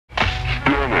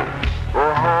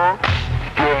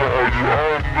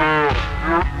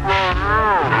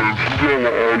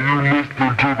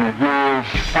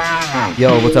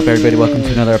Yo, what's up, everybody? Welcome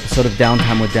to another episode of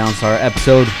Downtime with Downstar,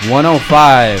 episode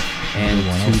 105. And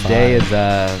 105. Today is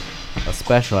a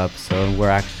special episode. We're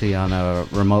actually on a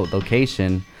remote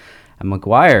location at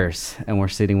McGuire's, and we're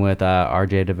sitting with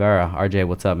RJ DeVera. RJ,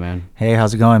 what's up, man? Hey,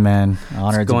 how's it going, man?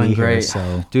 Honored to be great. Here.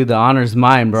 So, dude, the honor's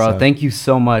mine, bro. Thank you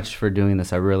so much for doing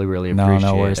this. I really appreciate it.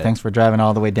 No worries. Thanks for driving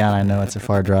all the way down. I know it's a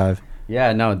far drive.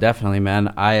 Yeah, no, definitely,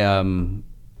 man.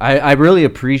 I really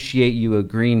appreciate you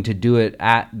agreeing to do it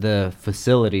at the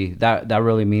facility. That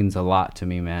really means a lot to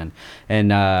me, man.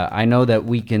 And I know that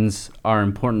weekends are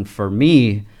important for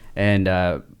me, and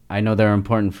I know they're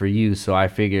important for you. So I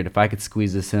figured if I could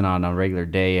squeeze this in on a regular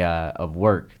day of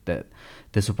work, that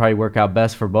this will probably work out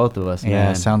best for both of us, man.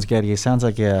 Yeah, sounds good. It sounds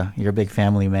like you're a big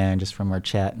family man just from our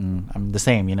chat. And I'm the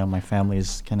same. You know, my family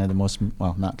is kind of the most,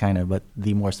 well, not kind of, but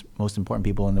the most important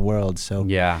people in the world. So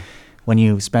yeah. When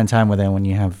you spend time with them, when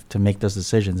you have to make those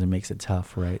decisions, it makes it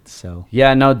tough, right? So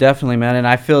yeah, no, definitely, man. And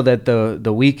I feel that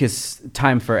the weakest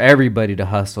time for everybody to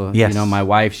hustle. Yes. You know, my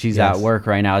wife, she's at work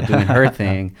right now doing her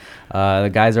thing.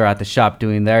 The guys are at the shop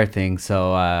doing their thing.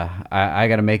 So I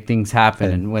got to make things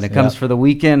happen. And when it comes for the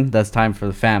weekend, that's time for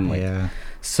the family. Yeah.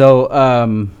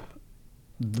 So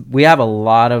we have a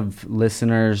lot of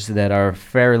listeners that are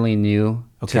fairly new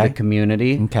to the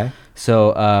community. Okay.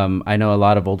 So I know a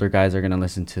lot of older guys are going to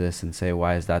listen to this and say,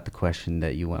 why is that the question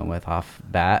that you went with off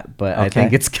bat? But I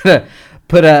think it's going to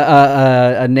put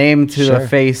a name to a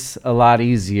face a lot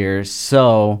easier.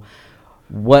 So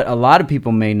what a lot of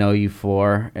people may know you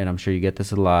for, and I'm sure you get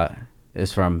this a lot,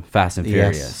 is from Fast and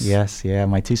Furious. Yes. Yeah,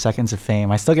 my 2 seconds of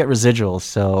fame. I still get residuals,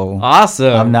 so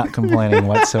awesome. I'm not complaining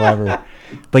whatsoever.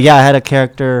 But yeah, I had a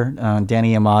character,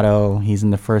 Danny Yamato. He's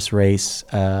in the first race.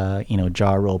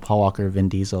 Ja Rule, Paul Walker, Vin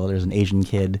Diesel. There's an Asian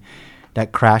kid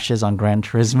that crashes on Gran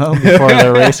Turismo before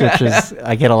the race, which is,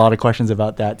 I get a lot of questions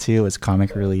about that too. It's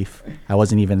comic relief. I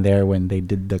wasn't even there when they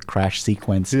did the crash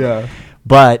sequence. Yeah.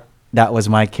 But that was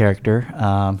my character.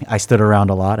 I stood around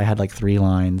a lot. I had like 3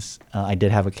 lines. I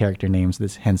did have a character name, so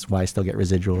hence why I still get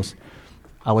residuals.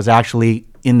 I was actually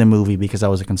in the movie because I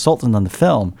was a consultant on the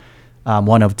film.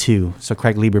 One of 2. So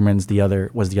Craig Lieberman's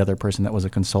was the other person that was a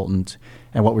consultant.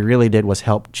 And what we really did was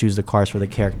help choose the cars for the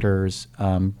characters,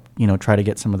 try to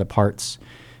get some of the parts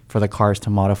for the cars to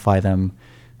modify them.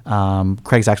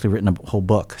 Craig's actually written a whole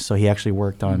book. So he actually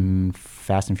worked on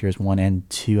Fast and Furious 1 and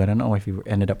 2. I don't know if he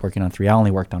ended up working on 3. I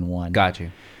only worked on 1. Got you.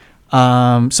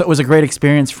 So it was a great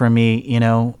experience for me,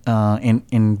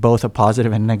 in both a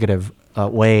positive and negative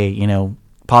way.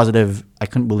 Positive, I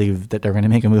couldn't believe that they're going to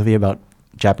make a movie about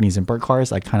Japanese import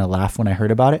cars. I kind of laughed when I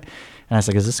heard about it, and I was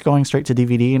like, is this going straight to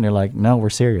DVD? And they're like, no, we're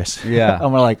serious. Yeah.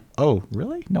 And we're like, oh,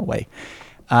 really? No way.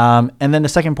 And then the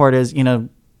second part is,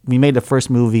 we made the first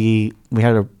movie. We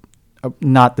had a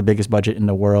not the biggest budget in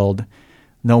the world.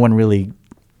 No one really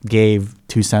gave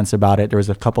 2 cents about it. There was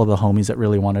a couple of the homies that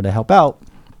really wanted to help out.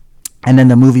 And then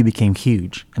the movie became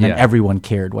huge, and then everyone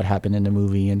cared what happened in the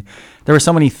movie. And there were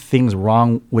so many things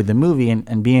wrong with the movie,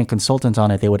 and being a consultant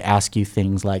on it, they would ask you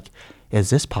things like, is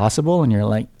this possible? And you're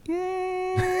like,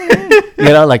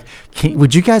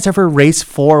 would you guys ever race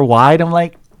 4 wide? I'm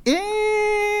like,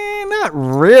 not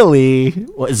really.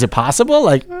 Well, is it possible?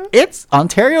 Like,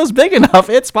 Ontario's big enough.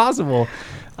 It's possible.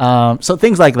 So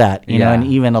things like that, you know, and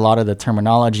even a lot of the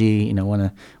terminology,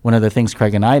 one of the things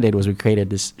Craig and I did was we created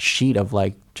this sheet of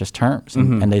like just terms,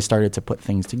 and they started to put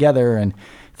things together, and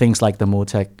things like the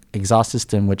Motec exhaust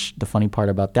system, which the funny part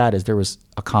about that is there was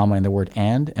a comma in the word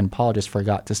and Paul just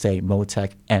forgot to say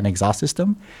Motec and exhaust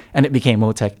system, and it became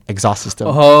Motec exhaust system.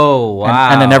 Oh,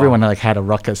 wow. And then everyone like had a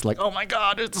ruckus like, oh my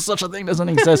God, there's such a thing doesn't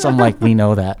exist. I'm like, we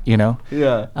know that,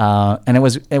 Yeah. And it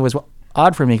was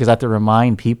odd for me because I have to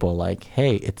remind people like,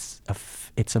 hey, it's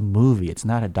a movie. It's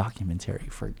not a documentary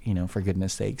for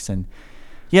goodness sakes. And,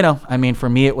 for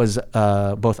me, it was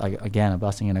both, again, a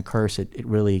blessing and a curse. It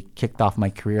really kicked off my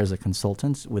career as a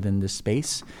consultant within this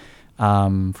space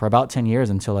for about 10 years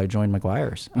until I joined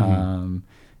McGuire's.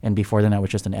 And before then, I was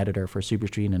just an editor for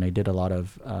Superstreet, and I did a lot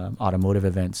of automotive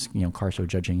events, car show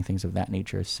judging, things of that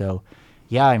nature. So,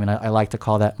 yeah, I like to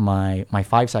call that my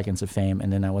 5 seconds of fame.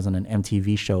 And then I was on an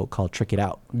MTV show called Trick It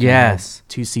Out. Yes.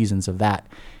 2 seasons of that.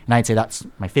 And I'd say that's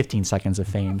my 15 seconds of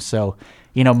fame. So,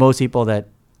 most people that,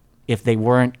 if they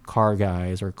weren't car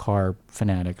guys or car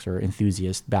fanatics or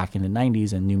enthusiasts back in the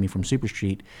 90s and knew me from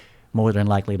Superstreet, more than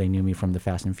likely they knew me from the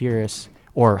Fast and Furious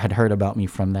or had heard about me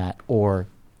from that or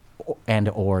the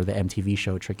MTV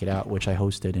show Trick It Out, which I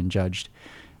hosted and judged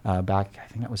back, I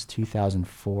think that was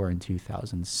 2004 and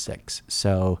 2006.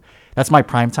 So that's my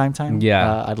primetime time,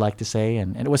 I'd like to say.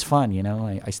 And it was fun,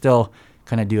 I still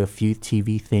kind of do a few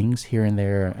TV things here and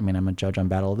there. I'm a judge on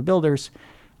Battle of the Builders.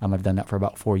 I've done that for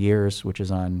about 4 years, which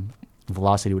is on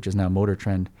Velocity, which is now Motor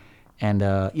Trend. And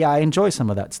I enjoy some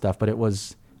of that stuff, but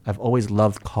I've always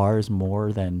loved cars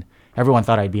more than everyone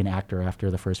thought I'd be an actor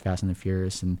after the first Fast and the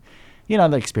Furious. And,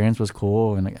 the experience was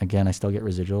cool. And again, I still get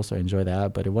residuals, so I enjoy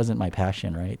that, but it wasn't my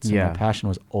passion, right? So my passion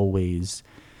was always,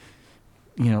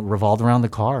 revolved around the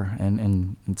car.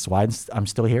 And it's why I'm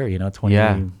still here,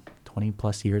 20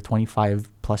 plus years, 25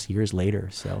 plus years later.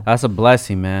 So that's a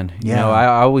blessing, man. I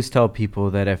always tell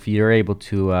people that if you're able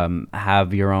to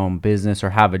have your own business or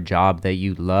have a job that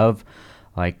you love,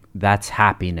 like that's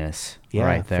happiness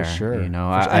right there. For sure.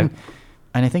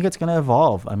 And I think it's going to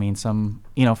evolve. I mean,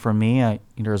 for me,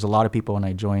 there's a lot of people when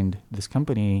I joined this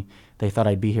company, they thought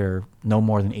I'd be here no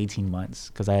more than 18 months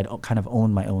because I had kind of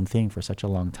owned my own thing for such a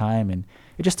long time. And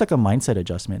it just took a mindset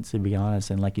adjustment, to be honest.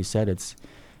 And like you said, it's,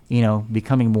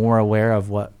 becoming more aware of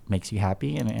what makes you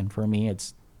happy. And for me,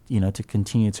 it's, to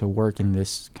continue to work in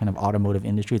this kind of automotive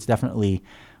industry. It's definitely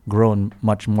grown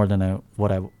much more than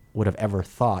what I would have ever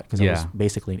thought because I was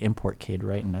basically an import kid,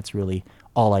 right? And that's really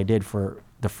all I did for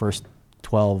the first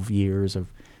 12 years or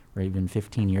even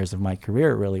 15 years of my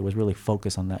career really was really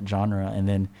focus on that genre. And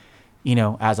then,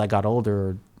 as I got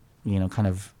older, you kind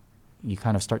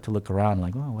of start to look around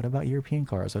like, oh, what about European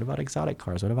cars? What about exotic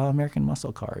cars? What about American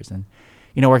muscle cars? And,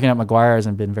 working at Meguiar's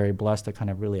and been very blessed to kind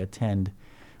of really attend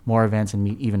more events and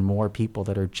meet even more people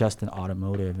that are just in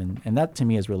automotive. And that to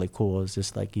me is really cool. It's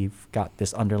just like you've got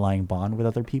this underlying bond with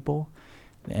other people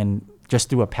and just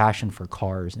through a passion for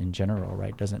cars in general,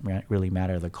 right? Doesn't really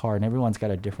matter the car, and everyone's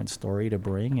got a different story to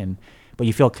bring, but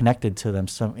you feel connected to them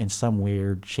in some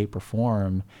weird shape or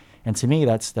form. And to me,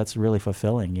 that's really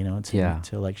fulfilling,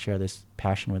 to like share this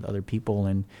passion with other people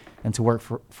and to work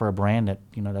for a brand that,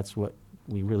 that's what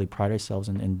we really pride ourselves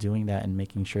in doing that and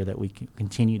making sure that we can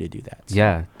continue to do that. So.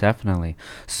 Yeah, definitely.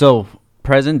 So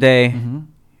present day,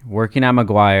 working at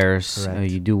Meguiar's,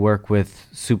 you do work with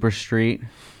Super Street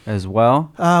as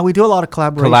well? We do a lot of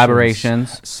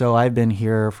collaborations. So I've been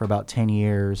here for about 10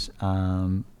 years.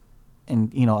 And,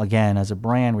 again, as a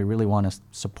brand, we really want to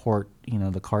support,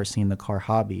 the car scene, the car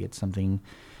hobby. It's something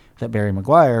that Barry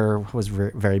Meguiar was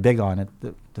very, very big on.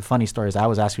 The funny story is I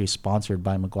was actually sponsored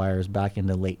by Meguiar's back in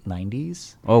the late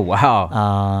 90s. Oh,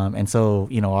 wow. And so,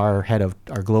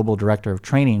 our global director of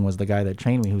training was the guy that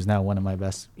trained me, who's now one of my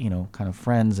best, kind of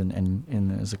friends and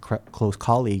is a close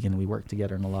colleague, and we work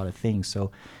together in a lot of things.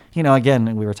 So,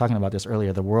 again, we were talking about this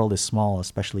earlier, the world is small,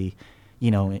 especially,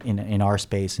 in our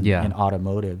space in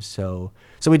automotive. So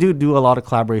we do a lot of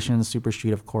collaborations. Super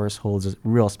Street, of course, holds a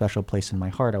real special place in my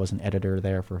heart. I was an editor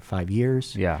there for 5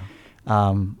 years. Yeah.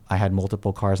 I had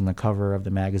multiple cars on the cover of the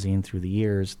magazine through the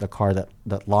years. The car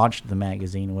that launched the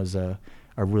magazine was a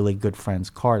really good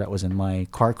friend's car that was in my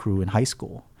car crew in high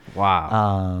school.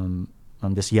 Wow.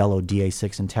 This yellow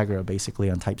DA6 Integra,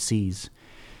 basically on Type Cs.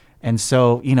 And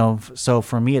so, so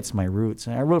for me, it's my roots.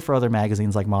 And I wrote for other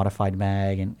magazines like Modified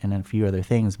Mag and a few other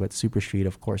things, but Super Street,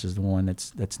 of course, is the one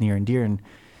that's near and dear. And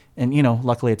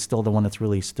luckily, it's still the one that's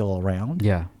really still around.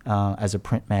 Yeah. As a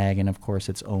print mag, and of course,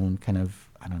 its own kind of,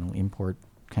 import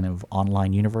kind of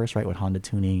online universe, right, with Honda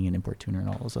Tuning and Import Tuner and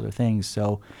all those other things.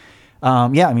 So,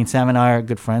 Sam and I are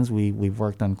good friends. We've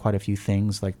worked on quite a few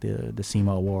things like the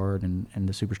SEMA Award and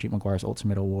the Super Street Meguiar's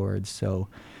Ultimate Awards. So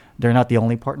they're not the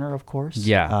only partner, of course.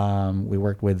 Yeah. We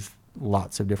worked with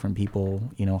lots of different people,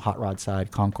 hot rod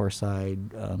side, Concours side,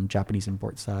 Japanese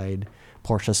import side,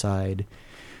 Porsche side.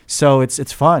 So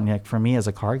it's fun. Like for me as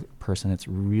a car person, it's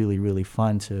really, really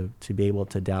fun to be able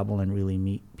to dabble and really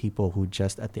meet people who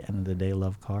just at the end of the day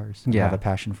love cars and have a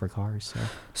passion for cars.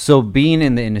 So being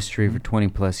in the industry for 20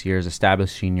 plus years,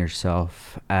 establishing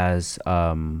yourself as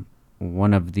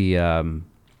one of the,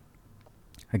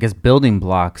 building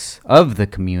blocks of the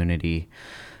community,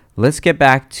 let's get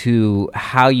back to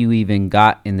how you even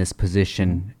got in this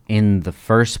position in the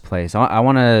first place. I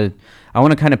want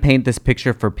to kind of paint this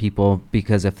picture for people,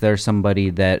 because if there's somebody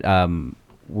that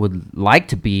would like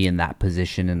to be in that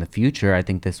position in the future, I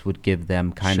think this would give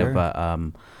them kind of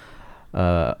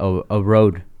a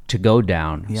road to go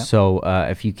down. Yep. So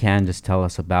if you can just tell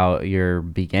us about your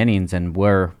beginnings and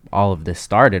where all of this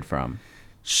started from.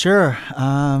 Sure.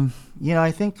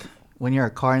 I think when you're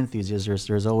a car enthusiast,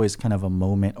 there's always kind of a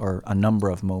moment or a number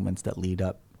of moments that lead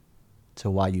up to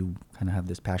why you kind of have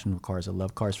this passion for cars. I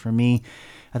love cars. For me,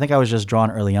 I think I was just drawn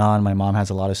early on. My mom has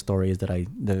a lot of stories that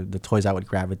the toys I would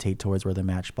gravitate towards were the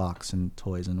Matchbox and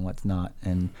toys and whatnot.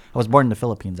 And I was born in the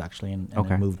Philippines, actually, and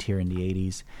I moved here in the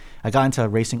 80s. I got into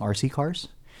racing RC cars,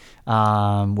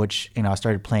 which, I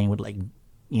started playing with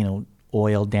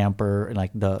oil damper,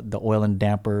 like the oil and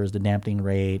dampers, the damping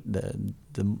rate, the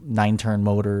 9-turn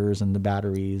motors and the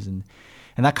batteries.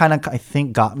 and that kind of I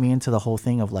think got me into the whole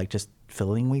thing of like just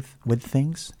fiddling with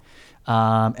things.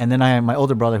 And then my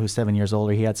older brother, who's 7 years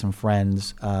older, he had some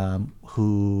friends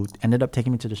who ended up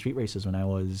taking me to the street races when I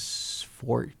was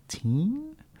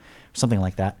 14, something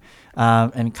like that,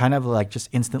 and kind of like just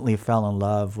instantly fell in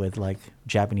love with like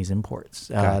Japanese imports.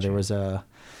 Gotcha.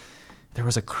 There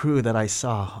was a crew that I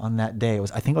saw on that day.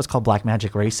 I think it was called Black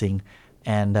Magic Racing,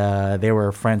 and they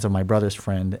were friends of my brother's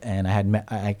friend. And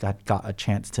I got a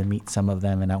chance to meet some of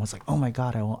them, and I was like, oh my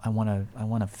god, I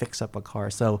want to fix up a car.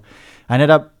 So I ended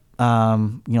up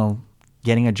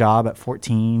getting a job at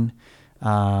 14,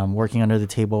 working under the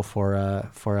table for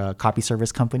a copy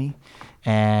service company.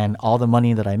 And all the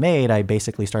money that I made, I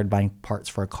basically started buying parts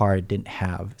for a car I didn't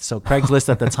have. So Craigslist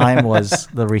at the time was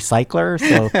the recycler.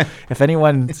 So if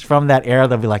anyone's from that era,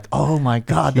 they'll be like, oh my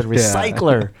God, the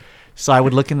recycler. So I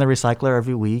would look in the recycler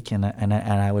every week and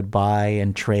I would buy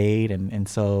and trade. And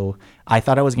so I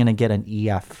thought I was going to get an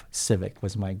EF Civic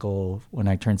was my goal. When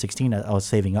I turned 16, I was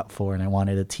saving up for, and I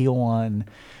wanted a teal one.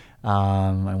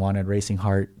 I wanted Racing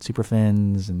Heart Super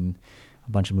Fins and a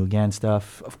bunch of Mugen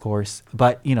stuff, of course.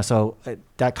 But, so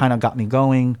that kind of got me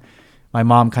going. My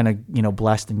mom kind of,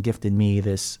 blessed and gifted me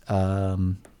this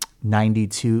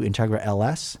 92 Integra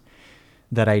LS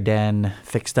that I then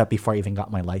fixed up before I even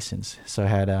got my license. So I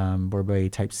had Burberry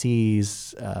Type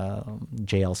Cs,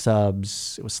 JL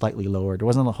subs. It was slightly lower. There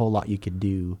wasn't a whole lot you could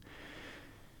do.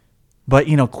 But,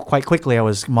 quite quickly I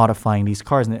was modifying these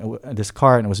cars, and this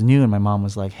car, and it was new, and my mom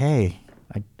was like, hey,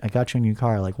 I got you a new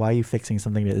car. Like, why are you fixing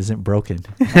something that isn't broken?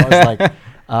 I was like,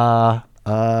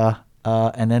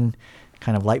 and then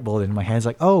kind of light bulbed in my head. It's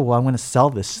like, oh, well, I'm going to sell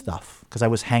this stuff. Because I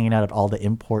was hanging out at all the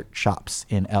import shops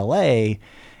in LA,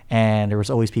 and there was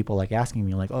always people like asking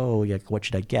me like, oh, yeah, what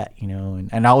should I get?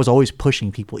 And I was always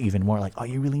pushing people even more like, oh,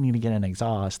 you really need to get an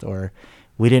exhaust. Or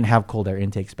we didn't have cold air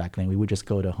intakes back then. We would just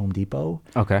go to Home Depot,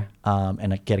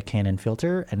 and get a Canon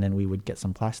filter, and then we would get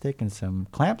some plastic and some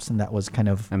clamps, and that was kind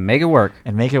of and make it work.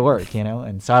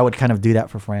 And so I would kind of do that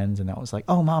for friends, and I was like,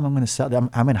 oh, Mom, I'm going to sell.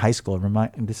 I'm in high school.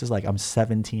 This is like I'm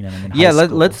 17 and I'm in high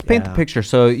school. Let's paint the picture.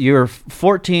 So you were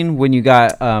 14 when you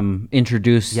got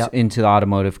introduced into the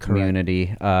automotive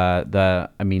community.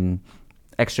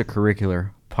 Extracurricular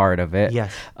part of it.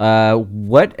 Yes.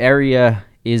 What area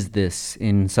is this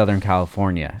in Southern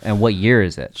California, and what year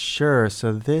is it? Sure.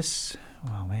 So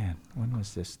when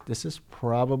was this? This is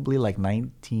probably like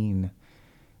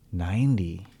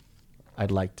 1990, I'd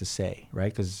like to say,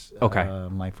 right? Because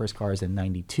my first car is in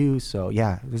 92, so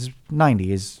yeah, this is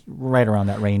 90 is right around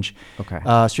that range.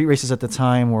 Okay. Street races at the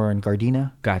time were in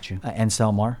Gardena. Got you. And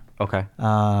Selmar. Okay.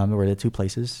 There were the two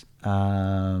places.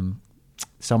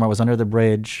 Selmar was under the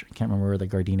bridge. I can't remember where the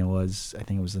Gardena was. I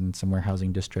think it was in some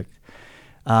warehousing district.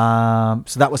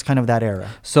 So that was kind of that era.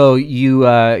 So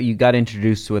you got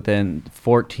introduced within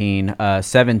 14,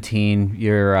 17.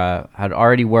 You had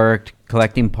already worked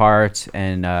collecting parts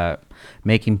and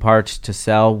making parts to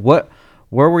sell. Where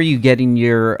were you getting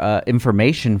your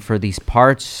information for these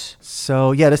parts?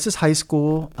 So yeah, this is high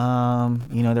school.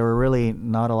 There were really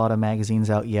not a lot of magazines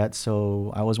out yet.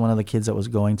 So I was one of the kids that was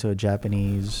going to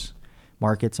Japanese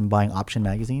markets and buying option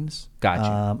magazines.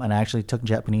 Gotcha. And I actually took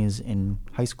Japanese in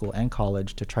high school and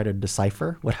college to try to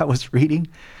decipher what I was reading.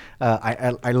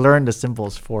 I learned the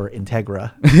symbols for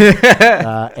Integra,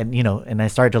 and I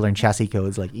started to learn chassis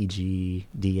codes like EG,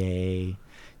 DA,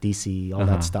 DC, all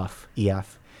that stuff,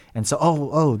 EF. And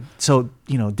so,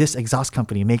 this exhaust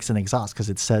company makes an exhaust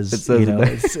because it says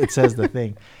it says the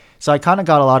thing. So I kind of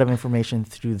got a lot of information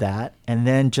through that, and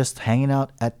then just hanging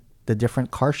out at the different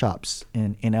car shops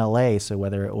in LA. So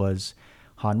whether it was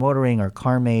Han Motoring or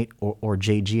CarMate or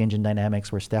JG Engine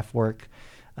Dynamics where Steph worked,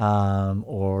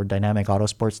 or Dynamic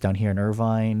Autosports down here in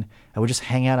Irvine, I would just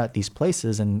hang out at these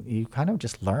places, and you kind of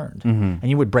just learned, and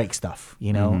you would break stuff.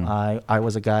 I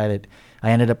was a guy that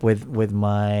I ended up with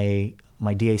my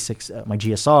DA6, my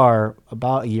GSR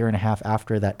about a year and a half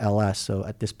after that LS. So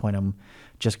at this point, I'm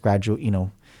just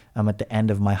I'm at the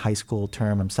end of my high school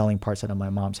term. I'm selling parts out of my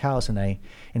mom's house, and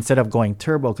instead of going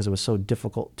turbo because it was so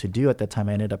difficult to do at that time,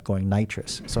 I ended up going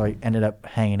nitrous. So I ended up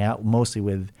hanging out mostly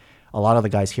with a lot of the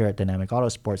guys here at Dynamic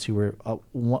Autosports who were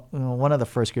one of the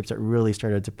first groups that really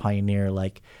started to pioneer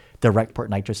like direct port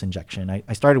nitrous injection.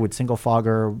 I started with single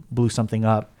fogger, blew something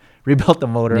up, rebuilt the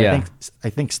motor. Yeah. I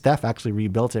think Steph actually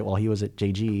rebuilt it while he was at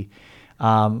JG.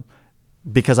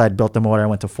 Because I'd built the motor, I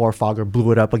went to 4-fogger,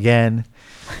 blew it up again.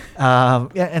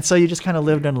 And so you just kind of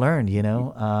lived and learned,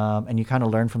 and you kind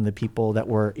of learned from the people that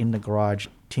were in the garage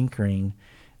tinkering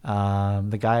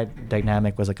The guy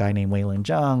dynamic was a guy named Waylon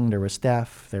Jung. There was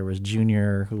Steph. There was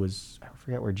Junior, who was, I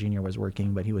forget where Junior was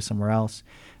working, but he was somewhere else.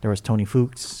 There was Tony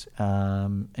Fuchs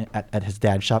at his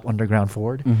dad's shop, Underground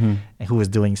Ford, who was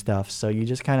doing stuff. So you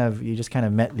just kind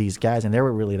of met these guys, and they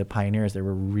were really the pioneers. They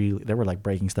were like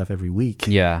breaking stuff every week.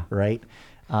 Yeah. Right.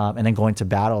 And then going to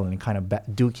battle and kind of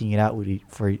duking it out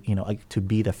for like to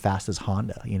be the fastest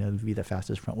Honda, to be the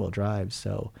fastest front wheel drive.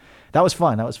 So that was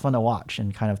fun. That was fun to watch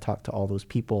and kind of talk to all those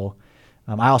people.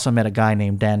 I also met a guy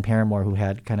named Dan Paramore who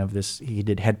had kind of he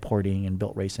did head porting and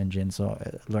built race engines. So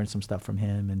I learned some stuff from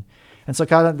him. And so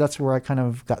kind of that's where I kind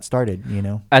of got started,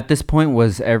 At this point,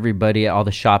 was everybody, all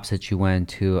the shops that you went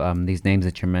to, these names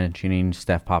that you're mentioning,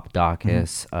 Steph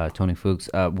Papadakis, Tony Fuchs,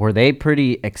 were they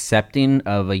pretty accepting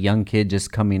of a young kid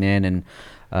just coming in and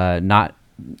not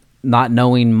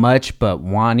knowing much but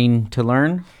wanting to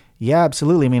learn? Yeah,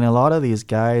 absolutely. I mean, a lot of these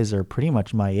guys are pretty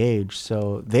much my age,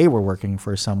 so they were working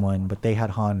for someone, but they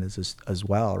had Hondas as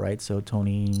well, right? So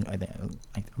Tony,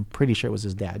 I'm pretty sure it was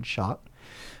his dad's shop.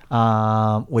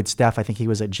 With Steph, I think he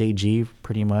was at JG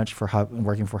pretty much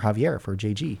working for Javier for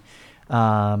JG.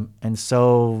 And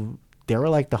so they were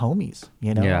like the homies,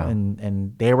 Yeah.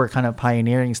 and they were kind of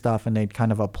pioneering stuff, and they'd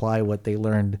kind of apply what they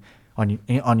learned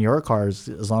on your cars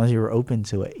as long as you were open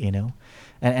to it,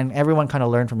 And everyone kind of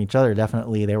learned from each other.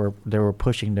 Definitely, they were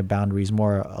pushing the boundaries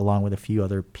more along with a few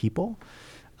other people.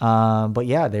 But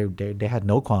yeah, they had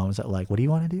no qualms at like, what do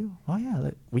you want to do? Oh yeah,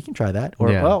 we can try that.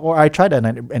 Or I tried that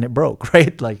and it broke,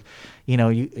 right? Like,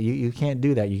 you can't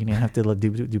do that. You're gonna have to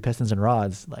do pistons and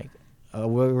rods. Like,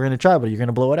 we're gonna try, but you're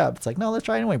gonna blow it up. It's like, no, let's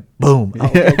try anyway. Boom. Oh,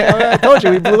 okay. All right, I told you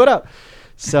we blew it up.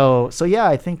 So yeah,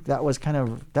 I think that was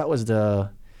the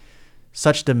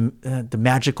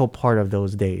magical part of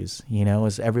those days,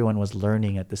 as everyone was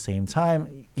learning at the same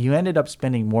time. You ended up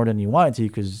spending more than you wanted to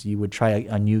because you would try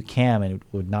a new cam and it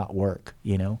would not work,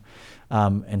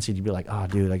 and so you'd be like, oh,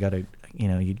 dude, I gotta,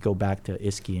 you'd go back to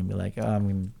Isky and be like,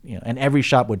 and every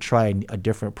shop would try a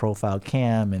different profile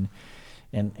cam and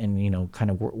kind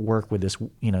of work with this,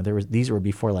 these were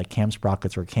before like cam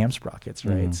sprockets were cam sprockets,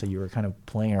 right? Mm-hmm. So you were kind of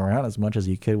playing around as much as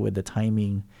you could with the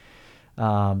timing,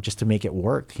 just to make it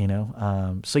work,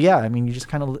 So yeah, I mean, you just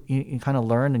kind of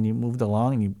learned and you moved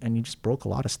along and you just broke a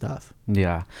lot of stuff.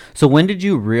 Yeah. So when did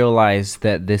you realize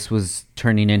that this was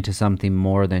turning into something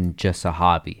more than just a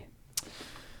hobby?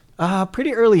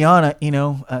 Pretty early on,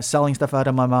 selling stuff out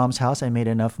of my mom's house, I made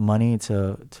enough money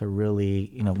to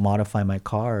really, modify my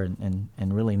car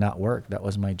and really not work. That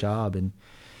was my job. And,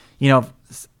 I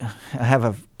have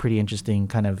a pretty interesting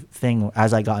kind of thing.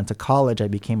 As I got into college, I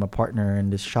became a partner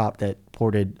in this shop that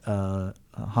ported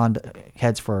Honda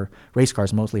heads for race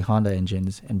cars, mostly Honda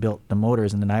engines, and built the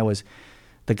motors. And then I was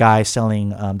the guy selling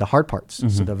the hard parts,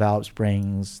 so the valve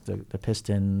springs, the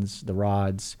pistons, the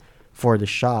rods for the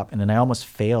shop. And then I almost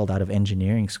failed out of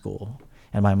engineering school.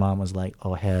 And my mom was like,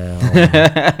 oh, hell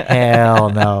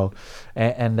no.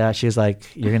 And she was like,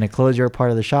 you're going to close your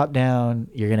part of the shop down.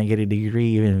 You're going to get a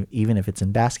degree, even if it's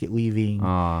in basket weaving.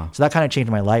 So that kind of changed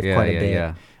my life quite a bit.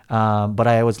 Yeah. But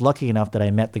I was lucky enough that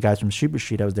I met the guys from Super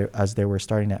Street as they were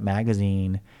starting that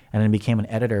magazine, and then became an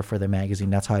editor for the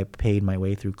magazine. That's how I paid my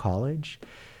way through college.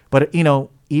 But,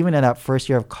 even in that first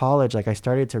year of college, like I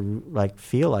started to like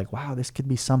feel like, wow, this could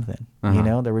be something.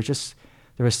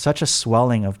 There was such a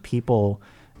swelling of people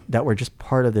that were just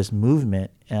part of this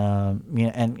movement,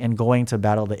 and going to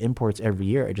battle the imports every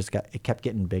year. It kept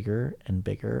getting bigger and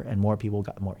bigger, and more people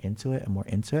got more into it.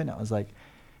 And I was like,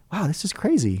 wow, this is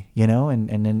crazy,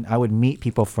 And then I would meet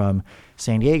people from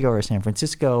San Diego or San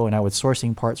Francisco, and I was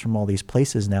sourcing parts from all these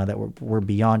places now that were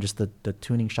beyond just the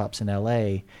tuning shops in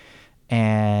LA.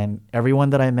 And everyone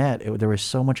that I met, there was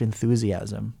so much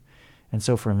enthusiasm. And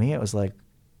so for me, it was like,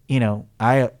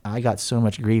 I got so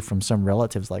much grief from some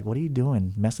relatives, like, what are you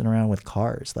doing messing around with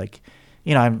cars? Like,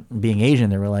 I'm being Asian.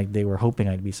 They were hoping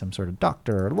I'd be some sort of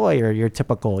doctor or lawyer, your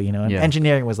typical, and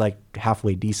engineering was like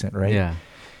halfway decent, right? Yeah.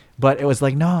 But it was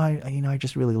like, no, I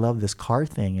just really love this car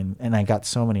thing. And I got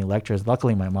so many lectures.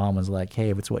 Luckily, my mom was like, hey,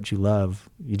 if it's what you love,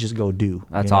 you just go do.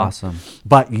 That's awesome.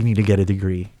 But you need to get a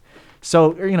degree.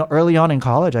 So, early on in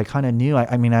college, I kind of knew,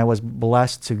 I was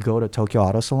blessed to go to Tokyo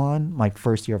Auto Salon my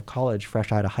first year of college,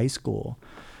 fresh out of high school.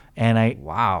 And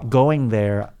going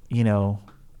there,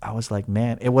 I was like,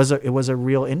 man, it was a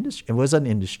real industry. It was an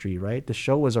industry, right? The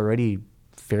show was already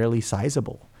fairly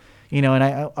sizable, and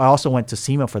I also went to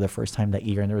SEMA for the first time that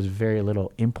year, and there was very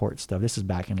little import stuff. This is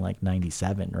back in like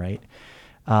 97, right?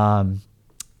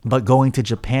 But going to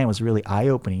Japan was really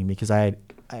eye-opening because I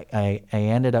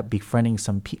ended up befriending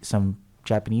some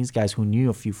Japanese guys who knew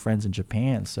a few friends in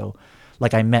Japan. So,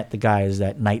 like, I met the guys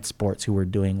at Night Sports who were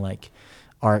doing like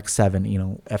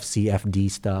RX-7,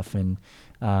 FCFD stuff. And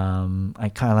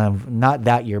I kind of, not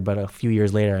that year, but a few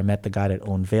years later, I met the guy that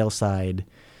owned Veilside,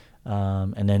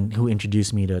 and then who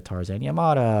introduced me to Tarzan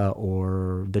Yamada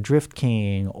or the Drift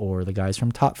King or the guys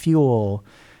from Top Fuel.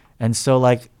 And so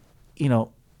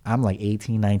I'm like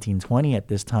 18, 19, 20 at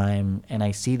this time, and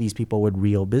I see these people with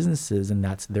real businesses, and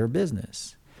that's their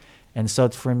business. And so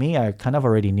for me, I kind of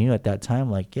already knew at that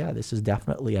time, like, yeah, this is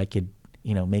definitely, I could,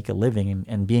 make a living.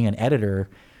 And being an editor,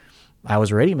 I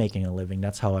was already making a living.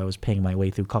 That's how I was paying my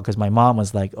way through college. Because my mom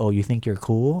was like, oh, you think you're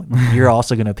cool? You're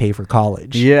also going to pay for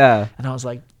college. Yeah. And I was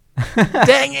like,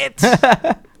 dang it.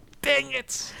 Dang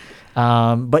it.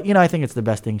 But, I think it's the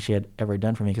best thing she had ever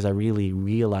done for me, because I really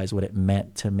realized what it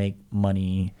meant to make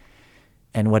money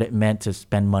and what it meant to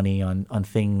spend money on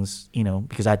things,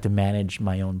 because I had to manage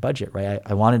my own budget, right?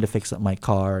 I wanted to fix up my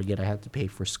car, yet I had to pay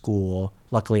for school.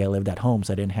 Luckily, I lived at home,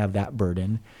 so I didn't have that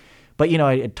burden. But,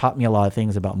 it taught me a lot of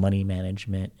things about money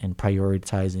management and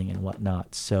prioritizing and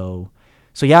whatnot. So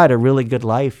yeah, I had a really good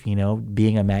life,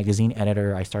 being a magazine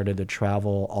editor. I started to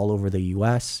travel all over the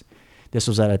U.S. This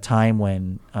was at a time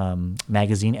when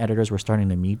magazine editors were starting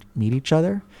to meet each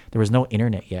other. There was no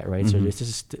internet yet, right? Mm-hmm.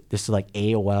 So this is like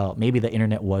AOL. Maybe the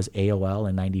internet was AOL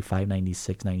in 95,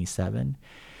 96, 97.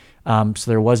 So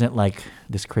there wasn't like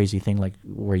this crazy thing like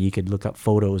where you could look up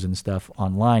photos and stuff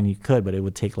online. You could, but it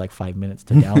would take like 5 minutes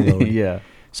to download. Yeah.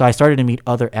 So I started to meet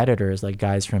other editors, like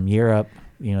guys from Europe,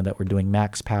 that were doing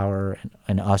Max Power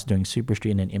and us doing Super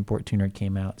Street, and then Import Tuner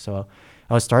came out. So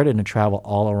I was starting to travel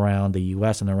all around the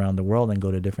U.S. and around the world and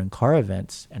go to different car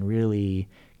events and really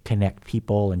connect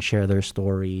people and share their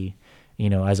story,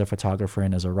 as a photographer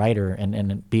and as a writer,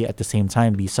 and be at the same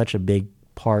time be such a big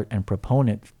part and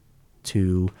proponent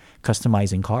to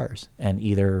customizing cars and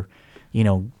either,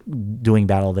 doing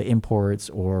Battle of the Imports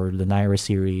or the Naira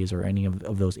series or any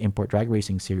of those import drag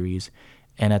racing series.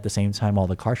 And at the same time, all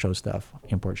the car show stuff,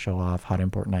 Import Show Off, Hot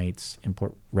Import Nights,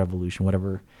 Import Revolution,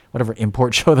 whatever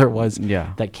import show there was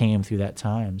that came through that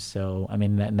time. So, I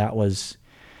mean, that was,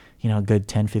 a good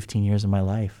 10, 15 years of my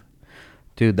life.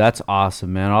 Dude, that's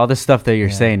awesome, man. All the stuff that you're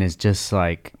saying is just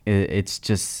like, it's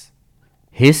just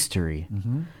history.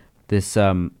 Mm-hmm. This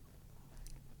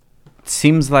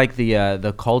seems like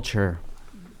the culture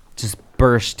just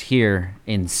burst here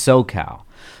in SoCal.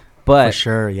 But for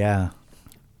sure, yeah.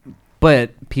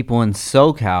 But people in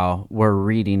SoCal were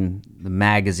reading the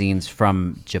magazines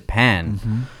from Japan.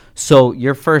 Mm-hmm. So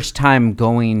your first time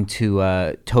going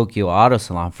to Tokyo Auto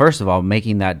Salon, first of all,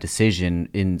 making that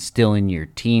decision still in your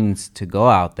teens to go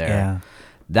out there,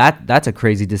 that's a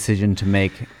crazy decision to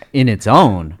make in its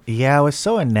own. Yeah, I was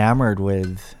so enamored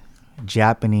with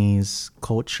Japanese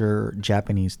culture,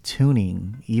 Japanese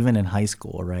tuning, even in high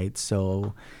school, right?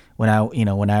 So when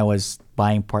I was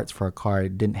buying parts for a car I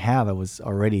didn't have, I was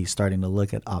already starting to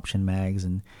look at option mags,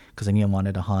 and because I knew I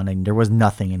wanted a Honda, and there was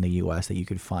nothing in the U.S. that you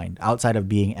could find outside of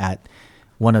being at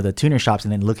one of the tuner shops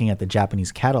and then looking at the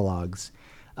Japanese catalogs.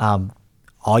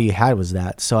 All you had was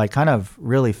that. So I kind of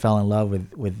really fell in love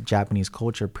with Japanese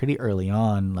culture pretty early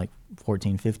on, like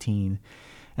 14, 15.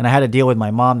 And I had a deal with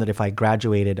my mom that if I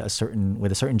graduated with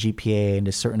a certain GPA and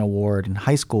a certain award in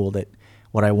high school, that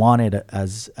what I wanted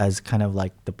as kind of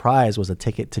like the prize was a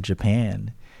ticket to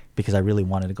Japan, because I really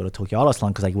wanted to go to Tokyo Auto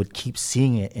Salon, because I would keep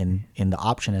seeing it in the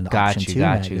Option and the Option 2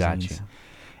 magazines. Got you.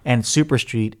 And Super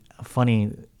Street,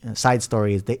 funny side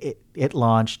story is it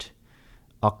launched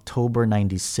October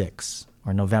 96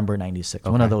 or November 96,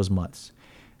 one of those months.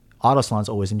 Auto Salon's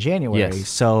always in January. Yes.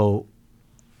 So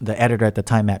the editor at the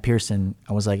time, Matt Pearson,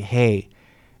 I was like, hey,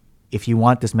 if you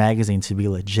want this magazine to be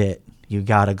legit, you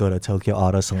got to go to Tokyo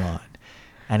Auto Salon.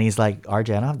 And he's like, RJ,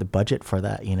 I don't have the budget for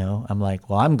that, I'm like,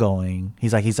 well, I'm going.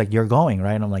 He's like, you're going,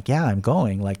 right? And I'm like, yeah, I'm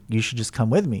going. Like, you should just come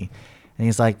with me. And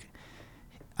he's like,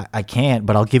 I can't,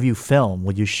 but I'll give you film.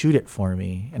 Would you shoot it for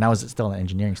me? And I was still an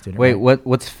engineering student. Wait, right?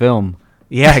 what's film?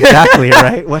 Yeah, exactly,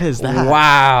 right? What is that?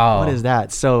 Wow. What is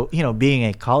that? So, being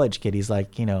a college kid, he's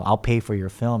like, I'll pay for your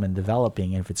film and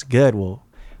developing. And if it's good,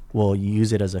 we'll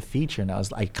use it as a feature. And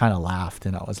I kind of laughed,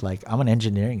 and I was like, I'm an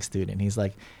engineering student. He's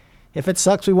like, if it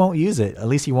sucks, we won't use it. At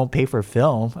least you won't pay for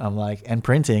film. I'm like, and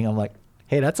printing. I'm like,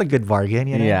 hey, that's a good bargain,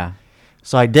 Yeah.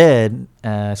 So I did.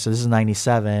 So this is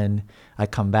 97. I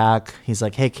come back. He's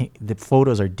like, hey, the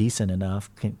photos are decent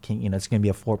enough. Can it's going to be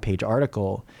a 4-page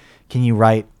article. Can you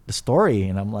write the story?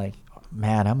 And I'm like,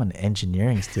 man, I'm an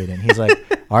engineering student. He's like,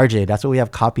 RJ, that's what we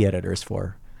have copy editors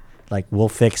for. Like, we'll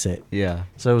fix it. Yeah.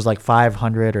 So it was like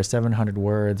 500 or 700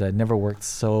 words. I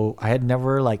had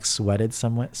never like sweated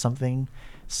something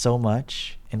so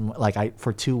much. And like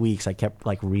for 2 weeks, I kept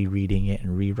like rereading it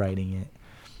and rewriting it.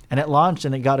 And it launched,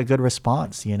 and it got a good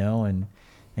response, and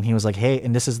And he was like, hey,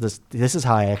 and this is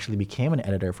how I actually became an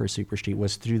editor for Super Street,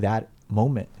 was through that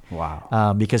moment.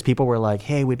 Wow. Because people were like,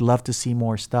 hey, we'd love to see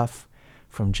more stuff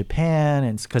from Japan.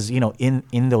 And because,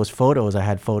 in those photos, I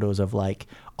had photos of like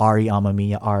Ari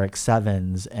Amamiya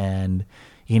RX-7s and,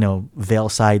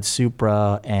 Veilside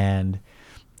Supra and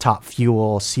Top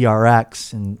Fuel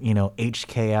CRX and,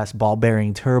 HKS ball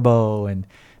bearing turbo. And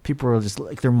people were just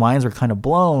like, their minds were kind of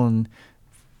blown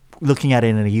looking at it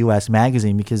in a U.S.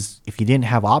 magazine, because if you didn't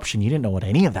have Option, you didn't know what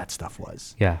any of that stuff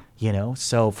was. Yeah.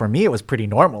 So for me, it was pretty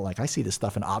normal. Like, I see this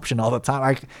stuff in Option all the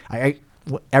time. I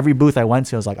every booth I went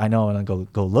to, I was like, I know, and I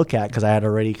go look at, because I had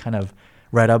already kind of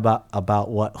read about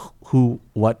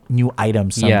what new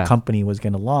items some company was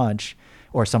going to launch,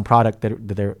 or some product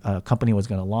that their company was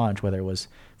going to launch, whether it was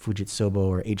Fujitsu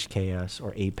or HKS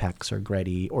or Apex or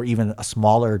Greddy, or even a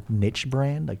smaller niche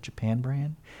brand like Japan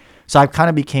brand. So I kind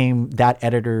of became that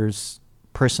editor's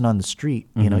person on the street.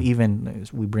 Even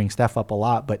we bring Steph up a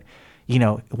lot, but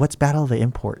what's Battle of the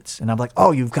Imports? And I'm like,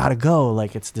 oh, you've got to go.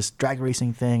 Like, it's this drag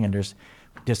racing thing, and there's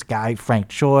this guy Frank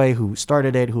Choi who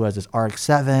started it, who has this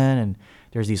RX-7, and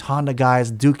there's these Honda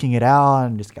guys duking it out,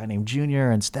 and this guy named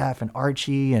Junior and Steph and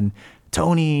Archie and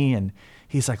Tony, and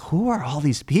he's like, who are all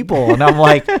these people? And I'm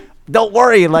like, don't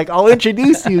worry, like, I'll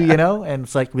introduce you, And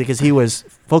it's like, because he was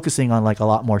focusing on like a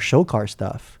lot more show car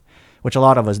stuff, which a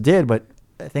lot of us did, but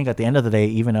I think at the end of the day,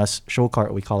 even us show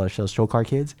car, we call ourselves show car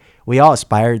kids, we all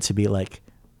aspired to be like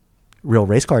real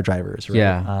race car drivers, right?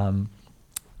 Yeah.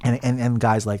 And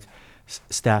guys like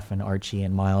Steph and Archie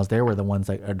and Miles, they were the ones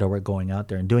that were going out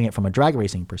there and doing it from a drag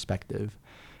racing perspective.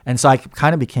 And so I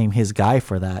kind of became his guy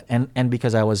for that. And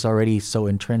because I was already so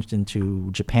entrenched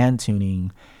into Japan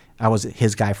tuning, I was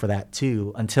his guy for that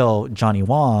too, until Johnny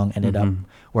Wong ended up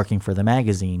working for the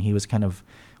magazine. He was kind of,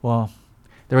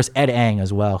 there was Ed Ang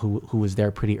as well, who was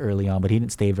there pretty early on, but he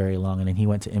didn't stay very long. And then he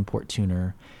went to Import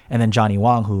Tuner. And then Johnny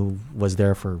Wong, who was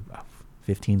there for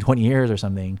 15, 20 years or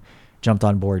something, jumped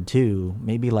on board too,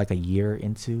 maybe like a year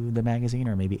into the magazine,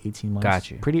 or maybe 18 months.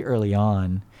 Got you. Pretty early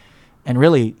on. And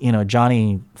really,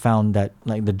 Johnny found that,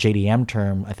 like, the JDM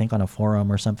term, I think on a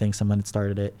forum or something, someone had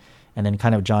started it. And then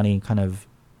Johnny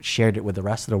shared it with the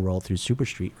rest of the world through Super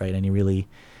Street, right? And he really,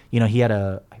 he had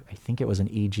I think it was an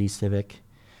EG Civic.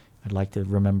 I'd like to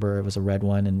remember it was a red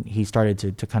one, and he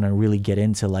started to kind of really get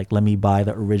into, like, let me buy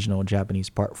the original Japanese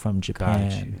part from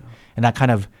Japan. And that kind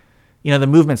of, the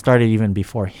movement started even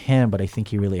before him, but I think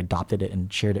he really adopted it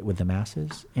and shared it with the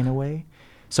masses in a way.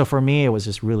 So for me, it was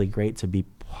just really great to be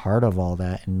part of all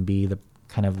that and be the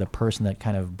person that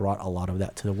kind of brought a lot of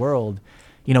that to the world.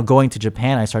 Going to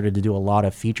Japan, I started to do a lot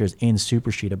of features in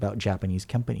Super Street about Japanese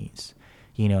companies.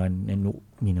 And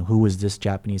who was this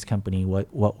Japanese company?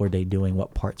 What were they doing?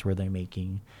 What parts were they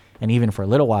making? And even for a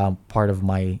little while, part of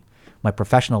my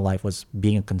professional life was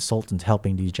being a consultant,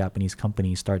 helping these Japanese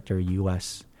companies start their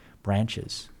U.S.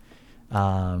 branches.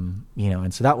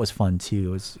 And so that was fun too.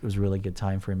 It was a really good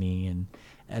time for me, and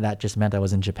that just meant I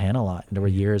was in Japan a lot. And there were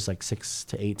years, like 6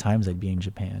 to 8 times I'd be in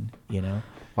Japan.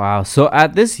 Wow. So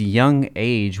at this young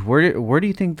age, where do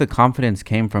you think the confidence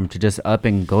came from to just up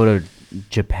and go to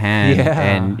Japan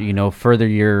and further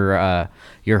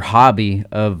your hobby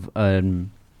of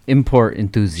an import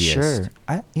enthusiast? Sure.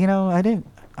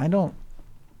 I don't.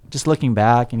 Just looking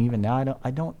back, and even now,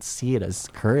 I don't see it as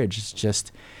courage. It's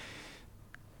just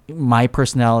my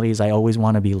personality is, I always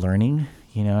want to be learning.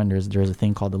 And there's a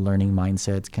thing called the learning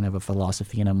mindset. It's kind of a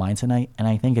philosophy and a mindset, and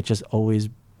I think it's just always,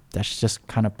 that's just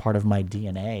kind of part of my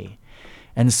DNA.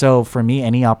 And so for me,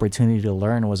 any opportunity to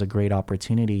learn was a great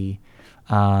opportunity.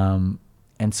 And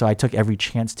so I took every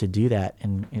chance to do that.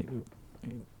 And,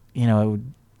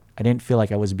 I didn't feel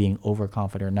like I was being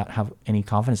overconfident or not have any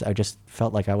confidence. I just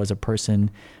felt like I was a person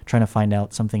trying to find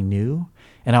out something new.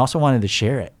 And I also wanted to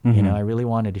share it. I really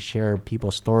wanted to share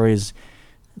people's stories.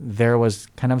 There was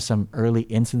kind of some early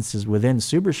instances within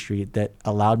Super Street that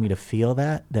allowed me to feel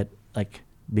that like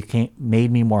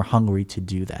made me more hungry to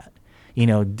do that.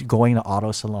 Going to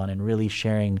Auto Salon and really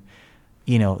sharing,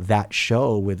 that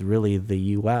show with really the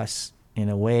U.S. in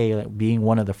a way, like being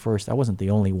one of the first. I wasn't the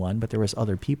only one, but there was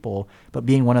other people. But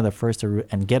being one of the first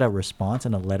and get a response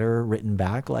and a letter written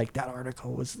back, like, that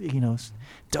article was,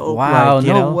 dope. Wow, like,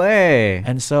 no way.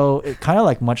 And so it kind of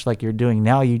like much like you're doing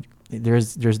now,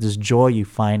 there's this joy you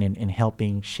find in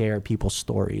helping share people's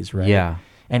stories, right? Yeah.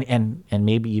 And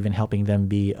maybe even helping them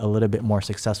be a little bit more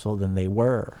successful than they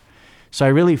were. So I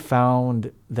really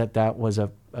found that was a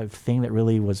thing that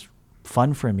really was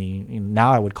fun for me.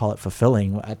 Now I would call it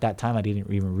fulfilling. At that time, I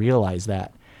didn't even realize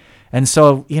that. And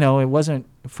so, it wasn't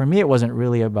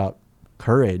really about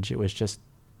courage. It was just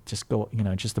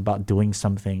about doing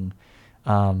something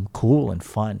cool and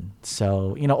fun.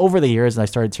 So, over the years, I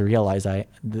started to realize I'm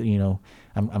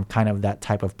kind of that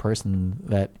type of person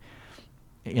that,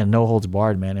 no holds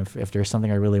barred, man. If there's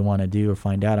something I really want to do or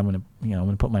find out, I'm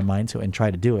gonna put my mind to it and try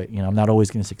to do it. I'm not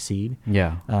always gonna succeed.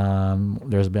 Yeah.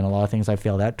 There's been a lot of things I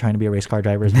failed at. Trying to be a race car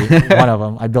driver is one of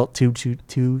them. I built two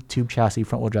tube chassis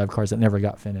front wheel drive cars that never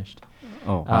got finished.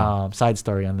 Oh, wow. Side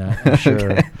story on that, I'm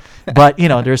sure. But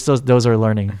there's those are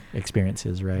learning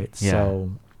experiences, right? Yeah.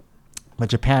 So, but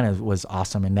Japan was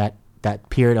awesome, and that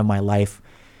period of my life,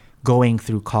 going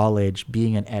through college,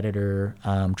 being an editor,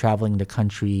 traveling the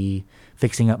country,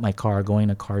 fixing up my car, going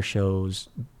to car shows,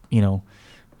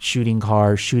 shooting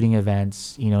cars, shooting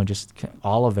events, just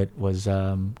all of it was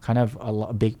kind of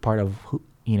a big part of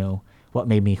what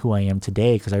made me who I am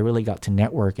today, because I really got to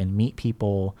network and meet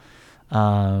people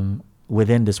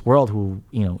within this world who,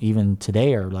 even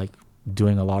today are like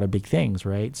doing a lot of big things,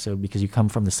 right? So because you come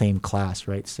from the same class,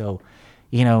 right? So,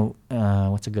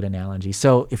 what's a good analogy?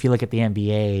 So if you look at the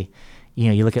NBA,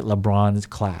 you look at LeBron's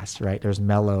class, right? There's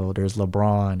Melo, there's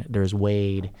LeBron, there's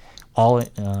Wade, all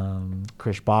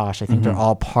Chris Bosh. I think they're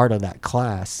all part of that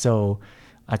class. So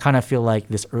I kind of feel like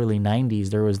this early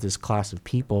 90s, there was this class of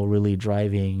people really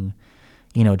driving,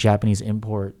 Japanese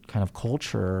import kind of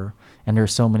culture. And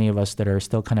there's so many of us that are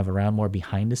still kind of around more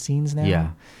behind the scenes now. Yeah.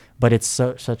 But it's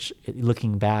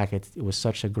looking back, it was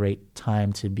such a great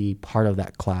time to be part of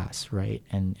that class, right?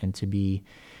 And to be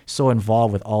so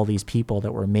involved with all these people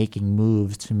that were making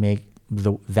moves to make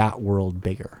that world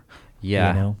bigger.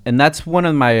 Yeah. And that's one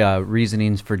of my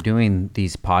reasonings for doing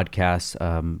these podcasts,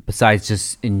 besides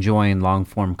just enjoying long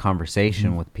form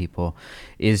conversation with people,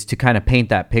 is to kind of paint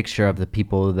that picture of the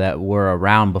people that were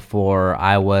around before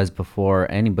I was,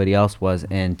 before anybody else was,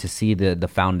 and to see the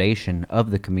foundation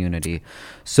of the community.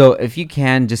 So if you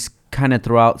can just kind of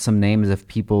throw out some names of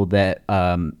people that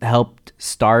helped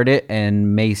start it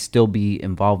and may still be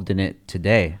involved in it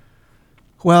today.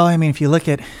 Well, I mean, if you look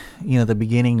at, the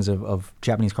beginnings of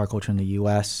Japanese car culture in the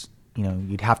U.S.,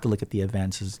 you'd have to look at the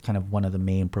events as kind of one of the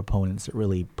main proponents that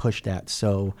really pushed that.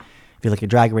 So if you look at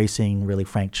drag racing, really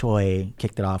Frank Choi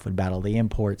kicked it off with Battle of the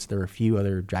Imports. There were a few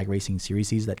other drag racing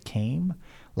series that came,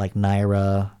 like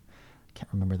Naira. Can't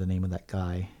remember the name of that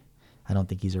guy. I don't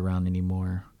think he's around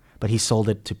anymore. But he sold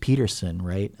it to Peterson,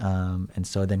 right? And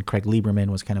so then Craig Lieberman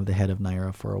was kind of the head of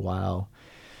Naira for a while.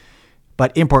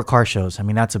 But import car shows, I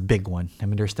mean, that's a big one. I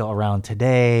mean, they're still around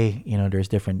today. There's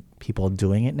different people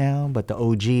doing it now. But the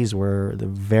OGs were, the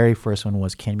very first one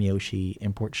was Ken Miyoshi,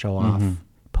 Import Show Off,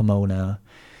 Pomona,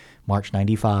 March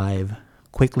 95.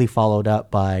 Quickly followed up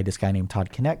by this guy named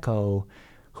Todd Konecko,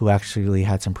 who actually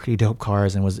had some pretty dope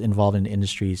cars and was involved in the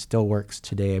industry, still works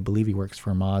today. I believe he works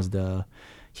for Mazda.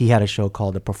 He had a show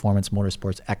called the Performance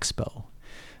Motorsports Expo.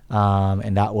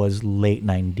 And that was late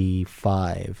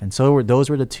 95. And so those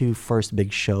were the two first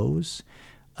big shows.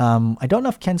 I don't know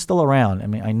if Ken's still around. I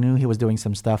mean, I knew he was doing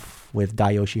some stuff with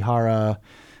Dai Yoshihara,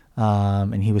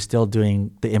 and he was still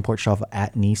doing the import show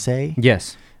at Nisei.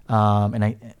 Yes. And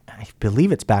I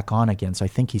believe it's back on again, so I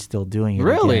think he's still doing it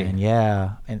Really? again.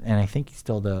 Yeah. And I think he's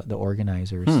still the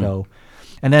organizer. So,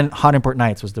 and then Hot Import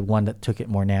Nights was the one that took it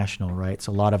more national, right?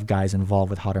 So a lot of guys involved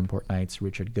with Hot Import Nights,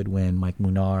 Richard Goodwin, Mike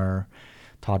Munar,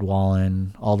 Todd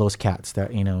Wallen, all those cats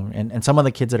that, and some of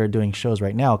the kids that are doing shows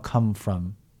right now come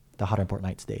from the Hot Import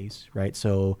Nights days, right?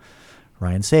 So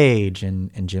Ryan Sage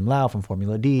and Jim Lau from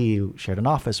Formula D shared an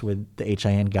office with the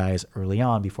HIN guys early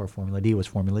on before Formula D was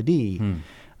Formula D.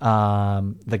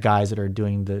 The guys that are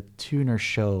doing the tuner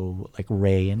show, like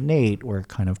Ray and Nate, were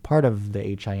kind of part of the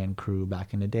HIN crew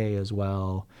back in the day as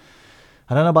well.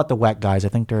 I don't know about the WEC guys. I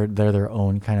think they're their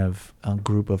own kind of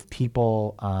group of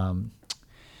people.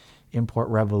 Import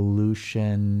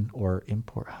Revolution or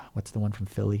Import, what's the one from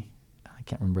Philly? I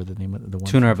can't remember the name of the one.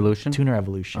 Tuner Evolution? Tuner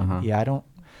Evolution. Yeah,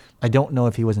 I don't know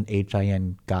if he was an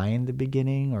HIN guy in the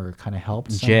beginning or kind of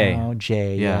helped somehow.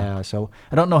 Jay, yeah. So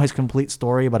I don't know his complete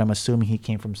story, but I'm assuming he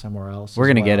came from somewhere else. We're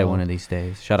going to get it one of these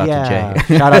days. Shout out to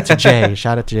Jay. Shout out to Jay.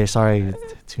 Shout out to Jay. Sorry,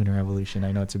 Tuner Evolution.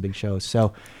 I know it's a big show.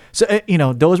 So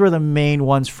those were the main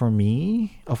ones for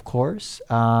me, of course.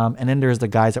 And then there's the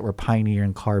guys that were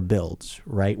pioneering car builds,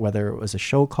 right? Whether it was a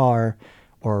show car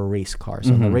or a race car.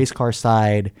 So on the race car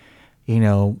side,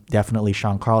 definitely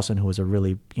Sean Carlson, who was a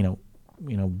really,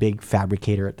 big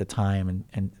fabricator at the time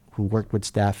and who worked with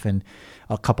Steph and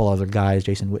a couple other guys,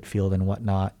 Jason Whitfield and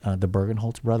whatnot, the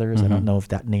Bergenholtz brothers. I don't know if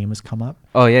that name has come up.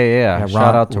 Oh, yeah.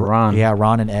 Shout out to Ron. Yeah,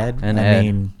 Ron and Ed. And Ed.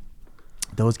 Mean,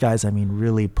 those guys,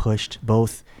 really pushed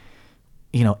both,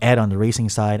 Ed on the racing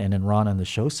side and then Ron on the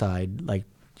show side, like,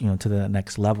 to the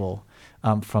next level.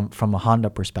 From a Honda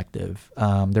perspective,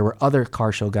 there were other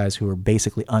car show guys who were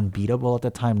basically unbeatable at the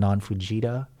time. Non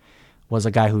Fujita was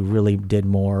a guy who really did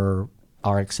more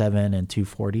RX-7 and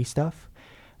 240 stuff.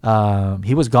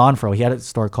 He was gone he had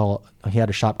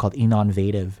a shop called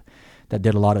Innovative that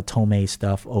did a lot of Tomei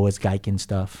stuff, OS Gaikin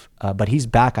stuff. But he's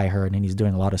back, I heard, and he's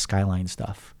doing a lot of Skyline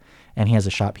stuff. And he has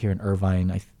a shop here in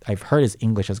Irvine. I've heard his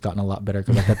English has gotten a lot better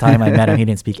because at the time I met him, he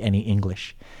didn't speak any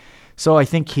English. So I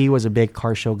think he was a big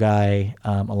car show guy,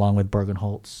 along with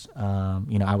Bergenholtz.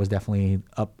 I was definitely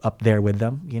up there with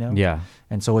them, Yeah.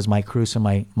 And so was my crew. So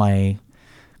my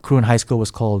crew in high school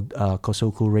was called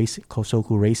Kosoku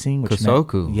Racing. Which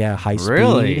Kosoku? Meant, high speed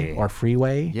Really? or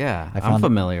freeway. Yeah, I'm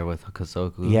familiar with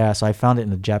Kosoku. Yeah, so I found it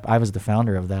in I was the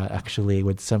founder of that, actually,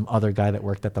 with some other guy that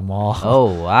worked at the mall.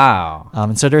 Oh, wow.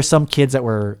 And so there's some kids that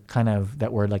were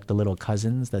like the little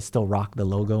cousins that still rock the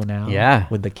logo now. Yeah.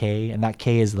 With the K. And that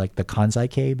K is like the Kansai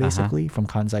K, basically, from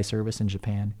Kansai Service in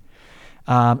Japan.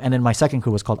 And then my second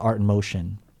crew was called Art in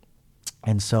Motion.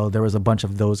 And so there was a bunch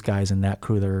of those guys in that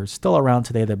crew that are still around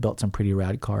today that built some pretty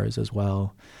rad cars as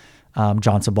well.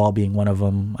 John Sabal being one of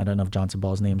them. I don't know if John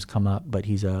Sabal's name's come up, but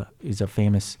he's a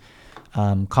famous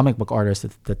comic book artist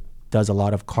that does a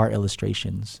lot of car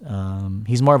illustrations.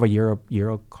 He's more of a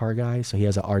Euro car guy, so he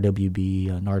has a RWB,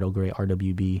 a Nardo Gray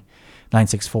RWB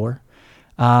 964.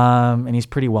 And he's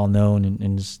pretty well known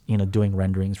and is, doing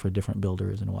renderings for different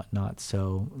builders and whatnot.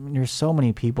 So there's so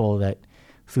many people that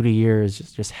through the years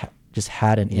just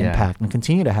had an impact and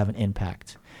continue to have an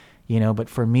impact, but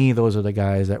for me, those are the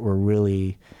guys that were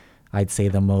really, I'd say,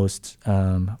 the most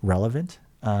relevant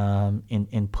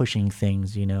in pushing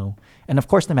things, and of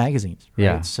course the magazines, right?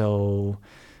 Yeah. So,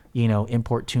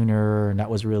 Import Tuner, and that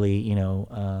was really,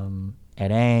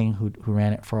 Ed Ang, who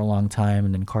ran it for a long time,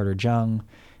 and then Carter Jung,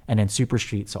 and then Super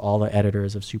Street. So all the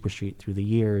editors of Super Street through the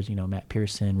years, Matt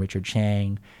Pearson, Richard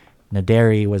Chang,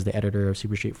 Naderi was the editor of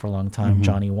Super Street for a long time,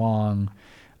 Johnny Wong,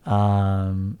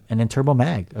 and then Turbo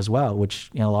Mag as well,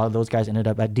 which a lot of those guys ended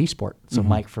up at D Sport. So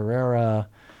Mike Ferreira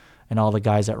and all the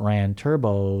guys that ran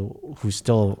Turbo, who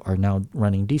still are now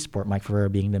running D Sport, Mike Ferreira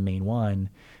being the main one,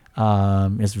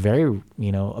 is very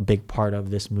a big part of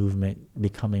this movement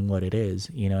becoming what it is.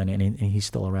 And he's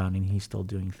still around and he's still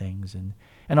doing things, and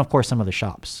of course some of the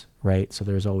shops, right? So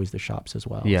there's always the shops as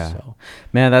well. Yeah, so.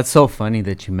 Man, that's so funny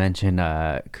that you mentioned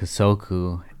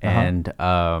Kosoku and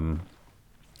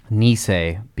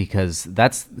Nisei, because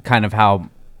that's kind of how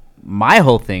my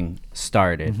whole thing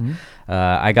started.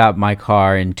 I got my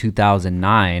car in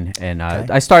 2009, and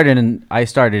I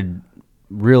started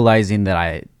realizing that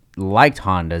I liked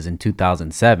Hondas in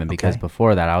 2007 because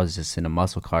before that I was just in a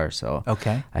muscle car, so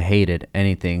I hated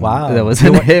anything that was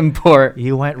an import.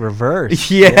 You went reverse.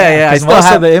 Yeah.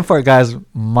 Most of the import guys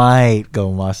might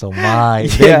go muscle,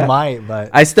 they might, but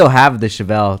I still have the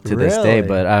Chevelle to this day. Really?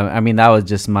 But I mean, that was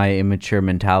just my immature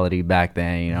mentality back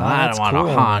then. I don't want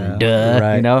a Honda,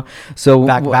 right. So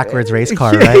backwards race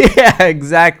car, right? Yeah,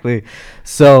 exactly.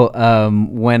 So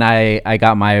when I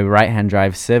got my right-hand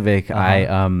drive Civic,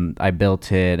 I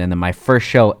built it, and then my first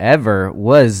show ever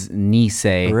was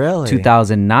Nisei, really?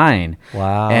 2009.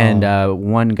 Wow. And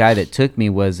one guy that took me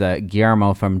was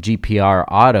Guillermo from GPR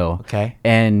Auto. Okay.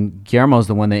 And Guillermo's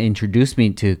the one that introduced me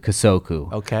to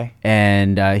Kosoku. Okay.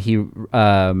 And he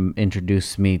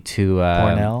introduced me to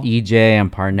Parnell? EJ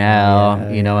and Parnell,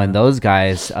 and those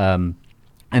guys. And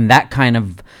that kind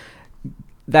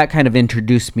of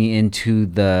introduced me into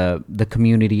the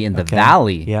community in the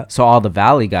Valley. Yeah. So all the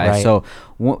Valley guys. Right. So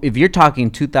if you're talking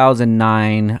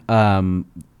 2009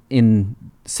 in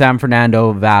San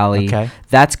Fernando Valley,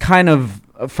 that's kind of,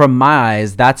 from my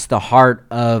eyes, that's the heart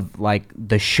of like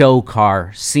the show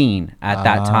car scene at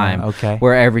that time,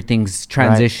 where everything's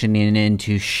transitioning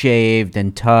into shaved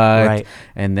and tugged,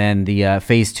 and then the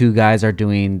phase 2 guys are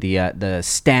doing the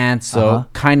stance, so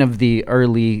kind of the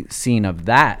early scene of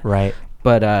that, right?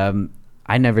 But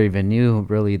I never even knew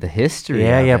really the history.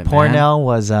 of it, Parnell man.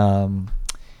 was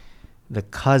the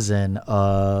cousin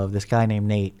of this guy named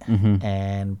Nate,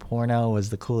 and Parnell was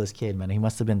the coolest kid, man. He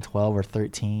must have been 12 or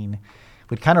 13.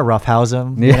 We'd kind of roughhouse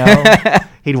him,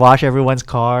 He'd wash everyone's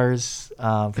cars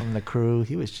from the crew.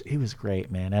 He was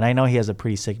great, man. And I know he has a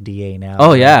pretty sick DA now.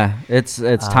 Oh yeah, it's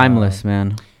timeless,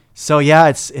 man. So yeah,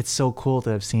 it's so cool to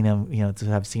have seen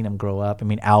him, grow up. I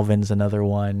mean, Alvin's another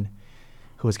one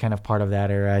who was kind of part of that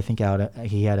era. I think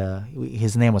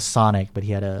his name was Sonic, but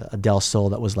he had a Del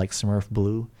Sol that was like Smurf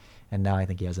blue. And now I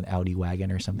think he has an Audi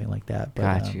wagon or something like that. But,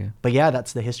 Got you. But yeah,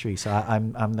 that's the history. So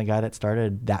I'm the guy that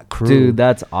started that crew. Dude,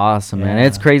 that's awesome, man.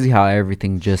 It's crazy how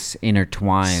everything just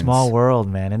intertwines. Small world,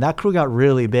 man. And that crew got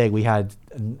really big. We had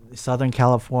Southern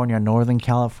California, Northern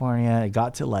California. It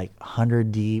got to like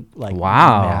 100 deep, like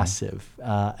Wow. massive.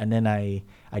 And then I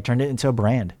turned it into a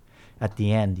brand at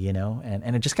the end, you know,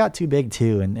 and it just got too big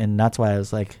too. And that's why I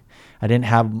was like, I didn't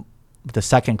have the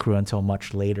second crew until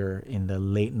much later in the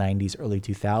late 90s, early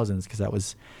 2000s, because that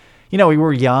was, you know, we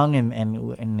were young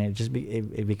and it just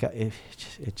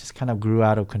it just kind of grew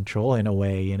out of control in a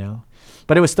way, you know.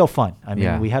 But it was still fun. I mean,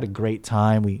 Yeah. we had a great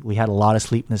time. We had a lot of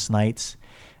sleepless nights,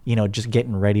 you know, just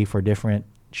getting ready for different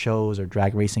shows or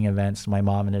drag racing events. My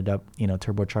mom ended up, you know,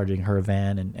 turbocharging her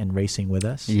van and racing with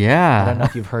us. Yeah. I don't know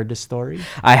if you've heard this story.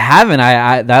 I haven't.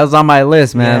 I that was on my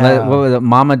list, man. Yeah. What was it?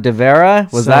 Mama De Vera?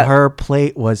 Was So that her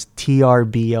plate was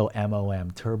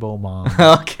TRBOMOM, Turbo Mom.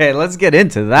 Okay, let's get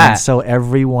into that. And so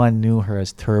everyone knew her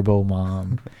as Turbo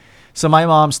Mom. So my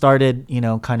mom started, you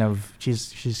know, kind of,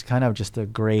 she's kind of just a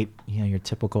great, you know, your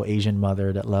typical Asian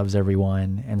mother that loves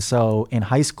everyone. And so in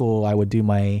high school, I would do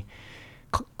my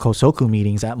Kosoku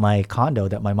meetings at my condo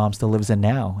that my mom still lives in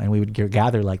now. And we would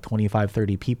gather like 25,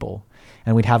 30 people.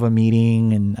 And we'd have a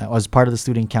meeting, and I was part of the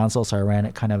student council, so I ran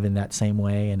it kind of in that same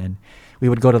way. And then we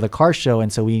would go to the car show,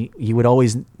 and so you would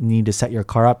always need to set your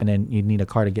car up, and then you'd need a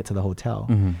car to get to the hotel.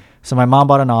 Mm-hmm. So my mom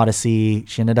bought an Odyssey.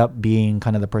 She ended up being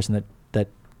kind of the person that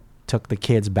took the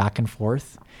kids back and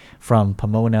forth from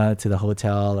Pomona to the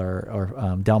hotel,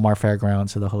 or Del Mar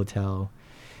Fairgrounds to the hotel.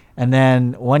 And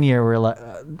then one year we're like,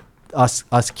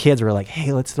 us kids were like,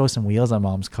 hey, let's throw some wheels on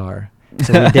mom's car.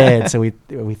 So we did. So we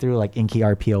threw like Inky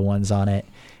RPO ones on it.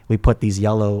 We put these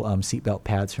yellow seatbelt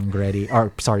pads from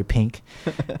pink.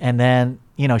 And then,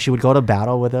 you know, she would go to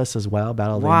battle with us as well,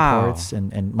 battle the Wow. imports.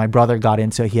 And my brother got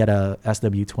into it. He had a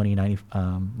SW20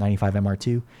 95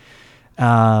 MR2.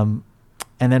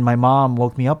 And then my mom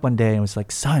woke me up one day and was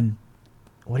like, son,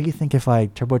 what do you think if I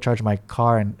turbocharge my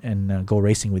car and go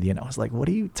racing with you? And I was like, what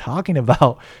are you talking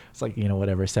about? It's like, you know,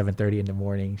 whatever, 7:30 in the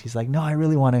morning. She's like, no, I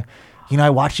really want to, you know,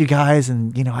 I watch you guys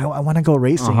and, you know, I want to go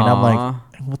racing. And I'm like,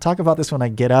 we'll talk about this when I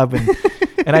get up. And,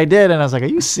 and I did. And I was like, are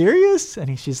you serious?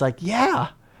 And she's like, yeah.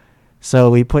 So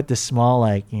we put this small,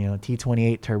 like, you know,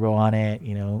 T28 turbo on it,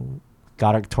 you know,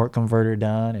 got a torque converter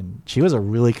done. And she was a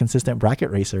really consistent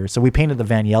bracket racer. So we painted the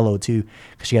van yellow too,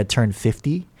 because she had turned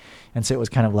 50. And so it was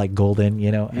kind of like golden,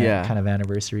 you know, kind of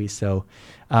anniversary. So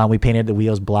we painted the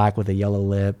wheels black with a yellow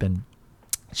lip, and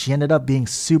she ended up being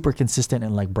super consistent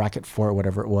in like bracket 4 or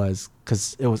whatever it was,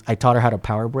 because I taught her how to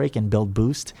power brake and build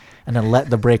boost, and then let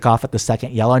the brake off at the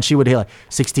second yellow, and she would hit like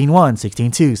 16-1,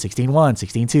 16-2, 16-1,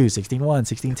 16-2,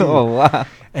 16-1, 16-2. Oh wow!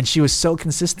 And she was so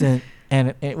consistent,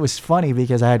 and it was funny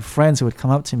because I had friends who would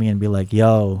come up to me and be like,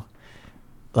 "Yo,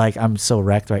 like I'm so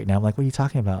wrecked right now." I'm like, "What are you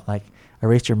talking about?" Like, I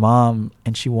raced your mom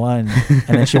and she won,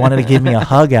 and then she wanted to give me a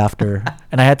hug after,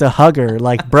 and I had to hug her,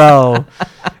 like, bro.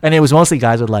 And it was mostly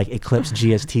guys with like Eclipse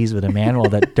GSTs with a manual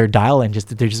that their dial in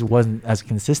there just wasn't as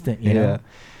consistent, you know.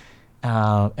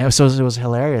 And so it was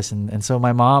hilarious, and so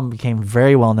my mom became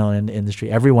very well known in the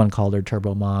industry. Everyone called her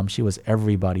Turbo Mom. She was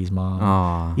everybody's mom.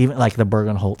 Aww. Even like the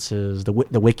Bergenholtzes,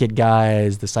 the Wicked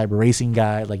guys, the Cyber Racing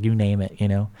guy, like you name it, you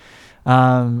know.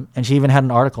 And she even had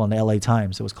an article in the LA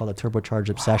Times. It was called A Turbocharged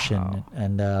Obsession. Wow.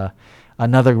 And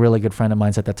another really good friend of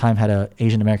mine at the time had an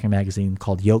Asian American magazine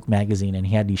called Yoke Magazine, and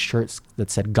he had these shirts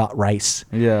that said "Got Rice."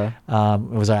 Yeah.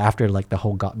 It was after like the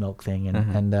whole Got Milk thing,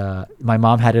 and my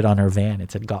mom had it on her van.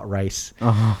 It said "Got Rice,"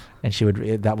 and she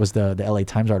would. That was the LA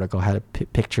Times article had a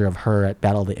picture of her at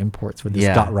Battle of the Imports with this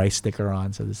 "Got Rice" sticker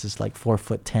on. So this is like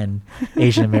 4'10"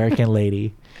 Asian American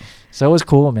lady. So it was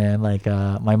cool, man. Like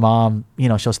my mom, you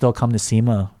know, she'll still come to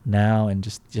SEMA now and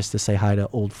just to say hi to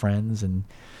old friends.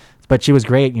 But she was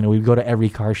great. You know, we'd go to every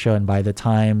car show, and by the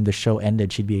time the show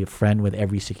ended, she'd be a friend with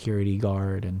every security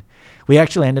guard. And we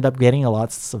actually ended up getting a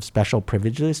lots of special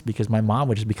privileges because my mom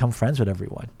would just become friends with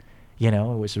everyone. You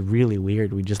know, it was really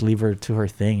weird. We'd just leave her to her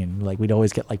thing, and like we'd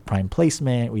always get like prime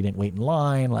placement. We didn't wait in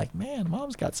line. Like, man,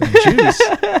 mom's got some juice.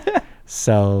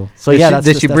 So yeah.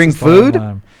 Did she bring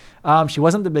food? She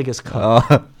wasn't the biggest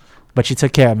cook, but she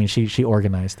took care. I mean, she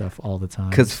organized stuff all the time.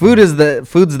 Because food's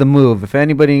the move. If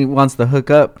anybody wants to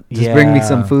hook up, just bring me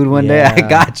some food one day. I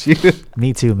got you.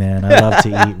 Me too, man. I love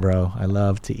to eat, bro. I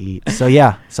love to eat. So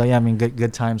yeah. I mean,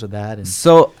 good times with that. And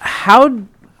so how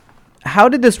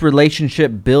did this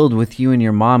relationship build with you and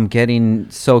your mom, getting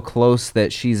so close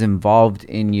that she's involved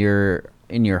in your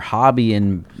hobby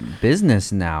and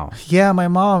business now? Yeah, my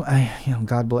mom,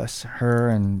 God bless her.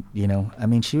 And, you know, I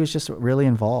mean, she was just really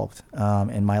involved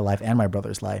in my life and my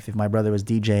brother's life. If my brother was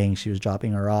DJing, she was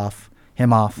dropping him off.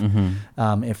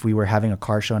 Mm-hmm. If we were having a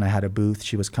car show and I had a booth,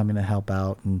 she was coming to help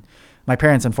out. And my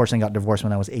parents, unfortunately, got divorced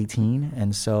when I was 18.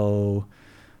 And so,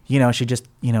 you know,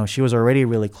 she was already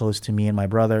really close to me and my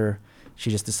brother. she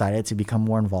just decided to become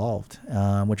more involved,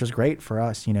 which was great for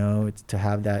us, to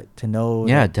have that, to know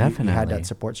Yeah, that you had definitely. that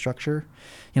support structure.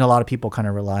 A lot of people kind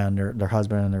of rely on their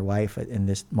husband and their wife in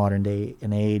this modern day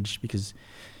and age because,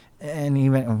 and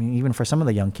even for some of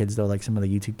the young kids though, like some of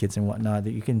the YouTube kids and whatnot,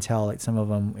 that you can tell like some of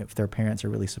them, if their parents are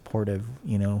really supportive,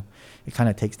 it kind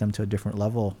of takes them to a different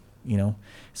level.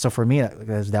 So for me,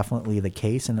 that's definitely the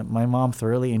case. And my mom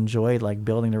thoroughly enjoyed like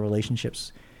building the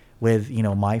relationships with,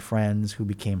 my friends who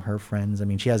became her friends. I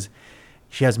mean, she has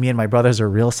me and my brothers are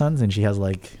real sons, and she has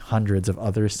like hundreds of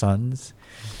other sons.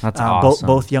 That's awesome.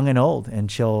 Both young and old.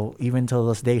 And she'll, even till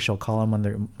this day, she'll call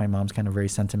them my mom's kind of very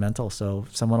sentimental. So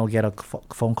someone will get a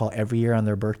phone call every year on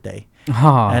their birthday.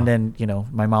 And then,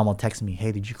 my mom will text me,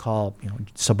 hey, did you call,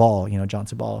 Sabal, John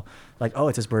Sabal? Like, oh,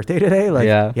 it's his birthday today? Like,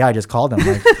 yeah, I just called him.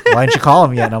 Like, why didn't you call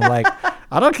him yet? And I'm like,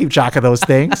 I don't keep track of those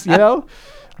things,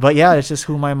 But yeah, it's just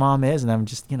who my mom is. And I'm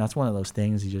just, it's one of those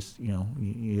things. You just,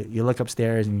 you look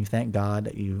upstairs and you thank God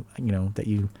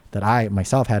that that I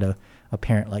myself had a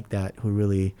parent like that who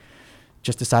really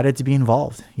just decided to be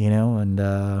involved, and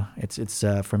it's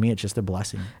for me, it's just a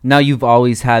blessing. Now, you've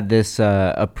always had this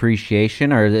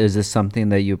appreciation, or is this something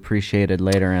that you appreciated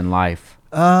later in life?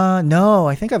 No,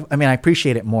 I think I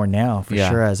appreciate it more now for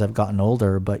sure as I've gotten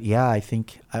older, but yeah, I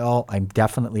think I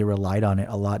definitely relied on it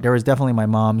a lot. There was definitely my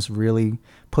mom's really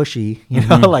pushy,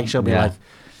 like she'll be like,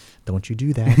 don't you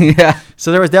do that. Yeah.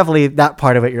 So there was definitely that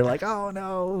part of it. You're like, oh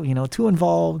no, too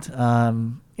involved.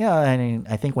 I mean,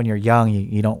 I think when you're young,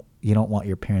 you don't want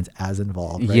your parents as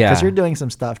involved, right? Because you're doing some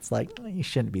stuff. It's like, you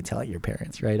shouldn't be telling your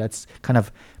parents, right? That's kind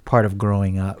of part of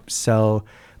growing up. So,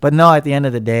 but no, at the end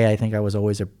of the day, I think I was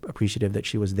always appreciative that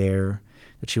she was there,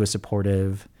 that she was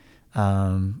supportive,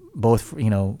 both,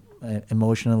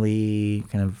 emotionally,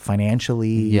 kind of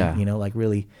financially, like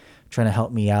really trying to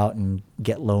help me out and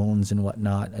get loans and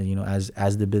whatnot,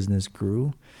 as the business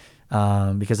grew.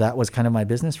 Because that was kind of my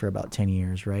business for about 10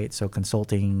 years, right? So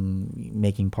consulting,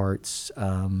 making parts,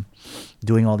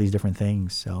 doing all these different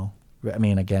things. So, I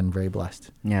mean, again, very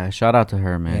blessed. Yeah, shout out to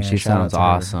her, man. Yeah, she shout out sounds to her.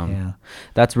 awesome. Yeah.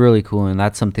 That's really cool, and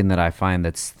that's something that I find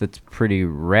that's pretty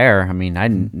rare. I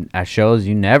mean, at shows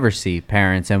you never see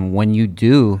parents, and when you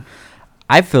do,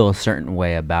 I feel a certain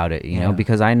way about it,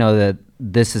 because I know that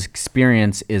this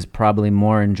experience is probably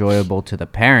more enjoyable to the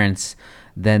parents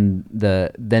than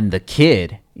the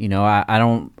kid. I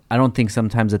don't think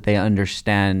sometimes that they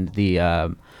understand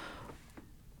the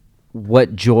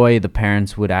what joy the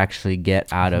parents would actually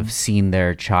get out of seeing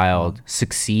their child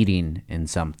succeeding in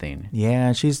something.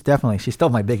 Yeah, she's still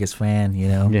my biggest fan,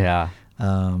 Yeah.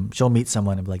 She'll meet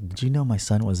someone and be like, did you know my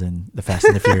son was in the Fast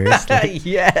and the Furious? Like,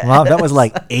 Yeah. Mom, that was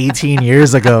like 18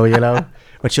 years ago,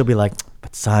 But she'll be like,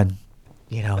 but son,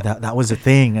 that was a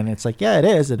thing. And it's like, yeah, it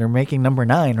is. And they're making number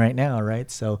 9 right now,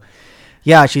 right? So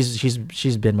yeah,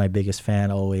 she's been my biggest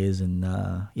fan always. And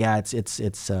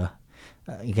it's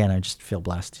again, I just feel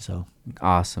blessed. So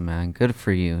Awesome, man. Good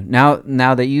for you. Now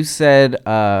that you said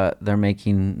they're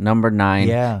making number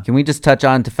 9, can we just touch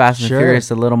on to Fast and Furious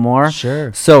a little more?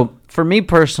 Sure. So for me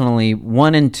personally,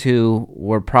 1 and 2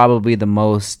 were probably the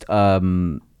most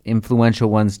influential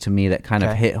ones to me that kind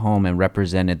of hit home and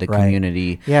represented the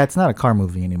community. Yeah, it's not a car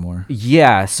movie anymore.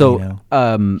 Yeah. So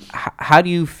how do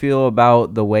you feel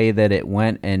about the way that it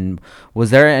went, and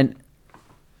was there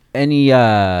any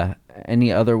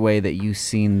other way that you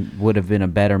seen would have been a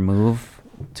better move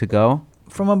to go?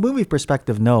 From a movie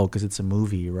perspective, no, because it's a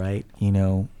movie, right?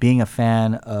 Being a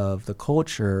fan of the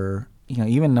culture,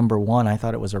 even number 1, I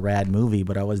thought it was a rad movie,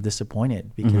 but I was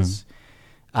disappointed because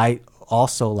I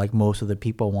also, like most of the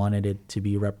people, wanted it to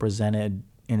be represented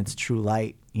in its true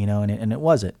light, and it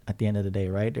wasn't at the end of the day,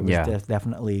 right? It was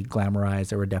definitely glamorized.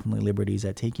 There were definitely liberties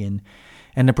taken.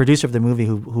 And the producer of the movie,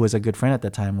 who was a good friend at the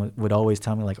time, would always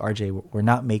tell me, like, RJ, we're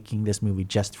not making this movie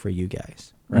just for you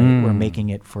guys, right? We're making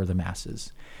it for the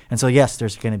masses. And so, yes,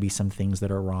 there's going to be some things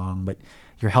that are wrong, but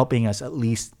you're helping us at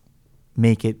least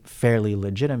make it fairly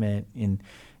legitimate in,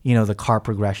 the car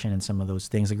progression and some of those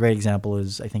things. A great example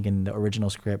is, I think in the original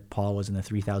script, Paul was in the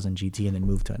 3000 GT and then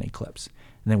moved to an Eclipse.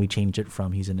 And then we changed it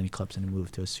from he's in an Eclipse and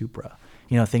moved to a Supra.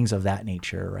 Things of that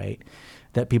nature, right?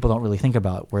 That people don't really think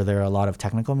about. Were there a lot of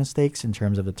technical mistakes in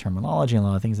terms of the terminology and a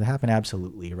lot of things that happen?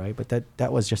 Absolutely, right? But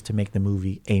that was just to make the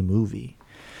movie a movie.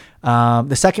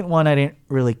 The second one I didn't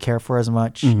really care for as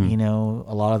much. A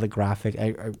lot of the graphic,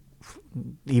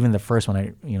 even the first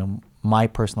one, my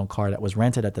personal car that was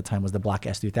rented at the time was the black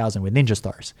S2000 with Ninja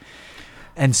Stars.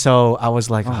 And so I was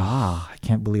like, I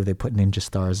can't believe they put Ninja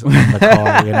Stars on the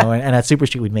car, and at Super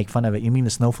Street we'd make fun of it. You mean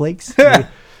the snowflakes? That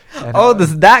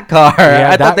car.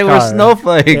 I thought they were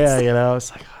snowflakes. Yeah,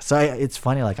 it's like, so it's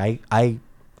funny. Like I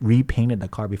repainted the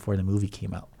car before the movie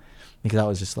came out. because I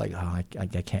was just like, oh, I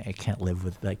can't live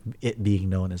with like it being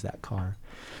known as that car.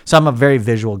 So I'm a very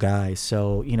visual guy.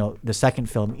 So, you know, the second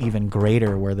film, even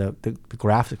greater, where the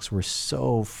graphics were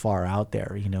so far out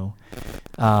there, you know.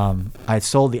 I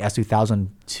sold the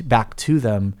S2000 back to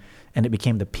them, and it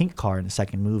became the pink car in the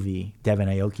second movie, Devon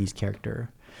Aoki's character.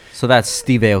 So that's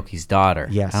Steve Aoki's daughter.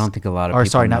 Yes. I don't think a lot of or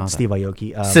people sorry, know not that. Steve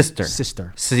Aoki.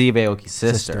 Sister. Steve Aoki's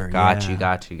sister.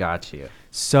 Got you.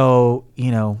 So,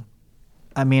 you know,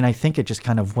 I mean, I think it just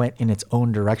kind of went in its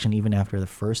own direction even after the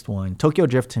first one. Tokyo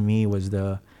Drift to me was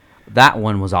that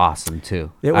one was awesome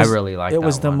too. I really liked that one. It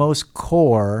was the most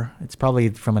core. It's probably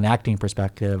from an acting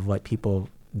perspective what people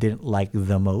didn't like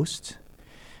the most.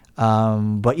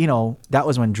 But, you know, that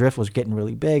was when Drift was getting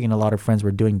really big and a lot of friends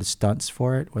were doing the stunts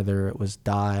for it, whether it was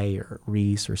Dai or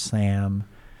Reese or Sam.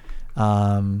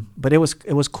 But it was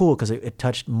cool because it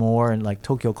touched more in like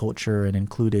Tokyo culture and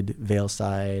included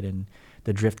Veilside, and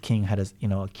the Drift King had a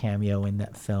cameo in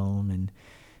that film. And,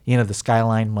 you know, the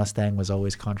Skyline Mustang was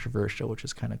always controversial, which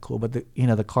is kind of cool. But,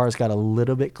 the cars got a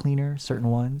little bit cleaner, certain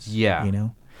ones. Yeah. You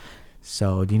know?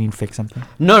 So, do you need to fix something?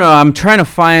 No, I'm trying to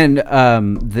find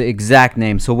the exact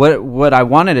name. So what I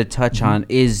wanted to touch on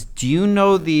is, do you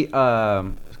know the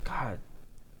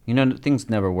things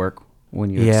never work when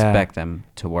you expect them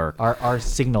to work. Our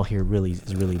signal here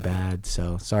is really bad,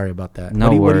 so sorry about that. No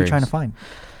what are you worries. trying to find?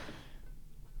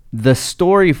 The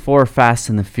story for Fast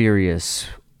and the Furious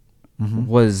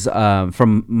was,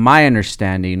 from my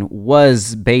understanding,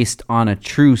 was based on a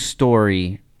true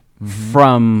story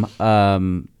from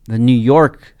the New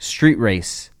York street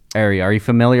race area. Are you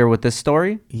familiar with this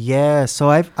story? Yeah, so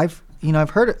I've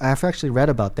heard, I've actually read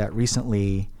about that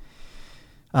recently.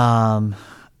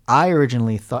 I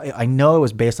originally thought, I know it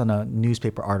was based on a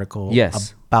newspaper article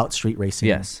about street racing.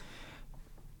 Yes.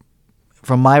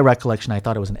 From my recollection, I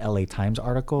thought it was an LA Times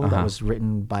article that was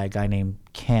written by a guy named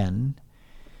Ken.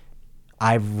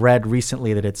 I've read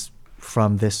recently that it's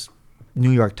from this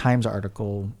New York Times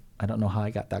article. I don't know how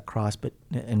I got that cross,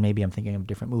 and maybe I'm thinking of a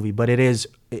different movie, but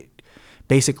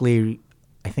basically,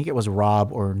 I think it was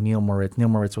Rob or Neil Moritz. Neil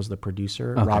Moritz was the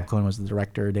producer. Okay. Rob Cohen was the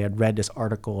director. They had read this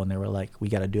article and they were like, we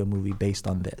got to do a movie based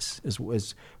on this,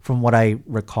 is from what I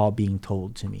recall being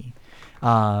told to me.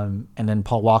 And then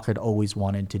Paul Walker had always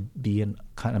wanted to be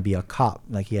a cop.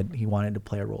 Like he wanted to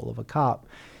play a role of a cop.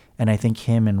 And I think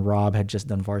him and Rob had just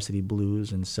done Varsity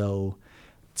Blues. And so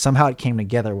somehow it came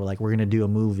together. We're like, we're going to do a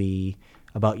movie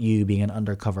about you being an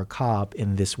undercover cop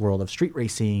in this world of street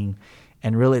racing.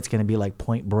 And really it's going to be like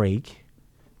Point Break,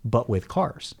 but with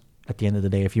cars. At the end of the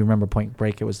day, if you remember Point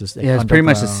Break, it was this. Yeah, it's pretty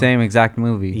much the same exact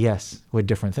movie. Yes, with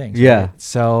different things. Yeah. Right?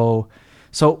 So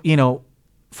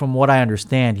from what I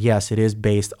understand, yes, it is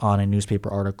based on a newspaper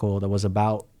article that was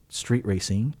about street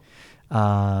racing,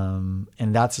 and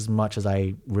that's as much as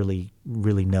I really,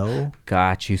 really know.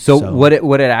 Got you. So what it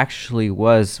actually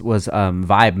was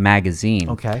Vibe magazine.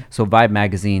 Okay. So Vibe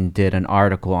magazine did an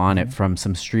article on it from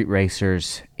some street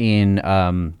racers in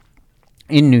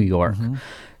New York.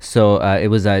 So it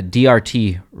was a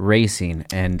DRT Racing,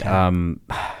 and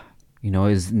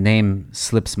his name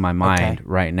slips my mind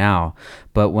right now.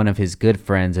 But one of his good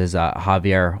friends is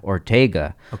Javier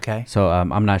Ortega. Okay. So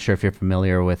I'm not sure if you're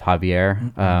familiar with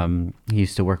Javier. He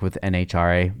used to work with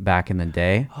NHRA back in the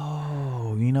day.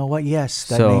 Oh, you know what? Yes,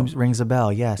 that name rings a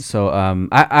bell. Yes. So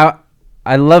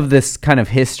I love this kind of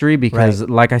history because,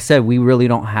 like I said, we really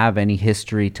don't have any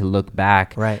history to look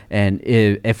back. Right. And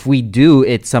if we do,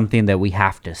 it's something that we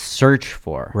have to search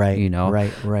for. Right.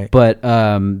 Right. But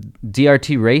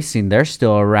DRT Racing, they're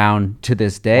still around to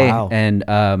this day. Wow. And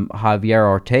Javier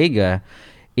Ortega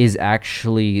is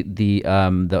actually the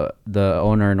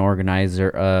owner and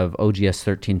organizer of OGS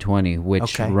 1320,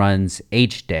 which runs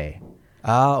H-Day.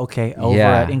 Okay. Over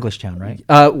at Englishtown, right?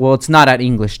 Well, it's not at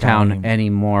Englishtown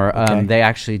anymore. They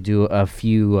actually do a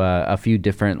few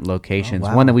different locations.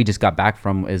 One that we just got back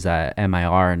from is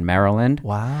MIR in Maryland.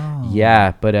 Wow.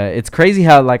 Yeah, but it's crazy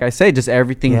how, like I say, just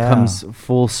everything comes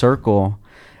full circle.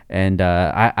 And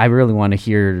I really want to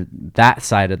hear that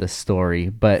side of the story.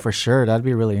 But for sure, that'd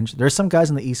be really interesting. There's some guys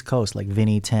on the East Coast like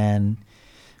Vinny 10,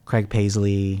 Craig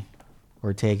Paisley,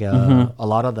 Ortega, a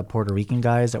lot of the Puerto Rican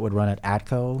guys that would run at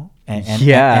ATCO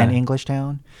and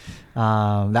Englishtown.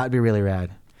 That would be really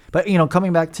rad. But,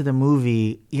 coming back to the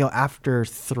movie, after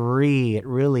 3, it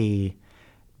really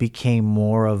became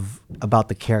more about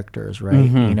the characters, right?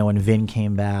 When Vin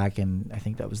came back, and I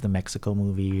think that was the Mexico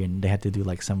movie, and they had to do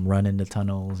like some run in the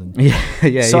tunnels. And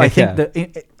so I think that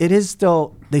it is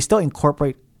still, they still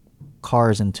incorporate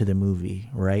cars into the movie,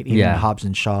 right? Even Hobbs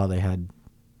and Shaw, they had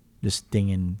this thing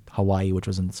in Hawaii, which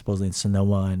was supposedly in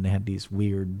Sonoma, and they had these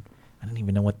weird, I don't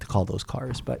even know what to call those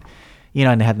cars, but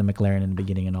and they had the McLaren in the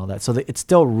beginning and all that. So it's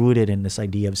still rooted in this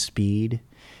idea of speed,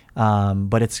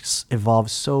 but it's evolved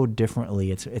so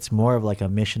differently. It's more of like a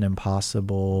Mission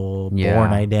Impossible,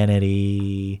 Bourne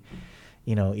Identity,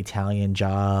 Italian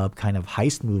Job kind of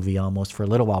heist movie almost for a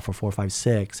little while, for 4, 5,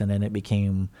 6, and then they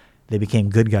became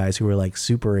good guys who were like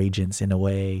super agents in a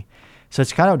way. So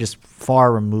it's kind of just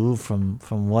far removed from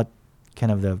what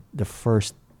kind of the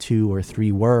first 2 or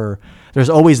 3 were. There's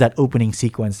always that opening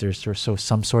sequence. There's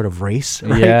some sort of race,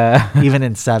 right? Yeah. Even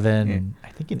in 7, and I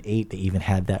think in 8 they even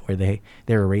had that where they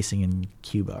were racing in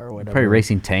Cuba or whatever. Probably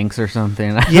racing tanks or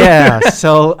something. Yeah.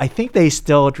 So I think they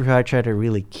still try to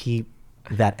really keep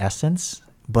that essence,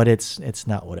 but it's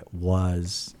not what it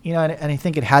was, and I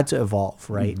think it had to evolve,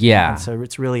 right? Yeah. And so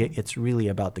it's really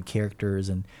about the characters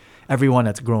and everyone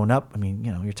that's grown up. I mean,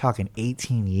 you're talking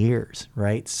 18 years,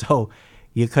 right? So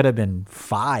you could have been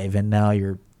 5 and now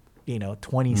you're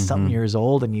 20 something years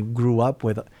old, and you grew up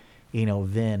with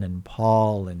Vin and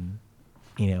Paul and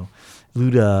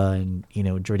Luda and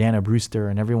Jordana Brewster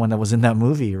and everyone that was in that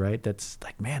movie, right? That's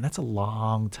like, man, that's a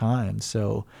long time.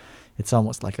 So it's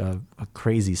almost like a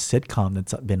crazy sitcom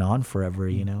that's been on forever,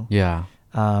 Yeah.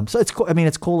 So it's cool. I mean,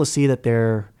 it's cool to see that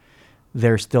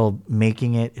they're still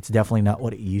making it. It's definitely not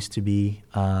what it used to be.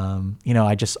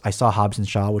 I saw Hobbs and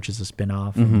Shaw, which is a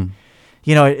spinoff. And,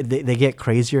 they get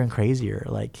crazier and crazier,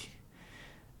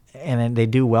 and then they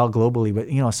do well globally,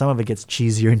 but some of it gets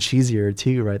cheesier and cheesier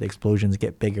too, right? The explosions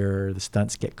get bigger, the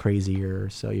stunts get crazier.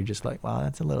 So you're just like, wow,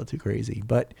 that's a little too crazy.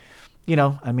 But,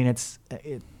 I mean,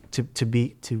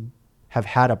 to have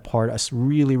had a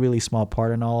really, really small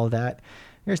part in all of that,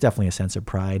 there's definitely a sense of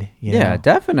pride. Yeah,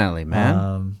 definitely,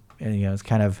 man. And it's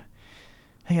kind of,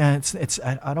 it's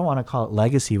I don't want to call it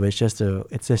legacy, but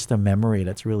it's just a memory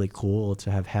that's really cool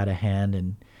to have had a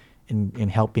hand in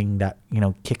helping that,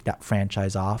 kick that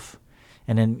franchise off.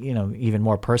 And then, even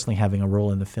more personally, having a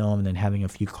role in the film and then having a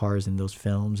few cars in those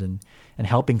films and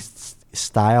helping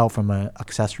style from an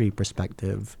accessory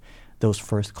perspective those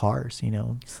first cars,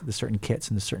 the certain kits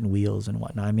and the certain wheels and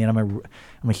whatnot. I mean, I'm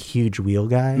a huge wheel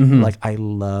guy. Like, I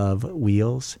love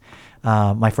wheels.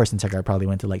 My first Integra, I probably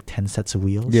went to like 10 sets of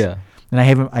wheels. Yeah. And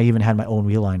I even had my own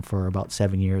wheel line for about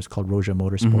 7 years called Roja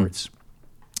Motorsports.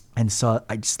 And so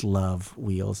I just love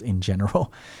wheels in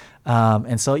general.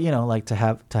 And so, like to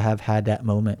have had that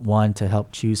moment, one, to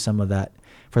help choose some of that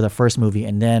for the first movie,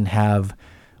 and then have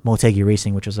Motegi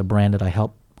Racing, which was a brand that I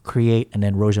helped create, and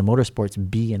then Roja Motorsports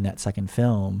be in that second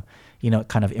film,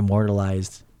 kind of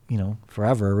immortalized,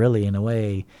 forever, really, in a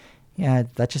way. Yeah,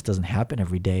 that just doesn't happen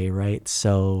every day, right?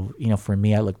 So, for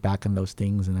me, I look back on those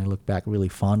things and I look back really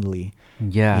fondly,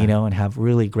 and have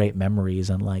really great memories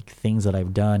on like things that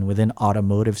I've done within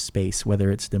automotive space,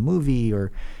 whether it's the movie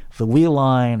or the wheel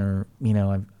line, or,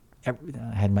 I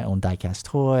had my own diecast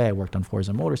toy. I worked on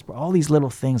Forza Motorsport, all these little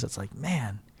things. It's like,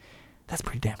 man, that's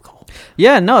pretty damn cool.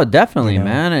 Yeah, no, definitely,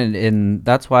 man. And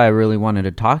that's why I really wanted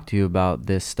to talk to you about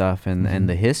this stuff and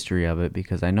the history of it,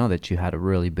 because I know that you had a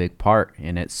really big part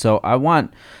in it. So I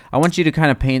want you to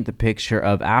kind of paint the picture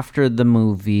of after the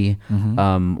movie,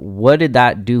 what did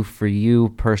that do for you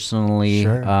personally?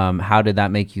 Sure. How did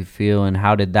that make you feel, and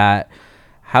how did that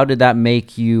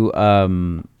make you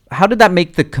how did that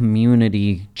make the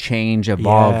community change,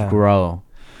 evolve, grow?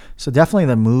 So definitely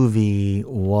the movie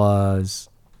was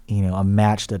a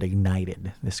match that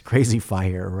ignited this crazy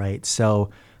fire, right? So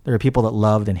there were people that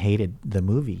loved and hated the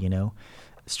movie,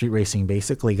 Street racing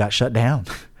basically got shut down.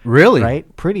 Really?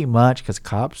 Right? Pretty much, because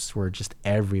cops were just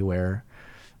everywhere,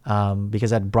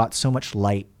 because that brought so much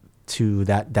light to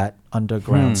that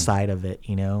underground side of it,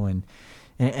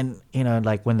 and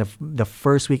like when the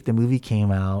first week the movie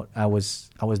came out, I was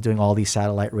doing all these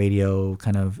satellite radio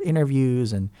kind of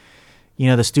interviews, and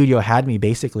the studio had me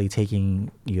basically taking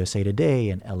USA Today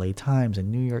and LA Times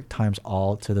and New York Times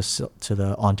all to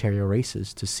the Ontario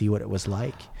races to see what it was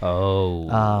like. Oh.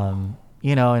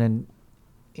 And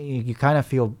you kind of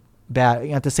feel bad.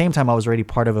 At the same time, I was already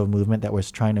part of a movement that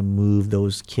was trying to move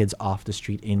those kids off the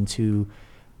street into,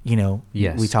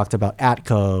 Yes. We talked about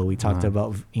ATCO. We talked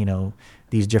about,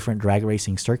 these different drag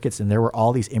racing circuits, and there were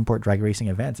all these import drag racing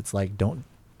events. It's like, don't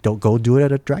go do it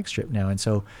at a drag strip now. And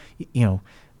so, a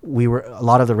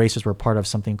lot of the racers were part of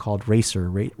something called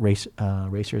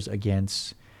Racers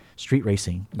Against Street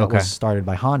Racing that was started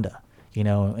by Honda,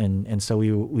 and so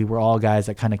we were all guys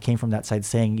that kind of came from that side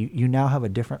saying, you now have a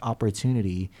different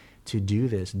opportunity to do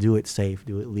this, do it safe,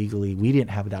 do it legally. We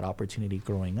didn't have that opportunity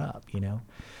growing up,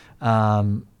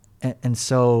 and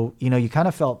so, you kind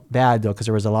of felt bad though, because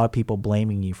there was a lot of people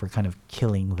blaming you for kind of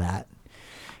killing that.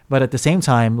 But at the same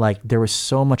time, like, there was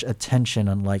so much attention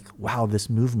on like, wow, this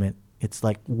movement, it's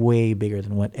like way bigger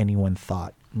than what anyone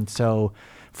thought. And so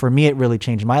for me, it really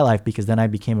changed my life because then I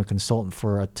became a consultant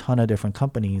for a ton of different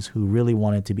companies who really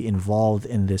wanted to be involved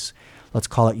in this, let's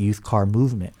call it youth car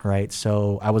movement, right?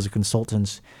 So I was a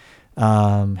consultant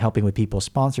helping with people's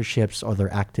sponsorships or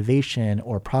their activation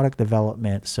or product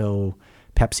development. So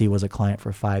Pepsi was a client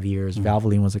for 5 years.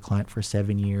 Valvoline was a client for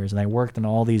 7 years. And I worked on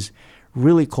all these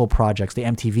really cool projects. The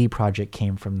MTV project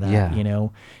came from that, you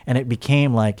know, and it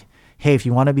became like, hey, if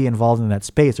you want to be involved in that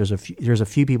space, there's a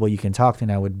few people you can talk to,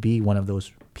 and I would be one of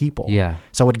those people. Yeah.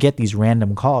 So I would get these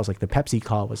random calls, like the Pepsi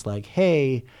call was like,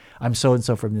 hey, I'm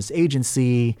so-and-so from this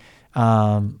agency.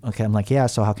 Okay, I'm like, yeah,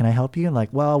 so how can I help you? And like,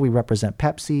 well, we represent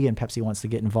Pepsi, and Pepsi wants to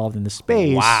get involved in the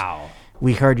space. Wow.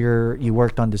 We heard you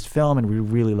worked on this film, and we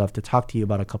really love to talk to you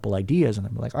about a couple ideas. And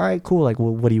I'm like, all right, cool. Like,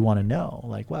 well, what do you want to know?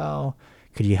 Like, well,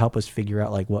 could you help us figure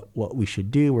out like what we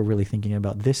should do? We're really thinking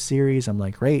about this series. I'm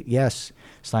like, great, yes,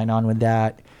 sign on with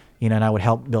that. You know, and I would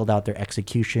help build out their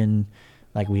execution.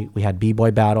 Like we had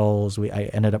B-boy battles. I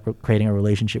ended up creating a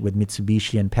relationship with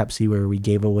Mitsubishi and Pepsi where we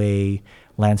gave away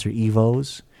Lancer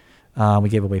Evos. We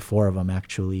gave away 4 of them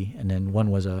actually, and then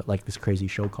one was like this crazy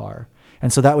show car.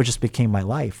 And so that just became my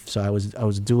life. So I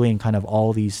was doing kind of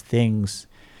all these things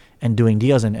and doing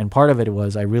deals, and part of it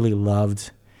was I really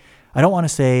loved. I don't want to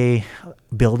say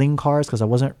building cars because I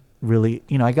wasn't really,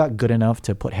 you know, I got good enough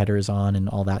to put headers on and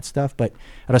all that stuff. But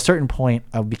at a certain point,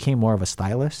 I became more of a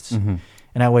stylist, and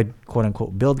I would quote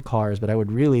unquote build cars, but I would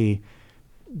really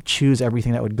choose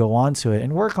everything that would go onto it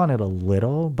and work on it a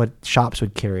little, but shops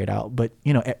would carry it out. But,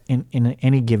 you know, in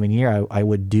any given year, I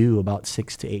would do about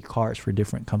 6 to 8 cars for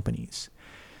different companies.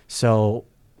 So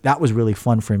that was really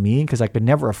fun for me because I could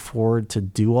never afford to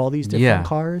do all these different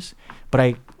cars. But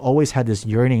I always had this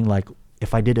yearning, like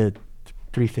if I did a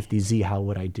 350Z, how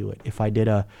would I do it? If I did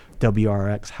a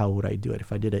WRX, how would I do it?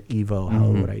 If I did an Evo, how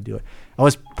would I do it? I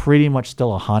was pretty much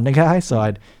still a Honda guy. So I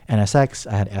had NSX,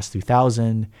 I had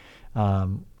S2000.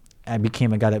 I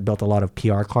became a guy that built a lot of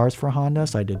PR cars for Honda.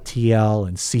 So I did TL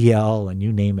and CL and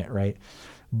you name it, right?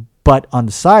 But on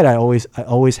the side, I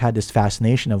always had this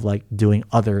fascination of like doing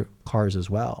other cars as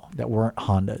well that weren't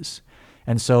Hondas.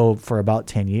 And so for about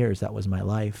 10 years, that was my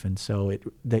life. And so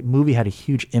the movie had a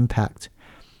huge impact.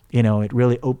 You know, it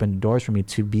really opened doors for me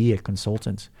to be a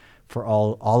consultant for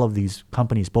all of these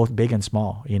companies, both big and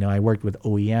small. You know, I worked with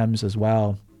OEMs as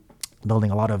well, building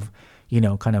a lot of, you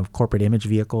know, kind of corporate image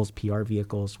vehicles, PR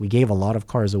vehicles. We gave a lot of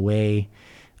cars away.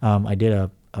 I did a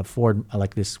Ford,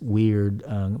 like this weird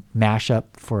mashup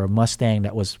for a Mustang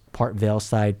that was part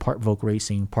Veilside, part Vogue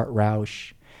Racing, part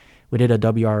Roush. We did a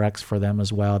WRX for them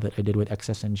as well that I did with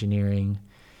XS Engineering.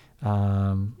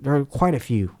 There are quite a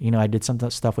few. You know, I did some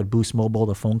stuff with Boost Mobile,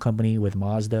 the phone company, with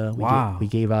Mazda. We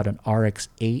gave out an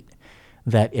RX-8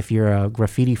 that if you're a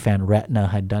graffiti fan, Retina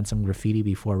had done some graffiti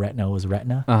before Retina was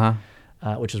Retina,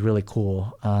 which is really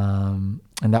cool. And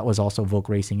that was also Vogue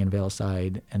Racing and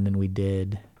Veilside. And then we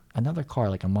did another car,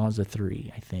 like a Mazda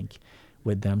 3, I think,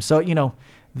 with them. So, you know,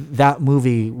 that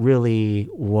movie really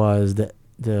was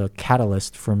the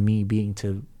catalyst for me being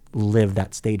to live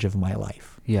that stage of my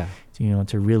life. Yeah. You know,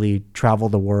 to really travel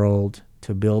the world,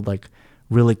 to build like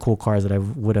really cool cars that I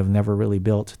would have never really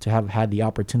built, to have had the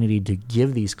opportunity to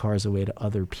give these cars away to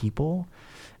other people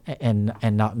and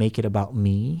not make it about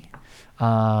me.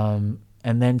 And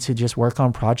then to just work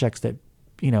on projects that,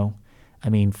 you know, I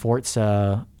mean,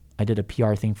 Forza, I did a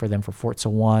PR thing for them for Forza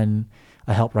 1.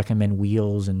 I helped recommend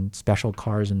wheels and special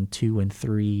cars in 2 and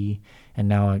 3. And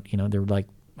now, you know, they're like,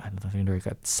 I don't know, I think they're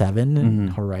like 7 in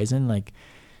Horizon. Like,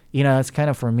 you know, it's kind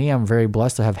of, for me, I'm very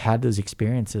blessed to have had those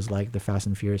experiences like the Fast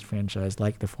and Furious franchise,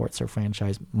 like the Forza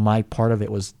franchise. My part of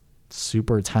it was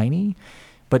super tiny,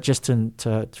 but just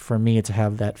for me to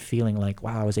have that feeling like,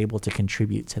 wow, I was able to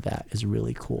contribute to that is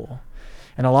really cool.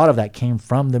 And a lot of that came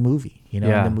from the movie, you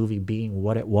know, the movie being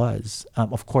what it was.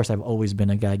 Of course, I've always been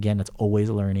a guy, again, that's always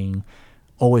learning,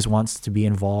 always wants to be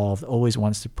involved, always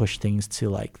wants to push things to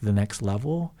like the next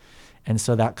level. And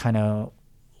so that kind of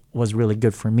was really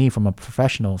good for me from a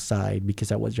professional side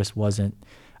because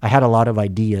I had a lot of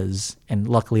ideas, and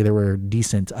luckily there were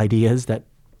decent ideas that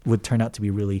would turn out to be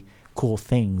really cool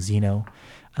things, you know?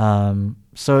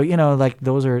 So, you know, like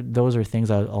those are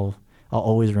things I'll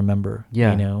always remember,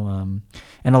 you know?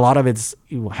 And a lot of it's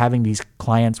having these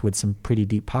clients with some pretty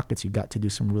deep pockets. You got to do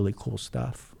some really cool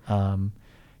stuff.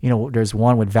 You know, there's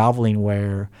one with Valvoline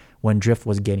where when Drift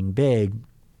was getting big,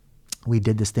 we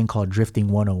did this thing called Drifting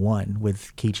 101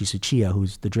 with Keiichi Tsuchiya,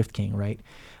 who's the Drift King, right?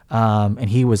 And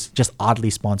he was just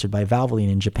oddly sponsored by Valvoline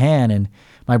in Japan. And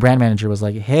my brand manager was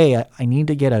like, hey, I need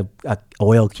to get a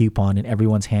oil coupon in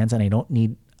everyone's hands, and I don't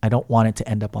need I don't want it to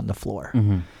end up on the floor.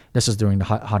 This was during the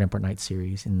Hot Import Night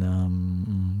series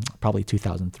in probably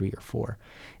 2003 or 4.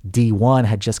 D1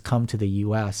 had just come to the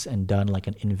US and done like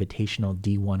an invitational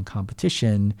D1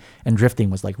 competition, and drifting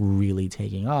was like really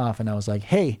taking off. And I was like,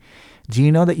 hey, do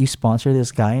you know that you sponsor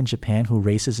this guy in Japan who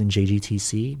races in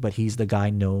JGTC, but he's the guy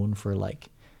known for like,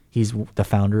 he's the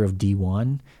founder of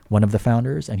D1, one of the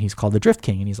founders, and he's called the Drift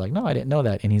King. And he's like, no, I didn't know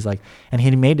that. And he's like, and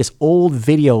he made this old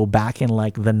video back in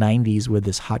like the 90s with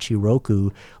this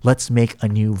Hachiroku, let's make a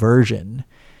new version.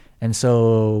 And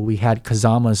so we had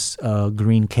Kazama's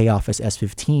green K-Office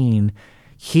S15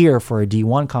 here for a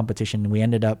D1 competition. And we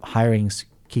ended up hiring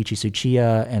Kiichi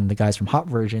Tsuchiya and the guys from Hot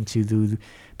Version to do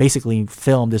basically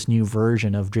film this new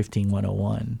version of Drifting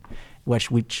 101,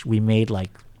 which we made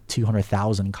like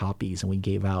 200,000 copies and we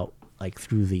gave out like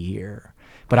through the year.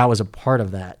 But I was a part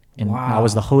of that, and I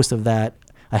was the host of that.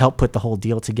 I helped put the whole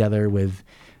deal together with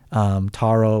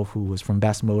Taro, who was from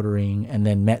Best Motoring, and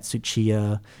then met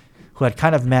Tsuchiya, who had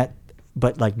kind of met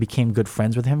but like became good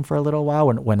friends with him for a little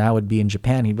while. When I would be in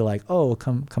Japan, he'd be like, oh,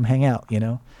 come hang out, you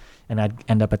know? And I'd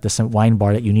end up at this wine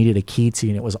bar that you needed a key to,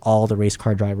 and it was all the race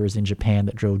car drivers in Japan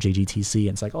that drove JGTC.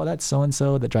 And it's like, oh, that's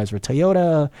so-and-so that drives for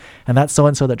Toyota, and that's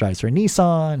so-and-so that drives for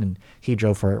Nissan. And he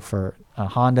drove for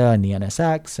Honda and the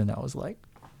NSX. And I was like,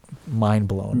 mind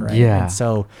blown, right? Yeah. And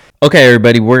so, Okay,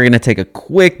 everybody, we're going to take a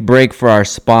quick break for our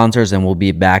sponsors, and we'll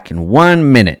be back in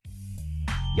 1 minute.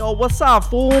 Yo, what's up,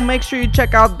 fool? Make sure you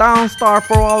check out Downstar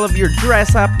for all of your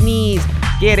dress-up needs.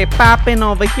 Get it poppin'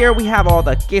 over here. We have all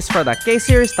the kits for the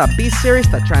K-Series, the B-Series,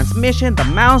 the transmission, the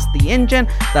mounts, the engine,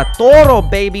 the Toro,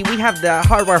 baby. We have the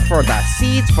hardware for the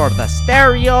seats, for the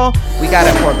stereo. We got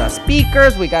it for the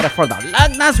speakers. We got it for the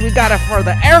lug nuts. We got it for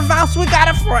the air valves. We got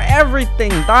it for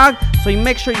everything, dog. So you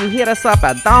make sure you hit us up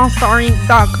at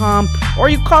downstarinc.com or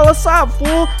you call us up,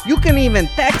 fool. You can even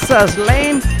text us,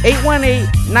 lame,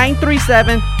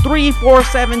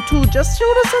 818-937-3472. Just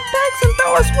shoot us a text and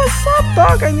tell us what's up,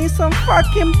 dog. I need some fucking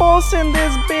balls in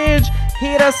this bitch.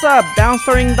 Hit us up,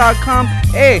 downstaring.com.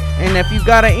 Hey, and if you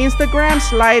got an Instagram,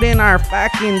 slide in our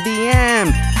fucking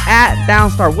DM at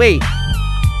Downstar. Wait,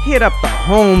 hit up the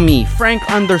homie,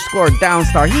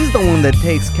 Frank_Downstar. He's the one that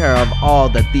takes care of all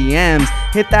the DMs.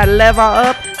 Hit that level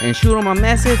up and shoot him a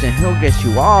message, and he'll get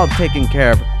you all taken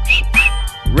care of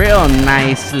real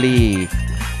nicely.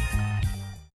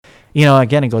 you know,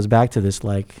 again, it goes back to this,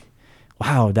 like,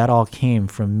 wow, that all came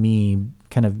from me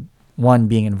kind of, one,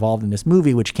 being involved in this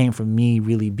movie, which came from me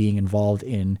really being involved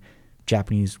in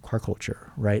Japanese car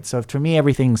culture, right? So for me,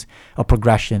 everything's a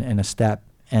progression and a step,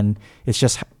 and it's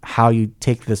just how you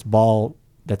take this ball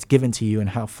that's given to you and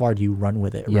how far do you run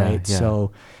with it, right? Yeah.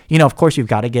 So, you know, of course, you've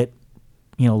got to get,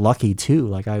 you know, lucky too.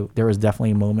 Like there was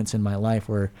definitely moments in my life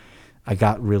where I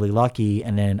got really lucky,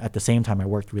 and then at the same time I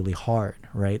worked really hard,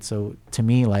 right? So to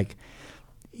me, like,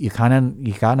 you kind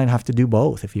of have to do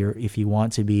both if you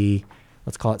want to be,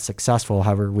 let's call it successful,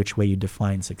 however which way you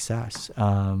define success.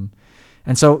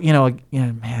 And so, you know,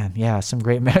 man, yeah, some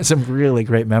really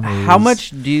great memories. How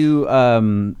much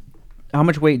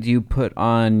weight do you put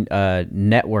on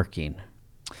networking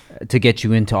to get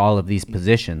you into all of these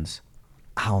positions?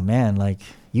 Oh man, like,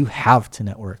 you have to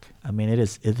network. I mean, it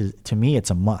is to me, it's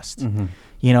a must. Mm-hmm.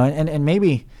 You know, and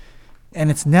maybe, and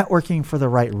it's networking for the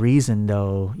right reason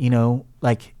though. You know,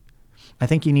 like, I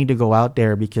think you need to go out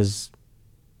there because,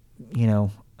 you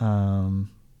know,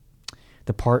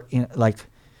 like,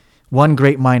 one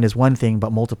great mind is one thing,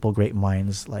 but multiple great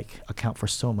minds like account for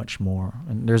so much more.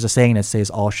 And there's a saying that says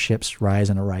all ships rise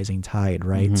in a rising tide,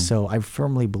 right? Mm-hmm. So I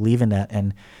firmly believe in that.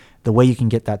 And the way you can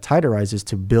get that tide to rise is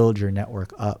to build your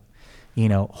network up. You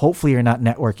know, hopefully you're not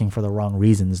networking for the wrong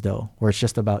reasons though, where it's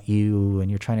just about you and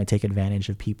you're trying to take advantage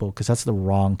of people, because that's the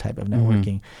wrong type of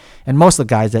networking. Mm-hmm. And most of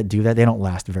the guys that do that, they don't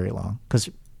last very long, because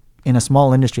in a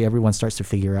small industry, everyone starts to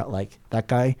figure out, like, that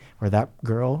guy or that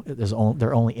girl,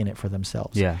 they're only in it for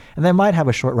themselves. Yeah. And they might have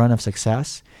a short run of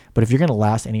success, but if you're going to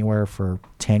last anywhere for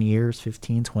 10 years,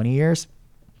 15, 20 years,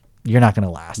 you're not going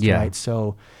to last, right?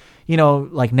 So, you know,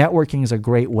 like, networking is a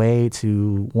great way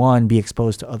to, one, be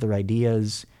exposed to other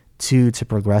ideas, two, to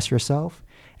progress yourself,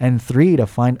 and three, to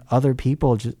find other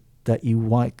people that you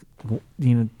want,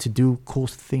 you know, to do cool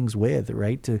things with,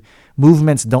 right?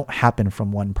 Movements don't happen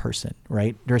from one person,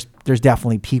 right? There's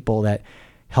definitely people that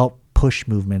help push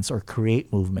movements or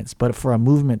create movements, but for a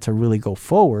movement to really go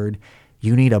forward,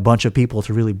 you need a bunch of people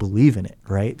to really believe in it,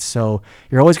 right? So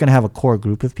you're always going to have a core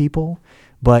group of people,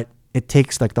 but it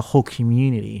takes, like, the whole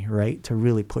community, right, to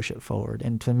really push it forward.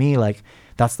 And to me, like,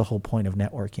 that's the whole point of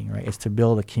networking, right? Is to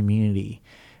build a community,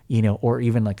 you know, or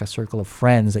even like a circle of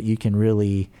friends that you can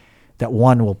really that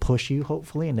one will push you,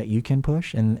 hopefully, and that you can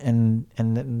push, and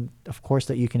then of course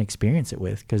that you can experience it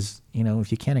with, because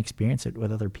if you can't experience it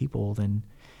with other people, then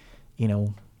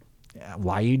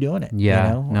why are you doing it?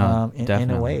 Yeah, no, in a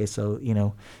definitely. way. So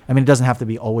I mean, it doesn't have to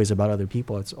be always about other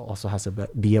people. It also has to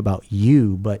be about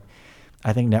you. But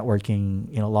I think networking,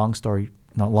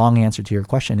 long answer to your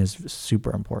question, is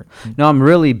super important. No, I'm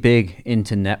really big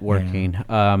into networking.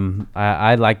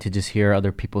 I like to just hear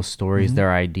other people's stories,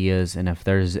 their ideas, and if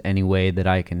there's any way that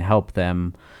I can help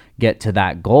them get to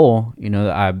that goal,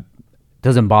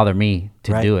 doesn't bother me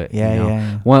to do it.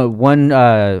 Yeah.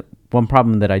 One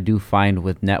problem that I do find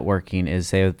with networking is,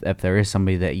 say, if there is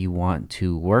somebody that you want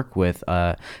to work with,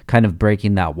 kind of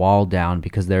breaking that wall down,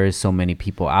 because there is so many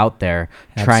people out there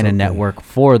trying to Absolutely. network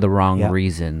for the wrong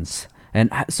reasons. And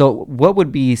so what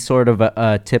would be sort of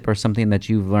a tip or something that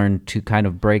you've learned to kind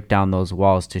of break down those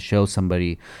walls to show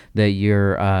somebody that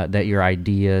your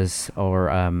ideas or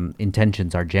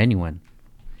intentions are genuine?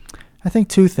 I think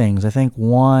two things. I think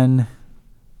one,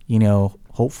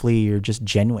 hopefully you're just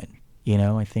genuine.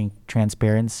 I think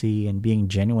transparency and being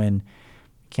genuine,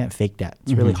 you can't fake that.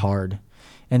 It's really hard.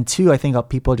 And two, I think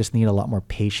people just need a lot more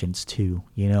patience too.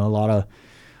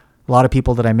 A lot of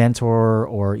people that I mentor,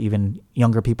 or even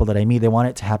younger people that I meet, they want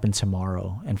it to happen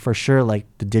tomorrow. And for sure, like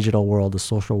the digital world, the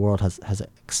social world has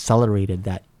accelerated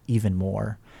that even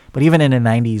more. But even in the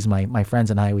 90s, my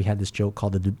friends and I, we had this joke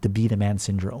called the be the man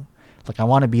syndrome. Like, I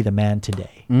want to be the man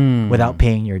today without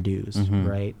paying your dues,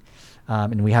 right?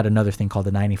 And we had another thing called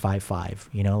the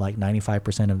 95-5. Like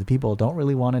 95% of the people don't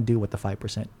really want to do what the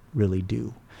 5% really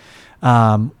do,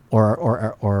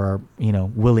 or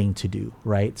willing to do,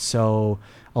 right? So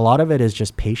a lot of it is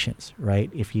just patience, right?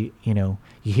 If you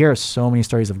hear so many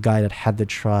stories of guys that had to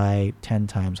try 10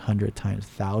 times, 100 times,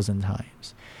 1,000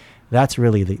 times. That's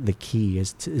really the key,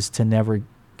 is to never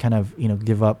kind of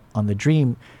give up on the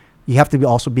dream. You have to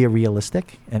also be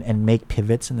realistic and make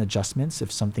pivots and adjustments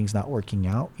if something's not working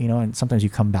out, and sometimes you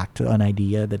come back to an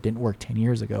idea that didn't work 10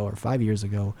 years ago or 5 years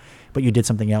ago, but you did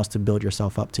something else to build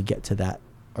yourself up to get to that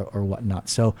or whatnot.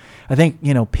 So I think,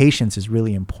 patience is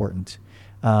really important.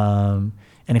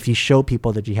 And if you show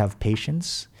people that you have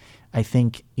patience, I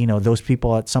think, those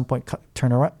people at some point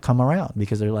come around,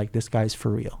 because they're like, this guy's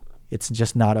for real. It's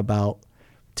just not about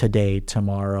today,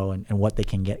 tomorrow, and what they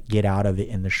can get out of it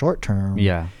in the short term.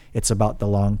 Yeah. It's about the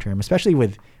long term, especially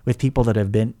with people that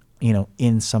have been,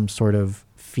 in some sort of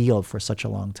field for such a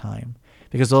long time,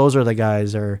 because those are the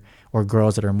guys or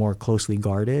girls that are more closely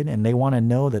guarded, and they want to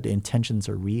know that the intentions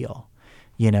are real,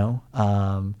 and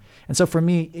so for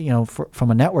me,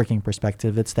 from a networking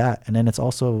perspective, it's that. And then it's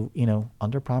also,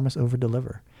 under promise, over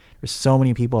deliver. There's so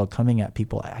many people coming at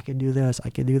people. I could do this.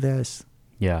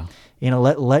 Yeah.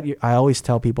 I always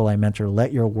tell people I mentor,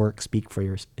 let your work speak for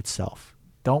itself.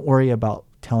 Don't worry about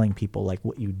telling people like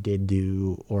what you did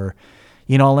do, or,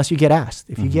 unless you get asked.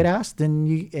 If you get asked, then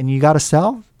you got to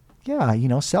sell.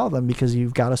 Yeah. Sell them, because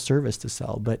you've got a service to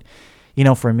sell. But,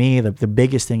 for me, the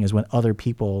biggest thing is when other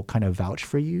people kind of vouch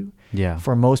for you. Yeah.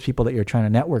 For most people that you're trying to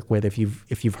network with, if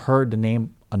you've heard the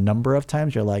name a number of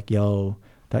times, you're like, yo,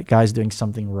 that guy's doing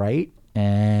something right,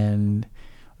 and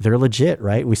they're legit,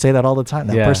 right? We say that all the time.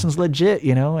 That person's legit,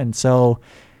 and so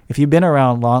if you've been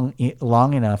around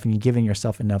long enough, and you're giving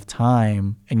yourself enough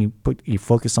time, and you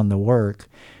focus on the work,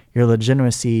 your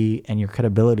legitimacy and your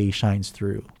credibility shines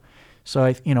through.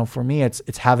 So for me,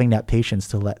 it's having that patience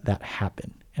to let that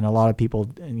happen. And a lot of people,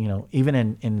 even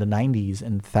in the 90s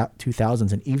and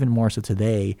 2000s, and even more so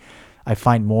today, I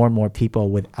find more and more people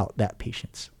without that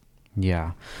patience.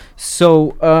 Yeah.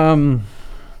 So,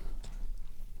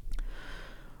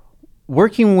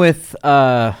 working with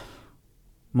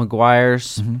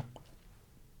McGuire's,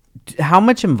 how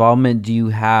much involvement do you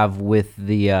have with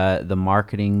the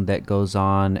marketing that goes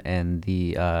on, and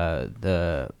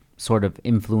the sort of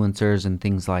influencers and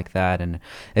things like that? And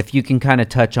if you can kind of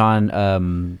touch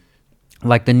on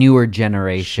like the newer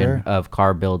generation of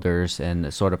car builders,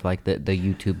 and sort of like the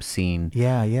YouTube scene.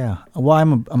 Yeah. Well,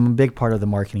 I'm a big part of the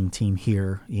marketing team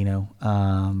here,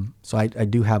 so I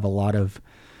do have a lot of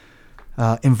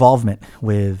involvement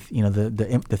with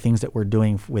the things that we're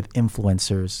doing with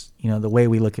influencers. The way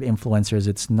we look at influencers,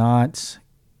 it's not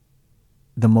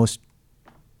the most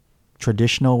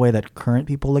traditional way that current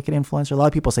people look at influencers. A lot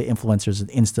of people say influencers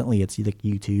instantly, it's like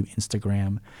YouTube,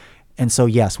 Instagram. And so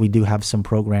yes, we do have some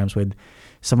programs with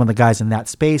some of the guys in that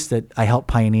space that I help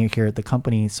pioneer here at the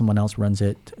company. Someone else runs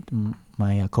it.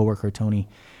 My coworker Tony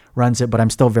runs it, but I'm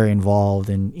still very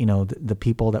involved in, the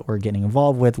people that we're getting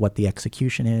involved with, what the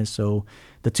execution is. So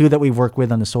the two that we've worked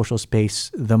with on the social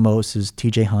space the most is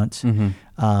TJ Hunt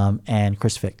and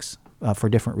Chris Fix. for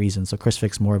different reasons. So Chris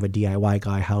Vick's more of a DIY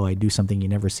guy, how I do something you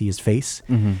never see his face.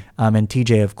 Mm-hmm. And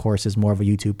TJ, of course, is more of a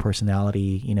YouTube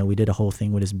personality. You know, we did a whole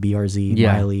thing with his BRZ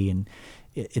Yeah. Miley, and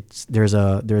there's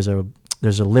a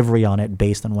livery on it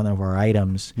based on one of our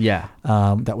items. Yeah.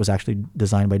 That was actually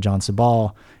designed by John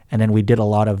Sabal. And then we did a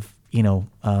lot of,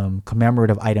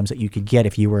 commemorative items that you could get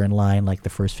if you were in line, like the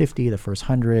first 50, the first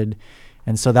 100.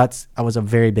 And so I was a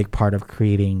very big part of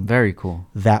creating Very cool.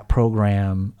 that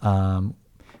program.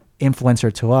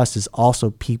 Influencer to us is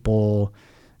also people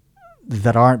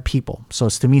that aren't people. So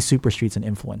to me, Super Street's an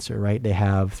influencer, right? They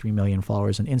have 3 million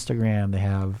followers on Instagram. They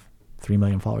have 3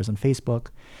 million followers on Facebook.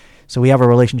 So we have a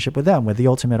relationship with them. With the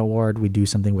Ultimate Award, we do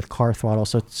something with Car Throttle.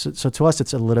 So to us,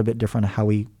 it's a little bit different how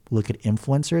we look at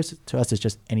influencers. To us, it's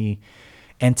just any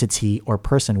entity or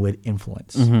person with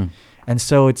influence. Mm-hmm. And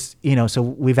so it's, so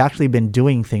we've actually been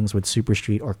doing things with Super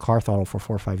Street or Car Throttle for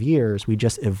 4 or 5 years. We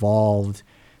just evolved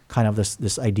kind of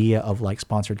this idea of like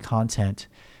sponsored content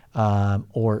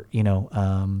or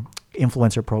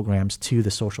influencer programs to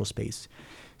the social space.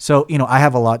 So, I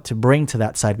have a lot to bring to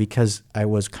that side because I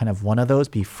was kind of one of those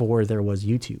before there was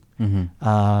YouTube.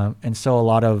 Mm-hmm. And so a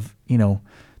lot of,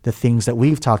 the things that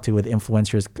we've talked to with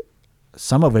influencers,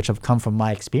 some of which have come from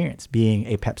my experience being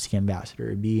a Pepsi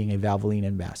ambassador, being a Valvoline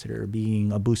ambassador,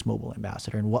 being a Boost Mobile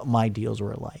ambassador, and what my deals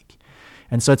were like.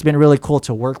 And so it's been really cool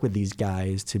to work with these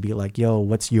guys to be like, yo,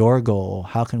 what's your goal?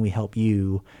 How can we help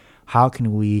you? How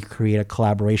can we create a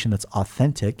collaboration that's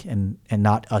authentic and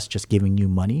not us just giving you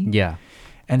money? Yeah.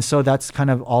 And so that's kind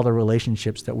of all the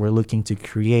relationships that we're looking to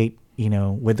create,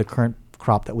 with the current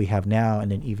crop that we have now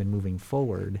and then even moving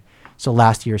forward. So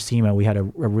last year, SEMA, we had a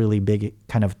really big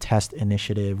kind of test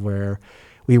initiative where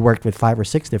we worked with 5 or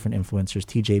 6 different influencers,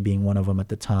 TJ being one of them at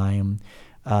the time.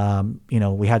 We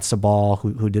had Sabal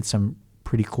who did some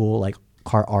pretty cool like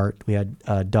car art. We had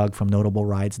Doug from Notable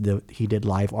Rides. He did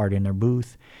live art in their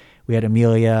booth. We had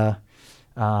Amelia.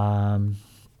 I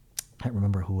can't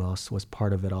remember who else was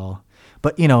part of it all.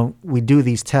 But, we do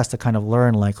these tests to kind of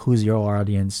learn like who's your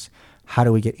audience, how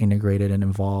do we get integrated and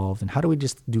involved, and how do we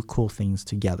just do cool things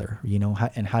together,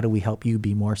 and how do we help you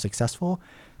be more successful?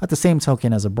 At the same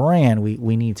token, as a brand,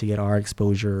 we need to get our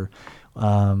exposure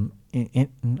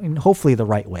in hopefully the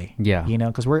right way. Yeah.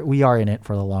 Because we are in it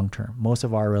for the long term. Most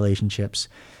of our relationships,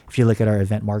 if you look at our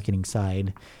event marketing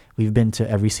side, we've been to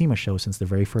every SEMA show since the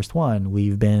very first one.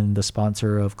 We've been the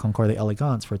sponsor of Concordia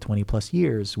Elegance for 20 plus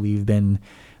years. We've been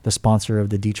the sponsor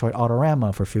of the Detroit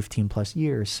Autorama for 15 plus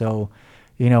years. So,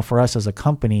 for us as a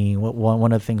company,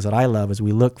 one of the things that I love is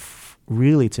we look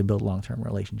really to build long-term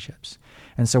relationships.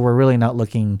 And so we're really not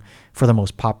looking for the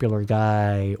most popular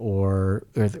guy or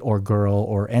girl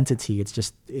or entity. It's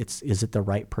just, is it the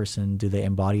right person? Do they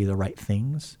embody the right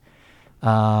things?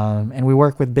 And we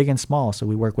work with big and small. So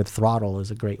we work with Throttle is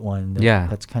a great one.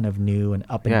 That's kind of new and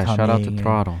up and coming. Yeah, shout out to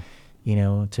Throttle.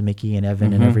 To Mickey and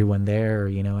Evan and everyone there,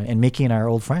 and Mickey and our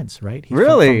old friends, right? He's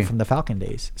really? From the Falcon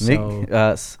days.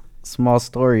 So, small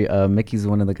story. Mickey's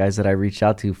one of the guys that I reached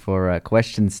out to for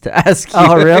questions to ask you.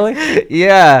 Oh, really?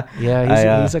 Yeah.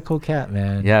 Yeah, he's a cool cat,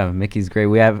 man. Yeah, Mickey's great.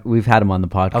 We've had him on the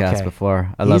podcast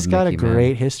before. He's got a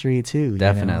great history too.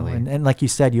 Definitely. And like you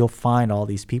said, you'll find all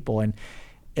these people, and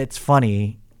it's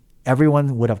funny.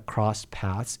 Everyone would have crossed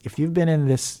paths if you've been in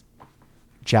this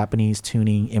Japanese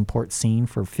tuning import scene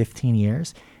for 15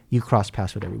 years. You cross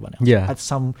paths with everyone else. Yeah.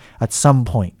 At some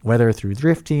point, whether through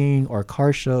drifting or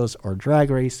car shows or drag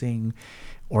racing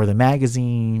or the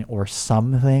magazine or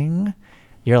something,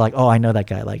 you're like, oh, I know that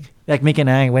guy. Like Mickey and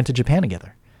I went to Japan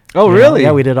together. Oh, really?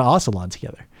 Yeah, we did an Ocelon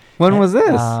together. When was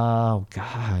this? Oh,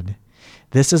 God.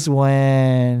 This is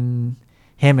when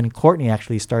him and Courtney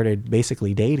actually started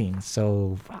basically dating.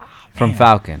 So from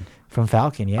Falcon. From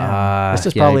Falcon, yeah. This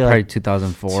is probably like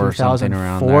 2004 or something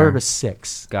around there. 2004 to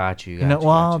 6. Got you.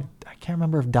 I can't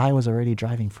remember if Dai was already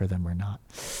driving for them or not.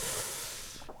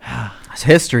 That's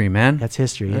history, man. That's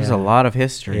history. There's a lot of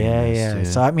history. Yeah. Too.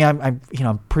 So I mean,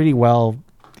 I'm pretty well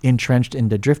entrenched in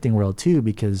the drifting world too,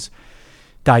 because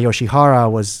Dai Yoshihara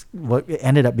was what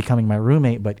ended up becoming my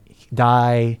roommate, but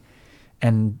Dai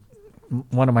and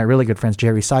one of my really good friends,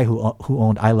 Jerry Sai, who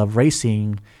owned I Love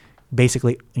Racing,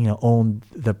 basically owned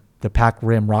the Pac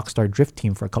Rim Rockstar Drift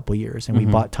team for a couple years, and we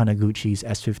bought Taniguchi's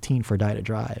S15 for Dai to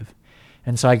drive.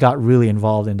 And so I got really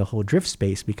involved in the whole drift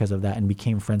space because of that, and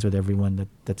became friends with everyone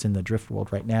that's in the drift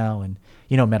world right now, and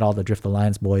met all the Drift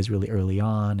Alliance boys really early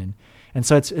on, and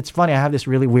so it's funny. I have this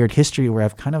really weird history where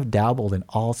I've kind of dabbled in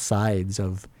all sides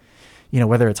of,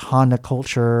 whether it's Honda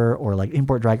culture or like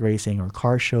import drag racing or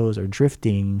car shows or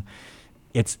drifting.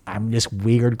 I'm this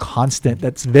weird constant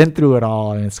that's been through it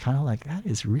all, and it's kind of like, that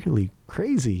is really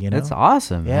crazy, you know. That's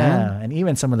awesome, Yeah, man. and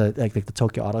even some of the like the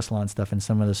Tokyo Auto Salon stuff, and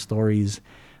some of the stories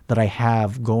that I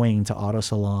have going to Auto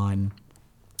Salon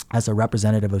as a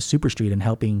representative of Super Street and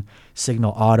helping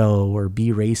Signal Auto or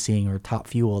B Racing or Top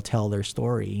Fuel tell their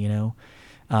story, you know.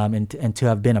 And to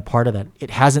have been a part of that. It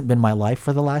hasn't been my life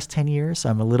for the last 10 years, so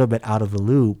I'm a little bit out of the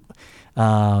loop. You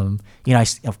know, I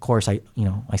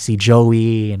see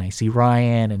Joey and I see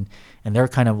Ryan, and they're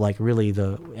kind of like really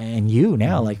and you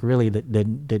now, like really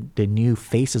the new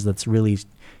faces that's really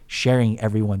sharing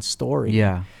everyone's story.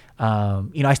 Yeah.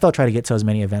 You know, I still try to get to as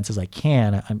many events as I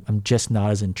can. I'm just not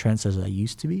as entrenched as I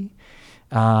used to be.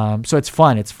 So it's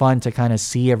fun. It's fun to kind of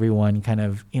see everyone kind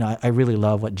of, you know, I really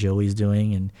love what Joey's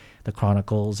doing and the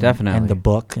Chronicles Definitely. and the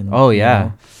book. And, Oh, yeah.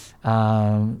 you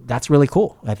know, that's really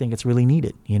cool. I think it's really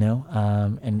needed, you know,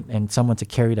 and someone to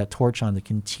carry that torch on to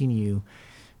continue,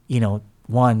 you know,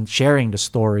 one, sharing the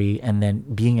story and then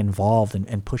being involved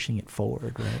and pushing it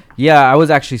forward, right? Yeah, I was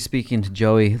actually speaking to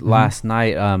Joey last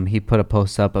night. He put a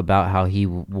post up about how he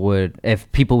would,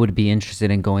 if people would be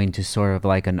interested in going to sort of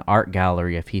like an art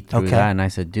gallery if he threw that. And I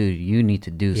said, dude, you need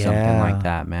to do something like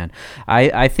that, man.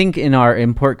 I think in our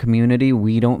import community,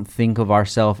 we don't think of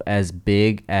ourselves as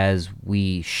big as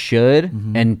we should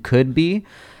and could be.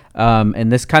 And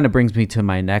this kind of brings me to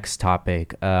my next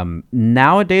topic.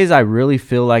 Nowadays, I really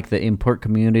feel like the import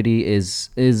community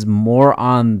is more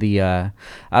on the, I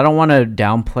don't want to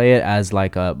downplay it as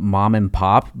like a mom and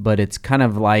pop, but it's kind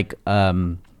of like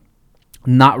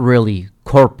not really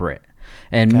corporate.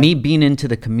 And me being into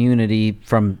the community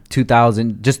from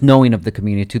 2000, just knowing of the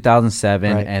community, 2007,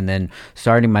 and then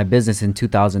starting my business in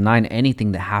 2009,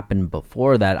 anything that happened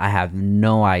before that, I have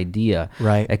no idea.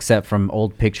 Right. Except from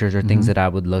old pictures or things that I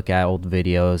would look at, old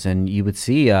videos. And you would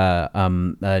see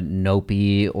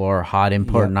Nopi or Hot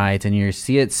Import Nights, and you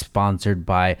see it sponsored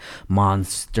by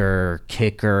Monster,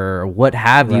 Kicker, what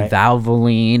have you,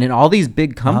 Valvoline, and all these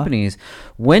big companies.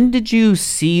 When did you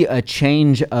see a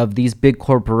change of these big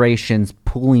corporations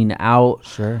pulling out?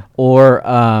 Sure. Or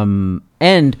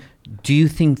and do you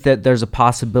think that there's a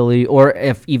possibility, or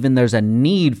if even there's a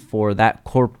need for that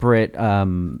corporate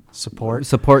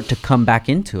support to come back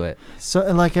into it? So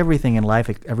like everything in life,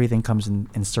 everything comes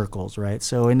in circles, right?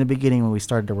 So in the beginning when we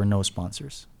started, there were no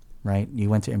sponsors, right?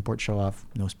 You went to Import Show Off,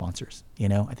 no sponsors. You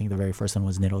know, I think the very first one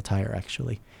was Nitto Tire,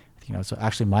 actually. You know, so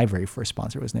actually my very first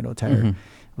sponsor was Nitto Tire. I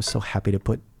was so happy to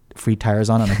put free tires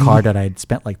on a car that I'd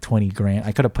spent like 20 grand.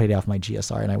 I could have paid off my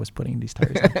GSR and I was putting these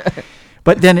tires on.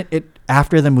 But then it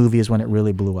after the movie is when it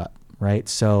really blew up, right?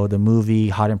 So the movie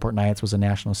Hot Import Nights was a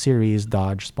national series,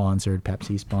 Dodge sponsored,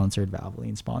 Pepsi sponsored,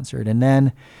 Valvoline sponsored. And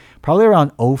then probably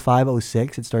around 05,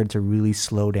 06, it started to really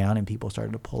slow down and people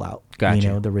started to pull out. Gotcha. You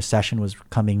know, the recession was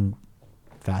coming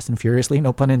fast and furiously,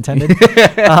 no pun intended.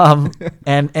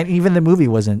 And even the movie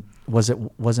wasn't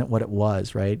what it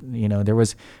was, right? You know, there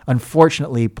was,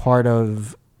 unfortunately, part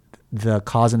of the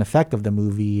cause and effect of the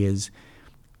movie is,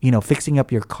 you know, fixing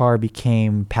up your car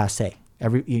became passé.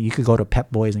 You could go to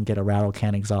Pep Boys and get a rattle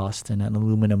can exhaust and an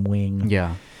aluminum wing.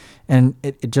 Yeah. And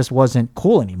it just wasn't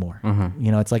cool anymore.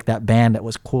 You know, it's like that band that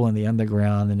was cool in the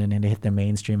underground and then it hit the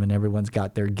mainstream and everyone's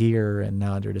got their gear and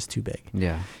now they're just too big.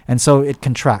 Yeah. And so it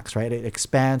contracts, right? It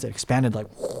expanded like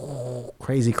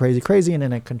crazy, and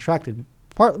then it contracted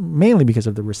mainly because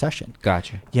of the recession.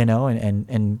 Gotcha. You know,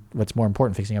 and what's more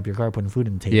important, fixing up your car, putting food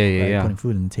on the table. Yeah. Putting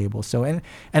food on the table. So, and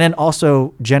then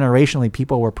also generationally,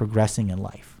 people were progressing in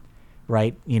life,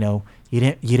 right? You know, you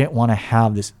didn't want to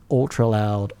have this ultra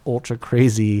loud, ultra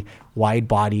crazy, wide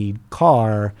bodied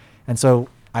car. And so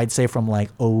I'd say from like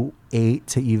 08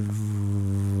 to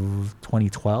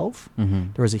 2012,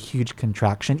 there was a huge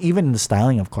contraction, even in the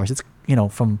styling, of course. It's, you know,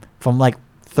 from like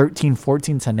 13,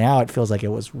 14 to now, it feels like it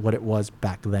was what it was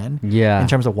back then. Yeah. In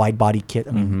terms of wide body kit.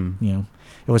 I mean, you know,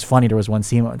 it was funny. There was one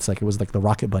scene, it was like the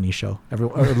Rocket Bunny show,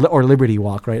 or Liberty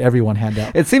Walk, right? Everyone had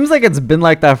that. It seems like it's been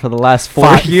like that for the last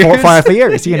 5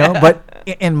 years, you know. But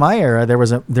in my era, there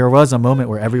was a moment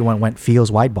where everyone went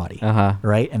Feels wide body,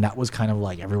 right? And that was kind of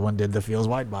like everyone did the Feels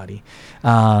wide body.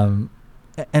 And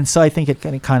so I think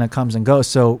it kind of comes and goes.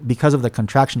 So because of the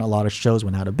contraction, a lot of shows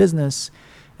went out of business.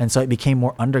 And so it became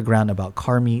more underground about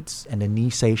car meets and the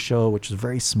Nisei show, which was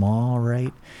very small,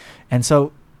 right? And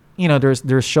so, you know,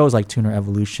 there's shows like Tuner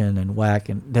Evolution and WEC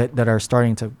and that are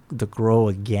starting to grow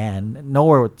again,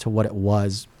 nowhere to what it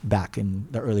was back in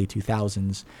the early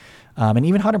 2000s. And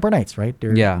even Hot Import Nights, right?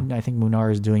 I think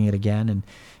Munar is doing it again.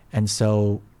 And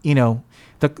so, you know,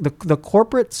 the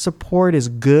corporate support is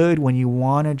good when you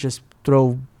want to just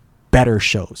throw better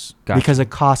shows. Gotcha. Because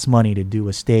it costs money to do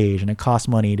a stage and it costs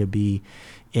money to be,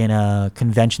 in a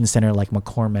convention center like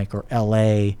McCormick or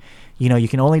LA, you know, you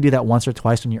can only do that once or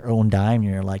twice on your own dime.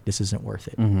 And you're like, this isn't worth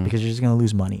it because you're just going to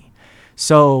lose money.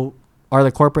 So are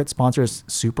the corporate sponsors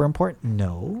super important?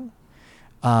 No.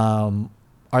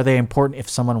 Are they important if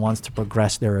someone wants to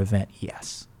progress their event?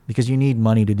 Yes, because you need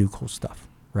money to do cool stuff,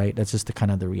 right? That's just the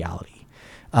kind of the reality.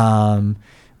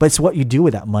 But it's what you do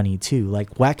with that money too.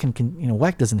 Like WAC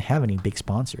WAC doesn't have any big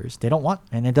sponsors. They don't want,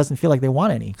 and it doesn't feel like they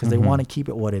want any because they want to keep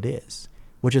it what it is,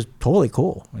 which is totally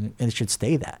cool. And it should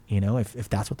stay that, you know, if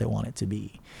that's what they want it to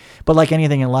be. But like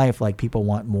anything in life, like people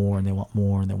want more and they want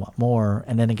more and they want more.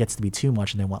 And then it gets to be too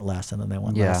much and they want less and then they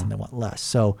want less and they want less.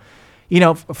 So, you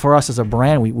know, for us as a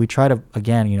brand, we try to,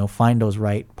 again, you know, find those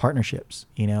right partnerships,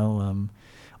 you know.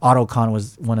 AutoCon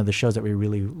was one of the shows that we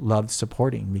really loved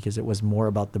supporting because it was more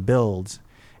about the builds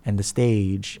and the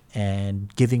stage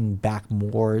and giving back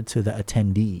more to the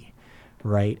attendee,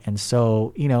 right? And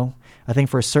so, you know, I think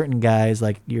for certain guys,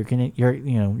 like you're gonna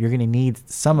need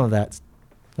some of that.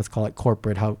 Let's call it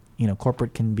corporate. How, you know,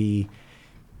 corporate can be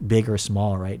big or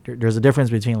small, right? There's a difference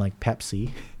between like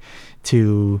Pepsi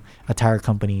to a tire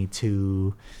company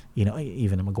to, you know,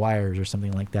 even a McGuire's or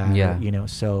something like that. Yeah. Or, you know,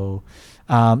 so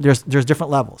there's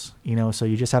different levels, you know, so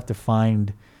you just have to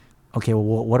find, okay,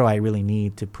 well, what do I really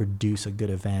need to produce a good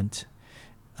event?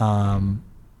 How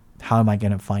am I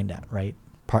going to find that, right?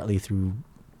 Partly through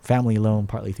family loan,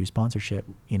 partly through sponsorship,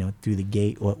 you know, through the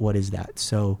gate. What is that?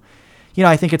 So, you know,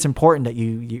 I think it's important that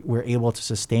you were able to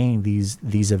sustain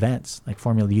these events. Like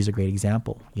Formula D is a great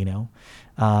example, you know,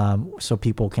 so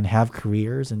people can have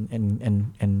careers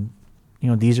and you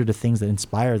know, these are the things that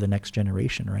inspire the next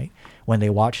generation, right? When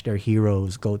they watch their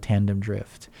heroes go tandem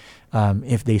drift,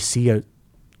 if they see a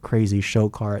crazy show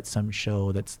car at some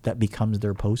show that becomes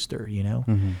their poster, you know.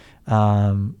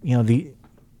 You know,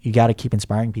 you got to keep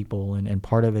inspiring people, and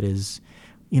part of it is,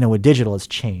 you know, with digital it's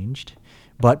changed,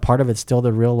 but part of it's still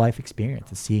the real life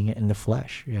experience, it's seeing it in the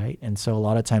flesh, right? And so a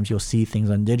lot of times you'll see things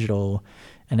on digital,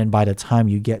 and then by the time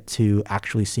you get to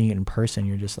actually seeing it in person,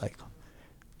 you're just like,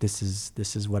 this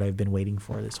is what I've been waiting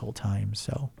for this whole time.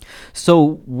 So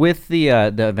with the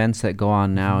events that go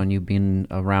on now, and you've been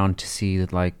around to see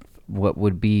like what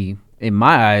would be, in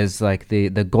my eyes, like the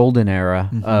golden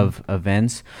era of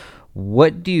events,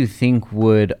 what do you think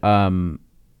would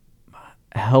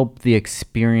help the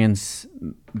experience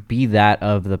be that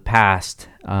of the past?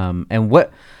 And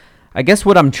what, I guess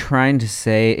what I'm trying to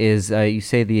say is, you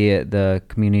say the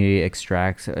community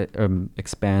expands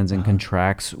and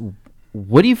contracts.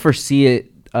 What do you foresee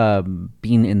it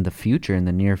being in the future, in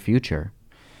the near future?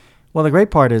 Well, the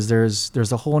great part is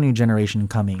there's a whole new generation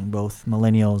coming, both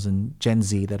millennials and Gen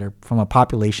Z, that are, from a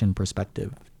population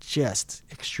perspective, just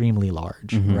extremely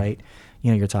large, right?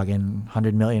 You know, you're talking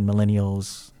 100 million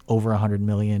millennials, over 100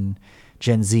 million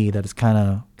Gen Z that is kind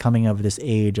of coming of this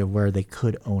age of where they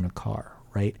could own a car,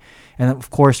 right? And of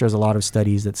course, there's a lot of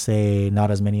studies that say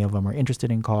not as many of them are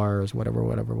interested in cars,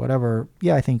 whatever.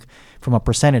 Yeah, I think from a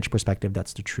percentage perspective,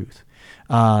 that's the truth.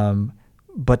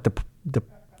 But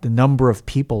the number of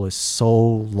people is so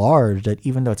large that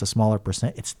even though it's a smaller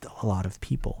percent, it's still a lot of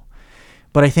people.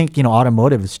 But I think, you know,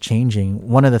 automotive is changing.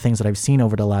 One of the things that I've seen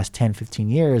over the last 10, 15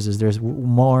 years is there's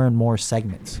more and more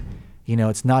segments. You know,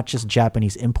 it's not just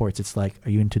Japanese imports. It's like, are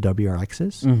you into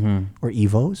WRXs or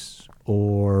Evos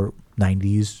or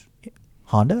 90s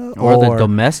Honda? Or the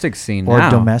domestic scene or now.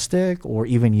 Domestic or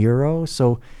even Euro.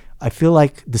 So I feel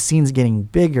like the scene's getting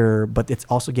bigger, but it's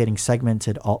also getting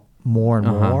segmented more and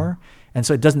more. And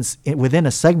so within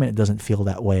a segment, it doesn't feel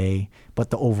that way.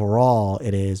 But the overall,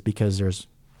 it is, because there's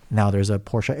a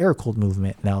Porsche air-cooled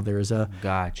movement. Now there's a,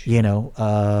 you know,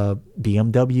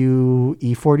 BMW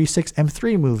E46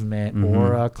 M3 movement,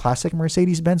 or a classic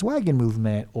Mercedes-Benz wagon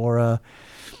movement, or a,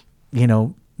 you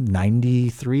know,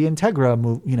 93 Integra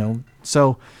move, you know.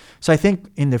 So I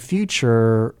think in the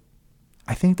future,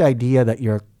 I think the idea that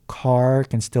your car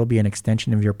can still be an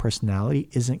extension of your personality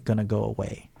isn't going to go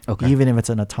away. Okay. Even if it's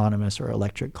an autonomous or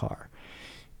electric car.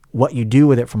 What you do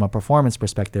with it from a performance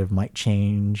perspective might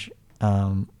change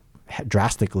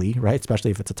drastically, right?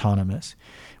 Especially if it's autonomous.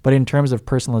 But in terms of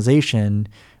personalization,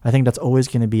 I think that's always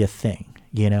going to be a thing,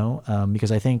 you know,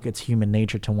 because I think it's human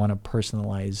nature to want to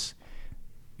personalize,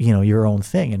 you know, your own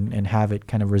thing and have it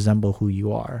kind of resemble who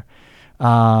you are.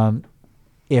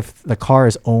 If the car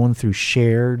is owned through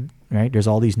shared, right? There's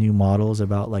all these new models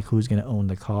about like who's going to own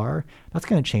the car. That's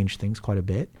going to change things quite a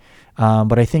bit.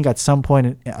 But I think at some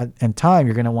point in time,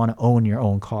 you're going to want to own your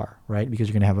own car, right? Because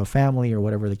you're going to have a family or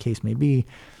whatever the case may be.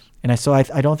 And so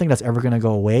I don't think that's ever going to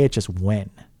go away. It's just when.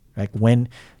 Like when,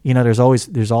 you know, there's all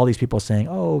these people saying,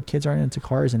 oh, kids aren't into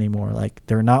cars anymore. Like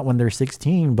they're not when they're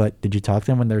 16, but did you talk to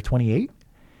them when they're 28?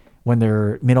 when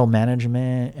they're middle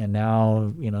management, and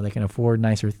now they can afford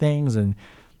nicer things, and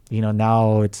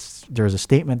now there's a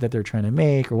statement that they're trying to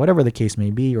make, or whatever the case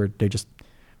may be, or they just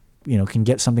can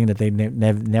get something that they've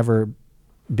never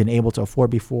been able to afford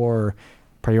before.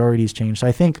 Priorities change. So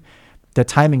I think the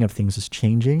timing of things is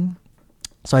changing.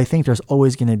 So I think there's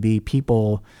always going to be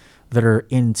people that are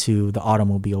into the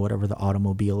automobile, whatever the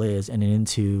automobile is, and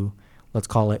into, let's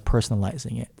call it,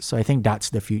 personalizing it. So I think that's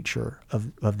the future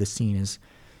of the scene, is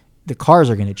the cars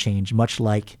are going to change, much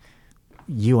like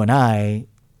you and I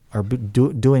are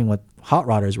doing what Hot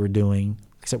Rodders were doing,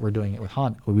 except we're doing it with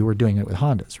Honda. We were doing it with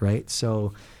Hondas, right?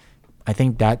 So I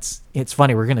think it's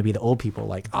funny. We're going to be the old people,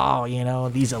 like,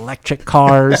 these electric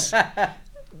cars,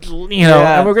 and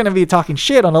we're going to be talking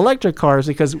shit on electric cars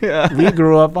because we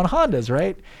grew up on Hondas,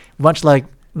 right? Much like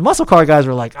muscle car guys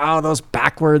were like, those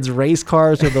backwards race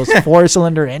cars with those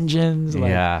 4-cylinder engines,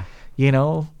 like,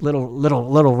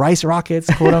 little rice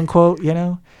rockets, quote unquote,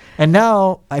 And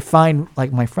now I find,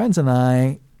 like, my friends and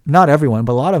I, not everyone,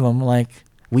 but a lot of them, like,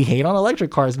 we hate on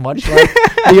electric cars, much like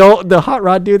the hot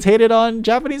rod dudes hated on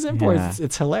Japanese imports. Yeah.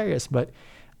 It's hilarious, but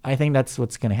I think that's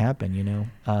what's going to happen,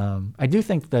 I do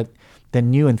think that the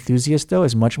new enthusiast, though,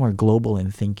 is much more global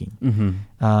in thinking.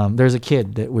 Mm-hmm. There's a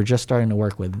kid that we're just starting to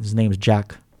work with. His name is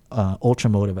Jack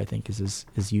Ultramotive, I think is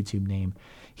his YouTube name.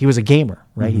 He was a gamer,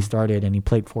 right? Mm-hmm. He started and he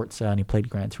played Forza and he played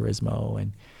Gran Turismo,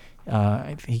 and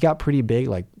he got pretty big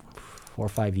like 4 or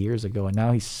 5 years ago, and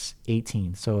now he's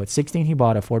 18. So at 16, he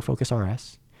bought a Ford Focus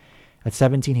RS. At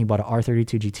 17, he bought an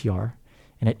R32 GTR,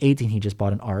 and at 18, he just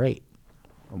bought an R8.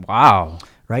 Wow.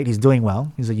 Right? He's doing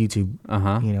well. He's a YouTube,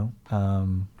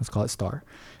 let's call it star.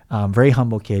 Very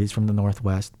humble kid. He's from the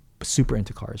Northwest, super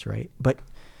into cars, right? But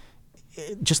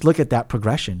just look at that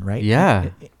progression, right?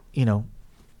 Yeah.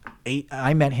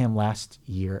 I met him last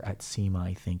year at SEMA,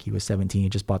 I think. He was 17. He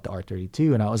just bought the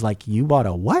R32. And I was like, you bought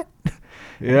a what?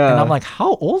 Yeah. And I'm like,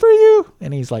 how old are you?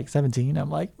 And he's like, 17. I'm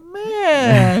like,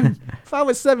 man, if I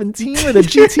was 17 with a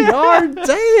GTR,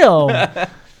 damn.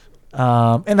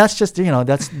 And that's just,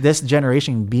 that's this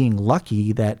generation being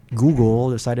lucky that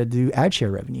Google decided to do ad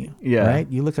share revenue. Yeah. Right?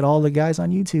 You look at all the guys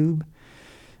on YouTube,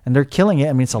 and they're killing it.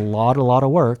 I mean, it's a lot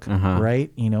of work, right?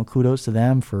 Kudos to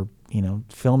them for,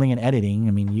 filming and editing.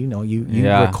 I mean, you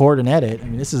record and edit. I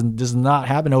mean, this does not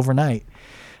happen overnight.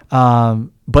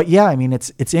 But yeah, I mean,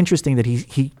 it's interesting that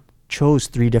he chose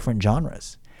 3 different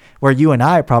genres, where you and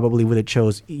I probably would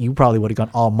have you probably would have gone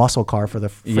all muscle car for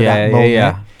that moment.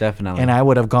 Yeah, definitely. And I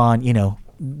would have gone,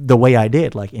 the way I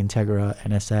did, like Integra,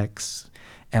 NSX,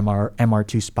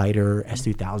 MR2 Spider,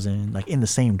 S2000, like in the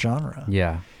same genre.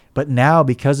 Yeah. But now,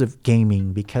 because of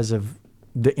gaming, because of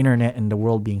the internet and the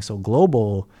world being so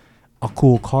global, a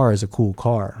cool car is a cool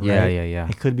car, right? Yeah.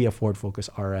 It could be a Ford Focus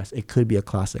RS. It could be a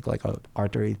classic like a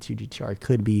R32 GTR. It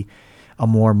could be a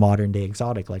more modern day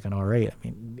exotic like an R8. I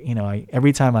mean,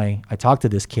 every time I talk to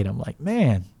this kid, I'm like,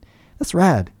 man, that's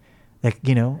rad. Like,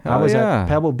 I was at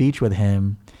Pebble Beach with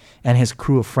him and his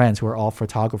crew of friends who are all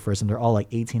photographers, and they're all like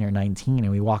 18 or 19.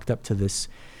 And we walked up to this,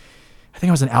 I think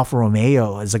it was an Alfa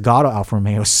Romeo, a Zagato Alfa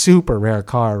Romeo, super rare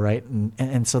car, right?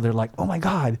 And so they're like, oh my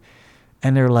God.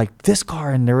 And they're like, this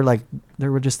car, and they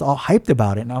were just all hyped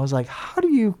about it. And I was like, how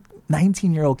do you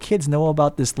 19-year-old kids know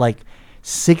about this like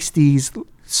 60s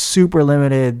super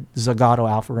limited Zagato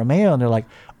Alfa Romeo? And they're like,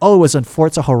 oh, it was on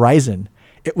Forza Horizon.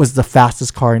 It was the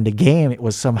fastest car in the game. It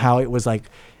was a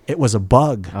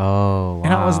bug. Oh, wow.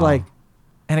 And I was like,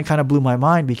 and it kind of blew my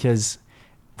mind, because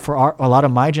for a lot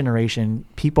of my generation,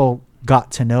 people got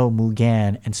to know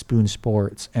Mugen and Spoon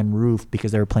Sports and Roof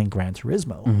because they were playing Gran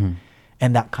Turismo. Mm-hmm.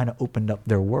 And that kind of opened up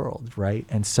their world, right?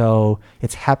 And so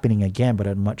it's happening again, but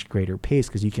at a much greater pace,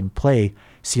 because you can play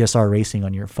CSR Racing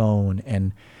on your phone,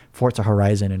 and Forza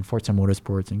Horizon and Forza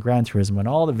Motorsports and Gran Turismo and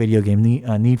all the video game,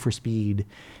 Need for Speed.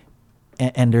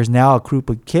 And there's now a group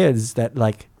of kids that,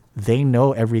 like, they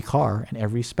know every car and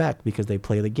every spec because they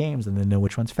play the games and they know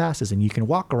which one's fastest. And you can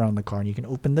walk around the car and you can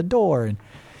open the door.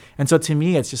 And so to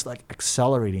me, it's just like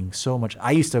accelerating so much.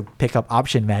 I used to pick up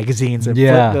option magazines and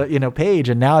flip the page,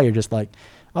 and now you're just like,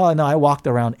 oh no, I walked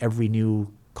around every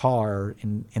new car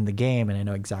in the game, and I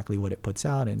know exactly what it puts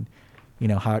out and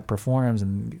how it performs.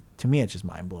 And to me, it's just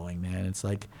mind blowing, man. It's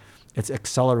like it's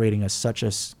accelerating at such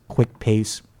a quick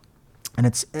pace, and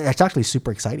it's actually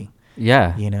super exciting.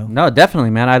 Yeah. No,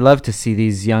 definitely, man. I love to see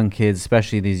these young kids,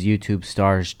 especially these YouTube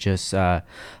stars, just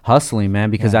hustling,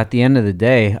 man, because at the end of the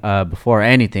day, before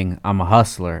anything, I'm a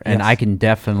hustler, and I can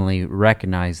definitely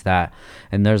recognize that.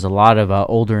 And there's a lot of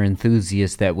older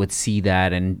enthusiasts that would see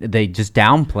that, and they just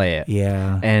downplay it.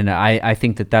 Yeah. And I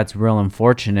think that that's real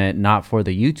unfortunate, not for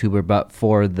the YouTuber, but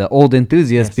for the old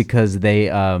enthusiasts, because they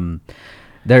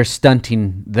they're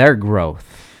stunting their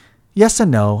growth. Yes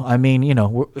and no. I mean,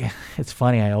 it's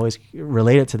funny. I always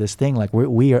relate it to this thing. Like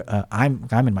we are. I'm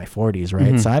in my 40s,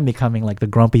 right? So I'm becoming like the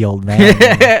grumpy old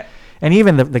man. And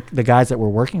even the guys that we're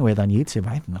working with on YouTube,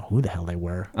 I don't know who the hell they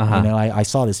were. I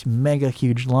saw this mega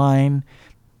huge line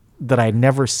that I'd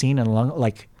never seen in a long.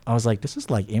 Like I was like, this is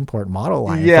like import model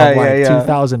line from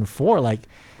 2004. Like,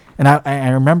 and I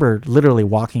remember literally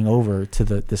walking over to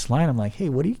this line. I'm like, hey,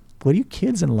 what are you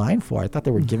kids in line for? I thought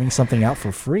they were giving something out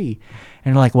for free.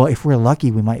 And they're like, well, if we're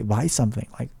lucky, we might buy something.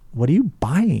 Like, what are you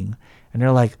buying? And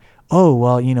they're like, oh,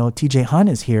 well, TJ Hunt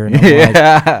is here. And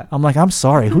I'm like, I'm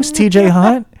sorry, who's TJ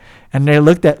Hunt? And they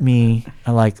looked at me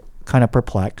like kind of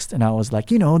perplexed. And I was like,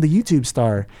 the YouTube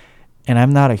star. And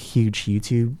I'm not a huge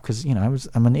YouTube because,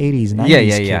 I'm an 80s,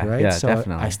 90s kid, right? Yeah, so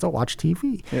definitely. I still watch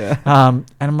TV. Yeah. And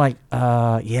I'm like,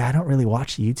 I don't really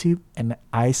watch YouTube. And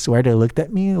I swear they looked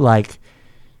at me like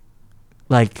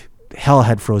hell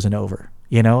had frozen over,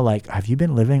 like, have you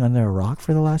been living under a rock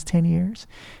for the last 10 years?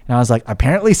 And I was like,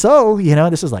 apparently so,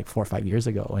 this is like 4 or 5 years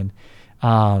ago. And,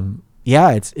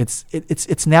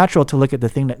 it's natural to look at the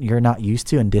thing that you're not used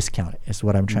to and discount it is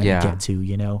what I'm trying to get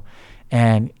to,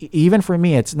 and even for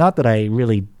me, it's not that I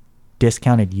really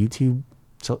discounted YouTube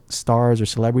stars or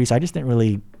celebrities. I just didn't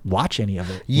really watch any of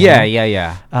it.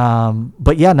 Yeah.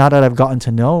 But now that I've gotten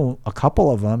to know a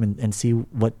couple of them and see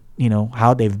what,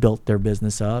 how they've built their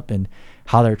business up and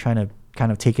how they're trying to kind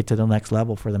of take it to the next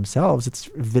level for themselves,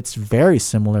 it's very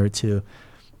similar to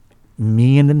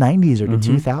me in the 90s or the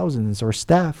 2000s or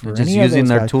Steph or just any using of those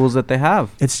their guys. tools that they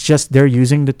have. It's just they're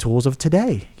using the tools of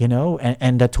today,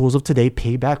 and the tools of today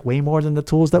pay back way more than the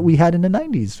tools that we had in the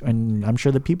 90s, and I'm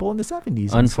sure the people in the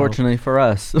 70s. Unfortunately for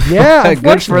us. Yeah,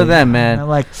 good for them, man. I'm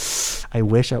like, I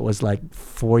wish I was like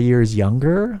 4 years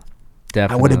younger.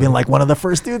 Definitely. I would have been like one of the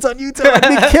first dudes on YouTube.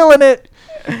 I'd be killing it.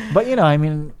 But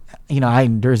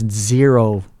there's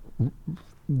zero,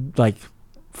 like,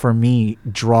 for me,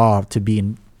 draw to be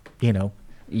in,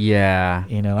 Yeah.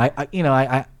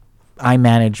 I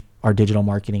manage our digital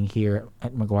marketing here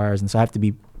at McGuire's, and so I have to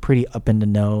be pretty up in the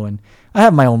know. And I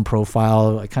have my own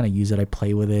profile. I kind of use it. I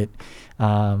play with it.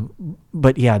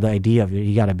 But the idea of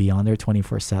you got to be on there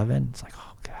 24/7. It's like,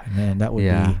 oh God, man,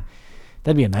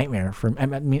 that'd be a nightmare for. I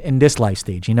mean, in this life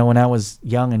stage, when I was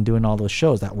young and doing all those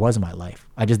shows, that was my life.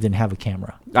 I just didn't have a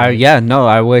camera. I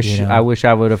wish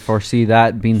I would have foresee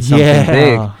that being something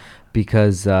big.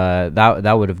 Because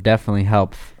that would have definitely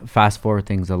helped fast forward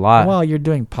things a lot. Well, you're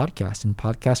doing podcasts, and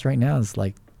podcast right now is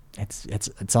like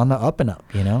it's on the up and up.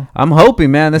 I'm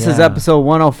hoping, man. This is episode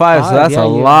 105, so that's a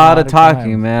lot of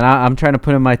talking, time. man. I'm trying to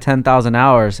put in my 10,000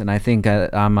 hours, and I think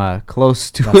I'm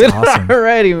close to That's it awesome.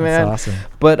 already, man. That's awesome.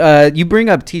 But you bring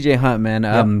up TJ Hunt,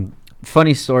 man.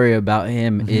 Funny story about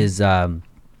him is.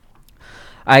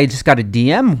 I just got a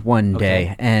DM one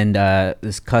day, and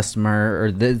this customer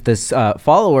or this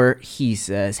follower, he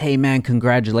says, "Hey man,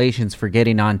 congratulations for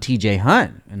getting on TJ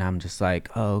Hunt." And I'm just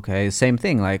like, "Oh, okay." Same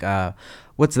thing, like,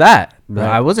 what's that? Right.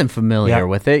 I wasn't familiar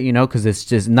with it, because it's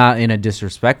just not in a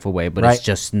disrespectful way, but Right. it's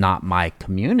just not my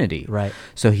community. Right.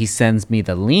 So he sends me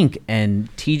the link, and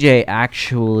TJ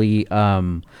actually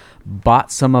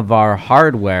bought some of our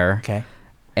hardware Okay.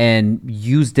 and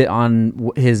used it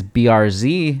on his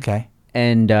BRZ. Okay.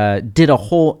 And did a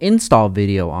whole install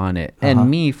video on it. And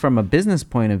me, from a business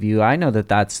point of view, I know that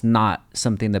that's not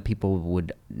something that people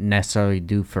would necessarily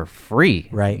do for free.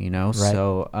 Right. Right.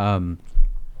 So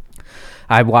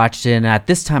I watched it, and at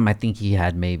this time, I think he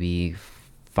had maybe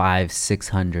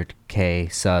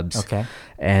 500-600K subs. Okay.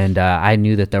 And I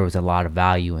knew that there was a lot of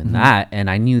value in that. And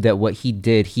I knew that what he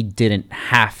did, he didn't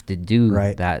have to do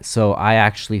that. So I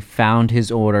actually found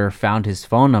his order, found his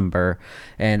phone number,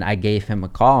 and I gave him a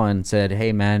call and said,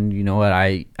 "Hey, man, you know what?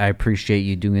 I appreciate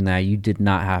you doing that. You did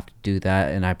not have to do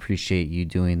that. And I appreciate you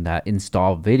doing that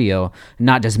install video,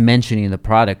 not just mentioning the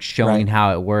product, showing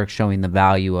how it works, showing the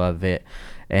value of it."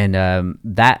 And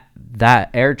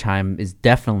that airtime is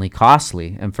definitely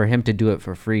costly, and for him to do it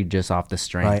for free just off the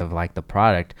strength of like the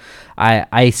product,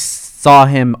 I saw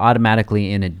him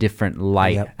automatically in a different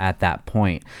light at that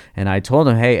point. And I told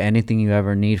him, "Hey, anything you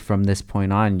ever need from this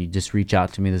point on, you just reach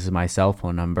out to me. This is my cell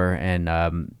phone number."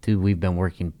 And dude, we've been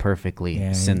working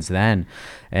perfectly since then.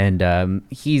 And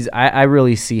I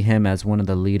really see him as one of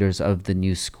the leaders of the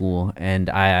new school, and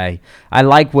I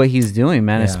like what he's doing,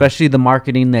 man. Especially the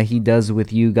marketing that he does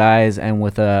with you guys and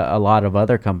with a lot of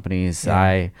other companies.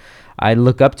 I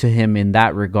look up to him in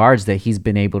that regards, that he's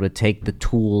been able to take the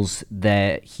tools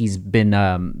that he's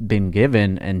been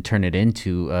given and turn it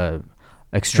into a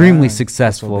extremely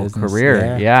successful business,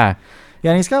 career.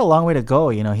 Yeah, and he's got a long way to go.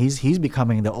 You know, he's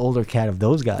becoming the older cat of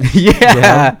those guys. Yeah. You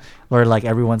know? Where like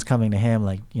everyone's coming to him,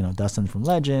 like, you know, Dustin from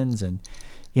Legends, and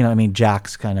you know, I mean,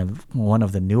 Jack's kind of one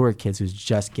of the newer kids who's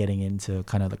just getting into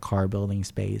kind of the car building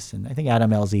space, and I think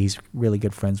Adam LZ he's really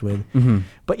good friends with. Mm-hmm.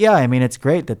 But yeah, I mean, it's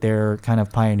great that they're kind of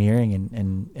pioneering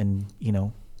and you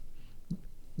know,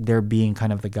 they're being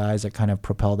kind of the guys that kind of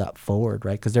propel that forward,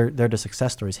 right? Because they're the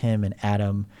success stories. Him and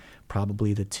Adam,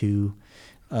 probably the two,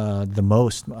 the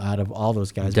most out of all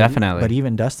those guys. Definitely. But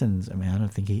even Dustin's. I mean,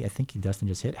 I think Dustin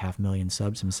just hit 500,000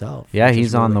 subs himself. Yeah, which he's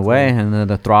is on really the way, cool. and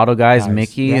the Throttle guys,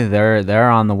 Mickey, yeah. they're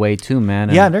on the way too, man.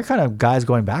 Yeah, And and they're kind of guys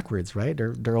going backwards, right?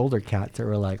 They're older cats that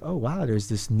were like, oh wow, there's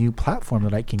this new platform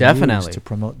that I can Definitely. use to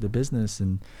promote the business,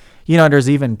 and you know, there's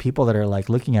even people that are like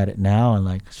looking at it now and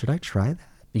like, should I try that?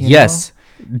 You yes. know?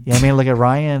 Yeah, I mean, look at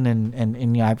Ryan and you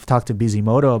know, I've talked to Busy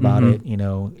Moto about Mhm. it. You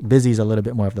know, Busy's a little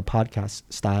bit more of the podcast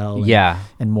style, and, Yeah.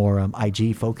 and more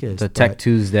IG focused. The Tech but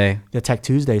Tuesday. the Tech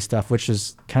Tuesday stuff, which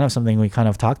is kind of something we kind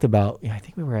of talked about. Yeah, I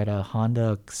think we were at a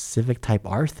Honda Civic Type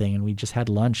R thing, and we just had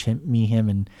lunch, him,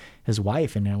 and his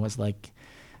wife, and I was like,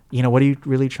 you know, what are you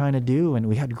really trying to do? And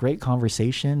we had great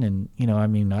conversation, and you know, I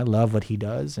mean, I love what he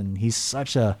does, and he's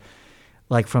such a,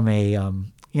 like, from a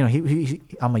you know,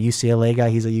 I'm a UCLA guy,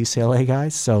 he's a UCLA guy,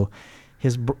 so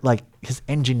his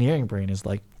engineering brain is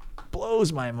like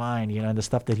blows my mind, you know, the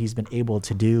stuff that he's been able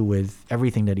to do with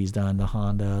everything that he's done, the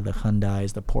Honda, the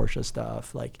Hyundais, the Porsche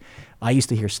stuff. Like, I used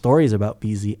to hear stories about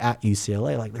BZ at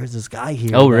UCLA, like there's this guy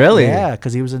here. Oh, really? Yeah,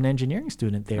 because he was an engineering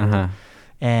student there. Uh-huh.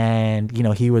 And, you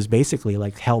know, he was basically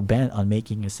like hell-bent on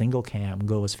making a single cam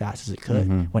go as fast as it could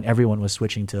Mhm. when everyone was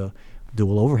switching to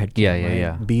dual overhead cam. Yeah, yeah, right?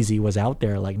 yeah. BZ was out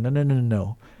there like, no.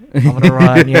 I'm going to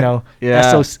run, you know, Yeah.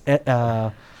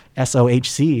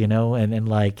 SOHC, you know, and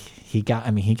like he got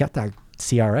that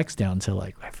CRX down to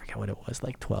like, I forget what it was,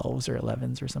 like 12s or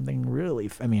 11s or something really,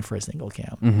 for a single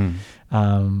cam.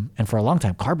 Mm-hmm. And for a long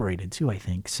time carbureted too, I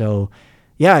think. So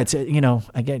yeah, it's, you know,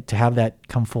 I get to have that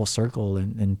come full circle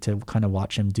and to kind of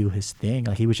watch him do his thing.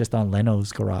 Like, he was just on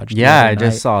Leno's garage. the Yeah, other I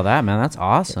just night. saw that, man. That's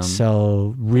awesome.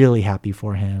 So really happy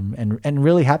for him, and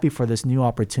really happy for this new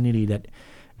opportunity that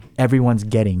everyone's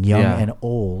getting, young Yeah. and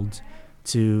old,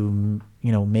 to,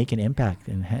 you know, make an impact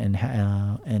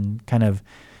and kind of,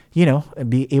 you know,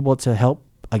 be able to help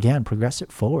again progress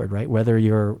it forward, right? Whether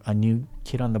you're a new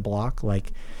kid on the block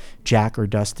like Jack or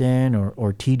Dustin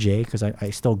or TJ, because I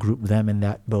still group them in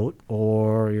that boat,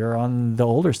 or you're on the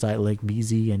older side like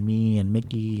BZ and me and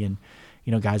Mickey and,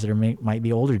 you know, guys that are might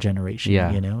be older generation.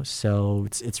 Yeah. You know, so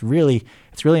it's really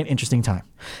an interesting time.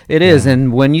 It is,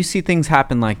 and when you see things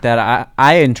happen like that,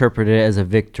 I interpret it as a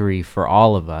victory for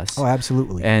all of us. Oh,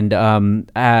 absolutely. And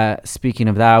speaking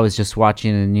of that, I was just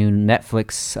watching a new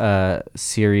Netflix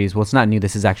series. Well, it's not new.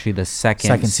 This is actually the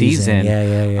second season.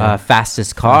 Yeah.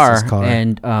 Fastest Car. Fastest Car.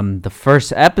 And the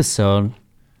first episode,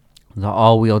 the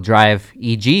all-wheel drive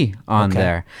EG on Okay.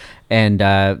 there. And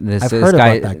this I've heard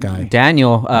guy, about that guy.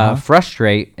 Daniel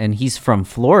Frustrate, and he's from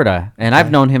Florida. And I've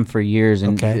known him for years,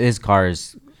 and Okay. his car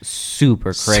is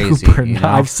super crazy. Super you nice. know?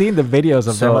 I've seen the videos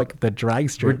of So, them, like the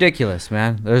dragster. Ridiculous,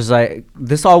 man. There's like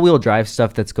this all-wheel drive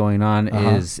stuff that's going on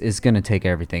is going to take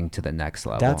everything to the next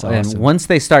level. That's And awesome. once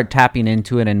they start tapping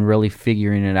into it and really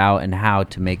figuring it out and how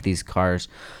to make these cars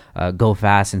go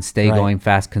fast and stay Right. going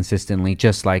fast consistently,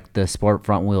 just like the sport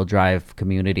front-wheel drive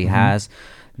community Mm-hmm. has,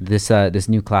 this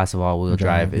new class of all-wheel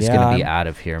drive is going to be out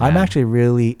of here, man. I'm actually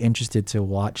really interested to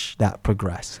watch that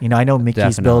progress. You know, I know Mickey's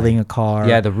Definitely. building a car.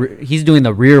 Yeah, he's doing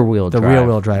the rear-wheel the drive. rear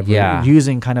wheel drive. Yeah.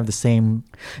 using kind of the same.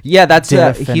 Yeah, that's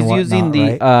diff and he's using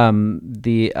whatnot,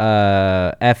 the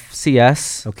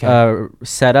FCS Okay.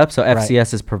 setup. So Right.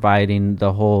 FCS is providing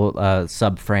the whole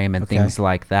subframe and Okay. things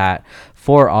like that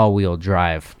for all-wheel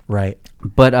drive. Right.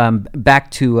 But back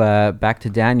to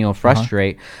Daniel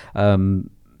Frustrate.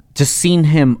 Just seeing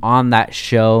him on that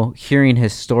show, hearing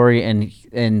his story,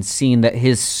 and seeing that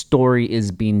his story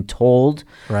is being told,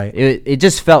 Right. It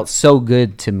just felt so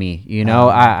good to me. You know,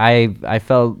 I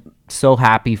felt so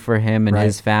happy for him and Right.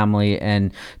 his family,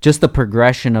 and just the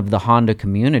progression of the Honda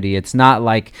community. It's not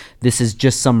like this is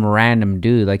just some random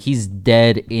dude. Like, he's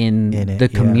dead in In it, the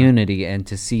yeah. community, and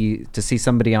to see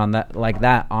somebody on that like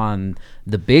that on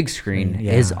the big screen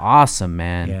Yeah. is awesome,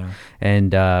 man. Yeah.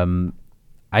 And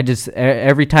I just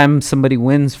every time somebody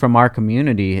wins from our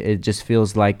community, it just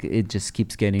feels like it just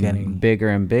keeps getting bigger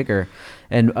and bigger.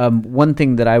 And one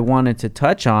thing that I wanted to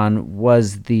touch on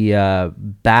was the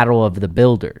Battle of the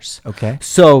Builders. Okay.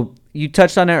 So you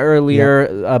touched on it earlier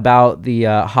about the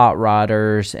hot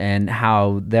rodders and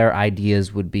how their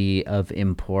ideas would be of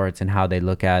imports and how they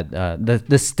look at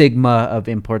the stigma of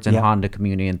imports in Honda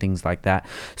community and things like that.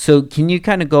 So can you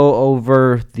kind of go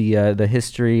over the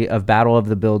history of Battle of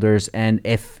the Builders, and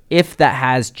if that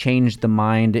has changed the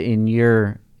mind in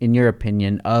your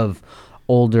opinion of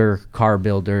older car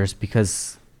builders?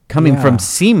 Because coming from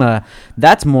SEMA,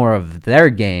 that's more of their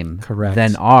game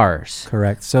than ours.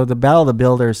 Correct. So the Battle of the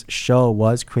Builders show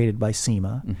was created by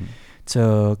SEMA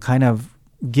to kind of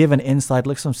give an inside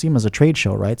look. So SEMA is a trade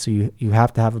show, right? So you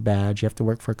have to have a badge, you have to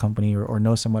work for a company or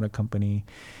know someone at a company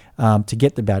to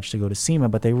get the badge to go to SEMA.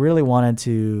 But they really wanted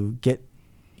to get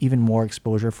even more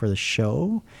exposure for the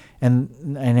show.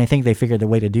 And I think they figured the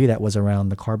way to do that was around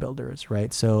the car builders,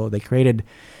 right? So they created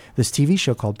this TV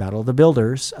show called Battle of the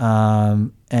Builders.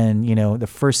 And, the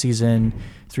first season,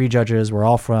 3 judges were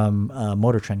all from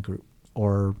Motor Trend Group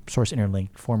or Source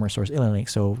Interlink, former Source Interlink.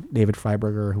 So David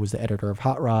Freiberger, who was the editor of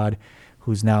Hot Rod,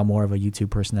 who's now more of a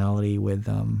YouTube personality with,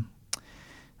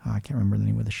 I can't remember the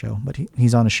name of the show, but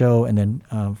he's on the show. And then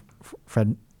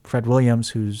Fred Williams,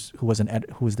 who was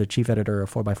the chief editor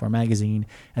of 4x4 Magazine,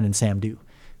 and then Sam Dew,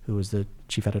 who was the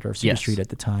chief editor of Super Street at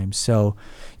the time. So,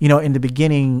 in the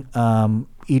beginning,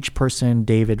 each person,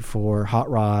 David for Hot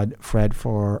Rod, Fred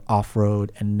for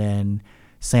Off-Road, and then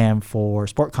Sam for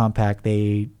Sport Compact,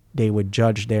 they would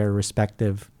judge their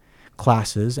respective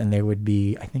classes, and there would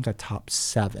be, I think, a top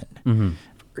 7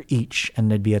 for each, and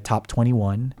there'd be a top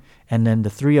 21. And then the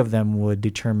 3 of them would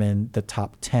determine the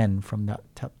top 10 from that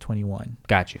top 21.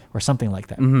 Got you. Or something like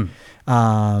that.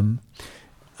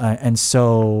 And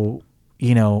so,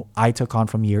 I took on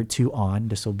from year 2 on.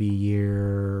 This will be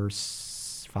year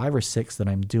 5 or 6 that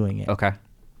I'm doing it. Okay.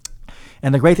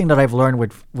 And the great thing that I've learned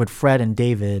with Fred and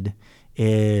David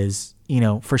is,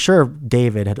 for sure,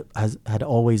 David had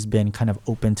always been kind of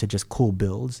open to just cool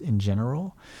builds in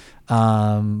general.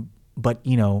 But,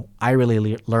 I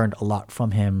really learned a lot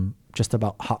from him just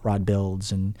about hot rod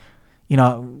builds. And,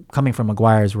 coming from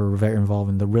Meguiar's, we're very involved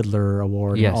in the Riddler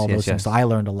Award and all those things. So I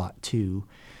learned a lot too.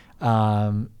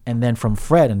 And then from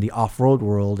Fred in the off-road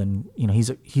world, and,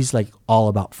 he's like all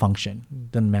about function.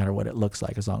 Doesn't matter what it looks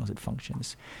like as long as it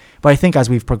functions. But I think as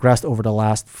we've progressed over the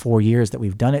last 4 years that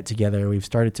we've done it together, we've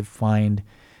started to find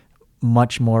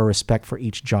much more respect for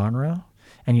each genre.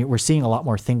 And we're seeing a lot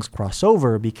more things cross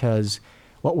over, because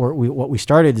what we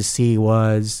started to see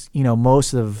was,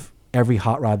 most of every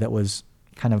hot rod that was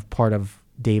kind of part of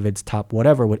David's top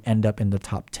whatever would end up in the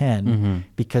top 10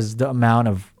 because the amount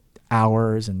of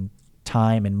hours and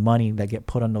time and money that get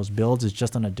put on those builds is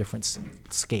just on a different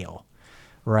scale,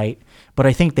 right? But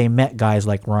I think they met guys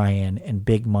like Ryan and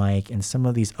Big Mike and some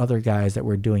of these other guys that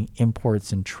were doing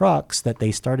imports and trucks that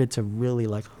they started to really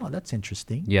like, oh, that's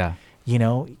interesting. Yeah.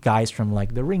 Guys from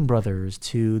like the Ring Brothers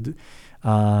to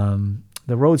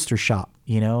the Roadster Shop,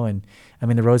 and I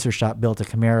mean, the Roadster Shop built a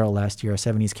Camaro last year, a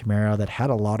 70s Camaro that had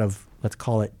a lot of, let's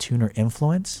call it, tuner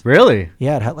influence. Really?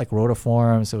 Yeah, it had like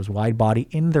rotiforms. It was wide body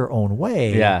in their own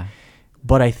way. Yeah.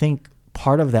 But I think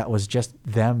part of that was just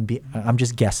them, I'm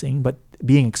just guessing, but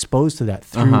being exposed to that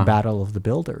through Battle of the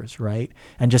Builders, right?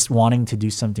 And just wanting to do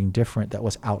something different that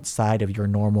was outside of your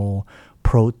normal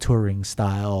pro touring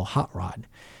style hot rod.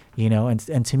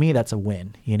 And to me, that's a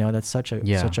win. That's such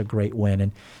a great win.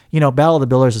 And, Battle of the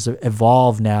Builders has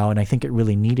evolved now, and I think it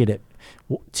really needed it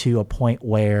to a point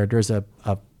where there's a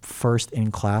first in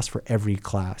class for every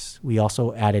class. We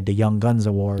also added the Young Guns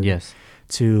Award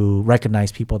to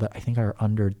recognize people that I think are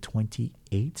under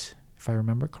 28, if I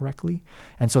remember correctly.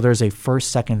 And so there's a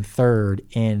first, second, third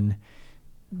in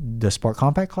the Sport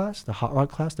Compact class, the Hot Rod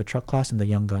class, the Truck class, and the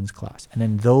Young Guns class. And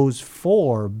then those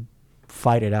 4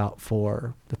 fight it out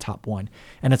for the top 1.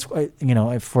 And it's,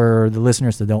 for the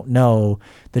listeners that don't know,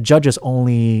 the judges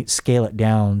only scale it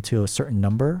down to a certain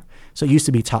number. So it used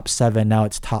to be top 7, now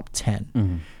it's top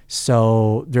 10.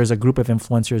 So there's a group of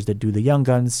influencers that do the Young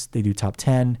Guns, they do top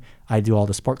 10. I do all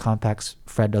the Sport Compacts,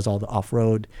 Fred does all the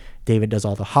off-road, David does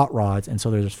all the hot rods, and so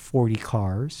there's 40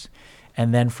 cars.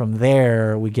 And then from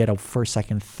there, we get a first,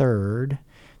 second, third.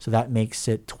 So that makes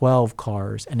it 12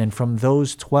 cars. And then from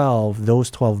those 12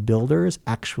 builders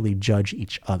actually judge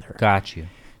each other. Got you.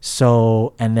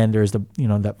 So, and then there's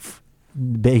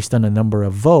based on the number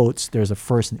of votes, there's a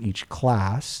first in each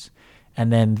class.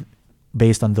 And then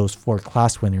based on those 4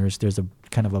 class winners, there's a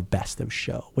kind of a best of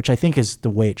show, which I think is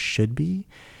the way it should be.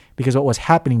 Because what was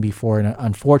happening before, and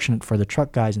unfortunate for the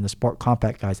truck guys and the Sport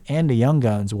Compact guys and the Young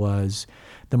Guns, was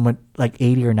like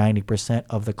 80 or 90%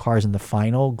 of the cars in the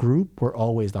final group were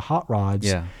always the hot rods.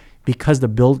 Yeah. Because the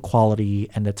build quality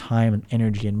and the time and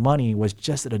energy and money was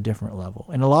just at a different level.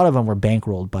 And a lot of them were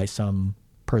bankrolled by some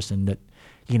person that,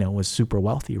 you know, was super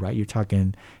wealthy, right? You're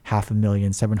talking $500,000,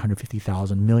 $750,000,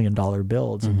 $1 million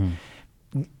builds. And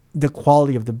the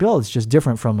quality of the build is just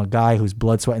different from a guy who's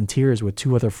blood, sweat, and tears with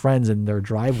 2 other friends in their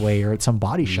driveway or at some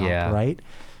body shop, right?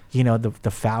 You know,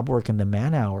 the fab work and the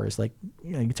man hours. Like,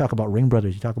 you know, you talk about Ring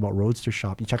Brothers, you talk about Roadster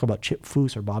Shop, you talk about Chip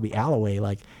Foose or Bobby Alloway.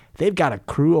 Like, they've got a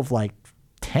crew of like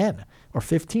 10 or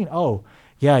 15. Oh,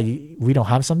 yeah, we don't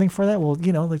have something for that? Well,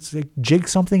 you know, let's like, jig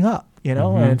something up, you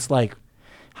know? And it's like,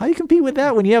 how do you compete with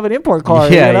that when you have an import car?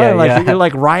 You know? Like, you're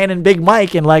like Ryan and Big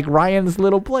Mike in like Ryan's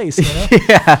little place, you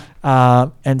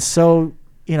know? And so,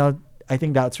 you know, I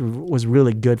think that was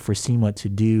really good for SEMA to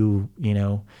do, you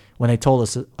know. When they told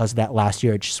us that last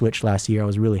year, it switched last year, I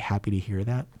was really happy to hear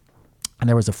that. And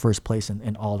there was a first place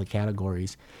in all the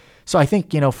categories. So I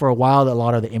think, you know, for a while, a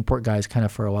lot of the import guys kind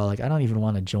of for a while, like, I don't even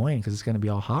want to join because it's going to be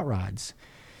all hot rods.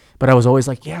 But I was always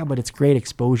like, yeah, but it's great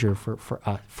exposure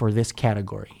for this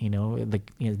category, you know,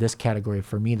 this category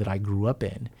for me that I grew up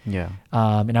in. Yeah.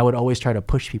 And I would always try to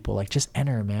push people, like, just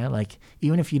enter, man. Like,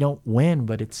 even if you don't win,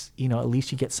 but it's, you know, at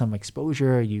least you get some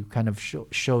exposure. You kind of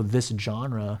show this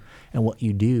genre and what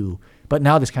you do. But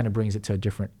now this kind of brings it to a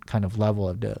different kind of level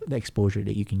of the exposure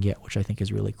that you can get, which I think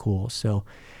is really cool. So,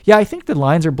 yeah, I think the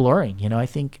lines are blurring. You know, I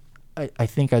think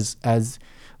as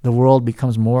the world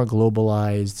becomes more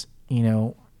globalized, you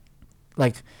know,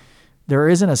 like, there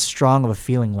isn't as strong of a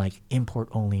feeling like import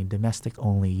only, domestic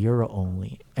only, Euro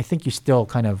only. I think you still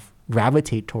kind of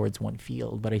gravitate towards one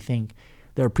field, but I think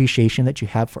the appreciation that you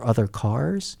have for other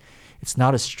cars, it's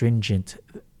not as stringent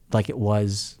like it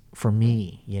was for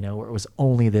me, you know, where it was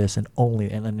only this and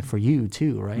then for you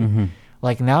too, right?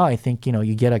 Like, now I think, you know,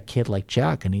 you get a kid like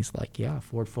Jack and he's like, yeah,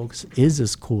 Ford Focus is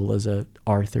as cool as a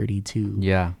R32.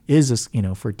 Yeah. Is as, you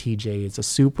know, for TJ, it's a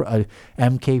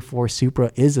MK4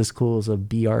 Supra is as cool as a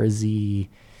BRZ,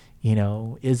 you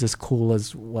know, is as cool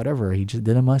as whatever. He just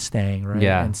did a Mustang, right?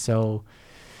 Yeah. And so,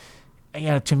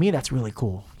 yeah, to me, that's really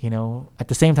cool. You know, at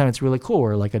the same time, it's really cool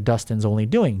where like a Dustin's only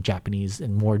doing Japanese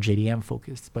and more JDM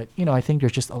focused. But, you know, I think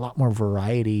there's just a lot more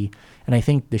variety. And I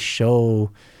think the show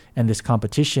and this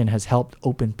competition has helped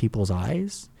open people's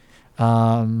eyes. You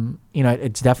know,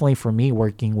 it's definitely for me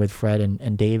working with Fred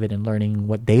and David and learning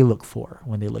what they look for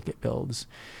when they look at builds,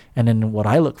 and then what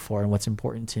I look for and what's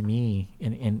important to me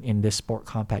in this sport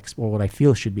compact, or what I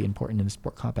feel should be important in the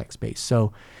sport compact space.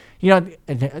 So, you know,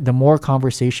 the more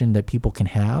conversation that people can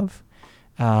have,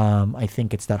 I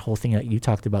think it's that whole thing that you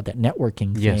talked about, that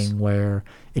networking thing where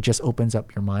it just opens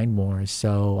up your mind more.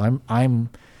 So I'm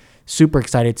super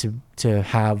excited to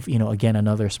have, you know, again,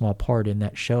 another small part in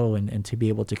that show and to be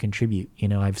able to contribute. You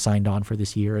know, I've signed on for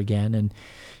this year again, and,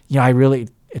 you know,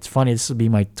 it's funny, this will be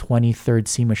my 23rd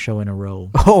SEMA show in a row.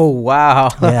 Oh, wow.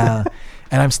 Yeah.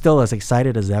 And I'm still as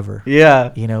excited as ever.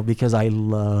 Yeah. You know, because I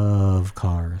love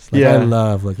cars. Like, I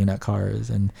love looking at cars.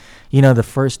 And, you know, the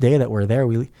first day that we're there,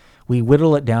 we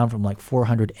whittle it down from like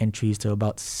 400 entries to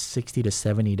about 60 to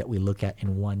 70 that we look at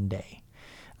in one day.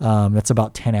 That's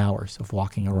about 10 hours of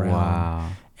walking around. Wow.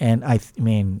 And I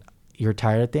mean, you're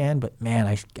tired at the end, but man,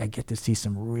 I get to see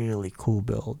some really cool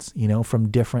builds, you know, from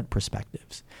different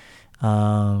perspectives.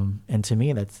 And to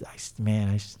me,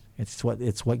 it's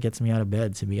what gets me out of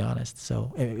bed, to be honest.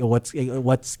 So what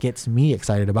gets me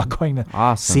excited about going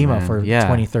to SEMA man. for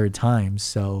 23rd time.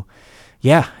 So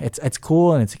yeah, it's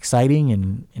cool and it's exciting,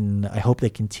 and I hope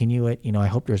they continue it. You know, I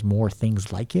hope there's more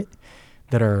things like it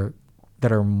that are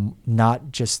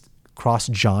not just cross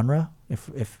genre.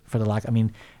 If for the lack, I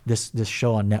mean, this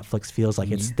show on Netflix feels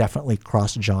like it's definitely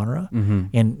cross genre,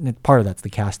 and part of that's the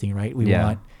casting, right? We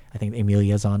want, I think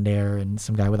Emilia's on there, and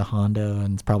some guy with a Honda,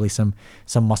 and it's probably some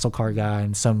muscle car guy,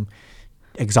 and some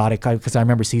exotic guy, because I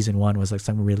remember season 1 was like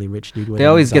some really rich dude with They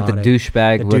always get the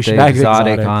douchebag with the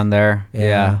exotic on there.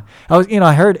 Yeah.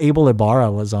 I heard Abel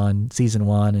Ibarra was on season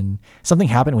 1, and something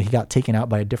happened when he got taken out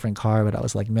by a different car, but I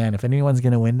was like, man, if anyone's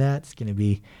going to win that, it's going to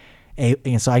be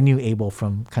and so I knew Abel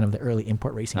from kind of the early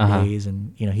import racing days,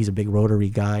 and, you know, he's a big rotary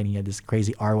guy, and he had this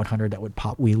crazy R100 that would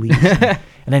pop wheelies,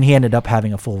 and then he ended up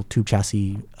having a full tube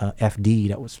chassis FD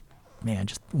that was, man,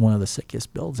 just one of the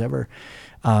sickest builds ever,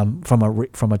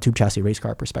 from a tube chassis race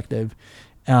car perspective.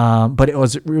 But it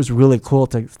was really cool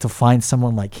to find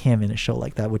someone like him in a show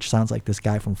like that, which sounds like this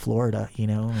guy from Florida, you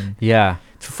know. And yeah.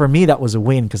 For me, that was a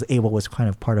win because Abel was kind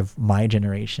of part of my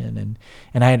generation,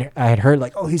 and I had heard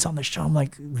like, oh, he's on the show. I'm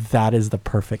like, that is the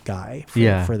perfect guy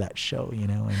for that show, you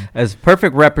know. And as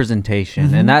perfect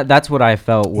representation, and that's what I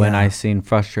felt when I seen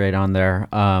Frustrate on there.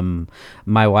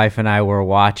 My wife and I were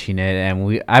watching it,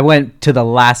 and I went to the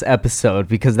last episode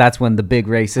because that's when the big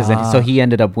races, and so he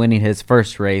ended up winning his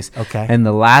first race. Okay. And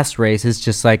the last race is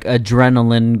just like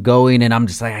adrenaline going, and I'm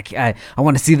just like, I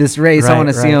want to see this race. I Right, want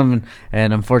to see right. him.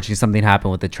 And unfortunately, something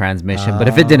happened with the transmission. But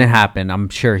if it didn't happen, I'm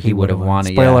sure he would have won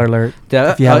it. Spoiler alert,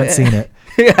 if you haven't seen it.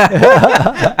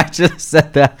 I just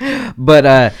said that,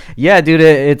 but yeah, dude,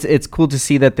 it's cool to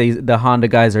see that the Honda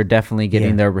guys are definitely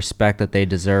getting Yeah. their respect that they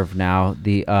deserve now.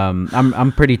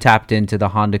 I'm pretty tapped into the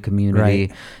Honda community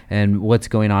Right. and what's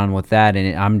going on with that,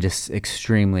 and I'm just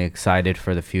extremely excited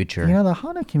for the future. You know, the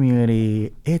Honda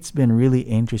community, it's been really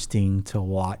interesting to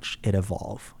watch it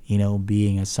evolve. You know,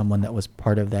 being as someone that was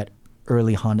part of that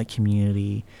early Honda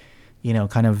community, you know,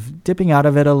 kind of dipping out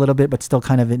of it a little bit, but still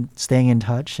kind of staying in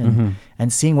touch and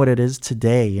seeing what it is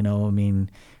today. You know, I mean,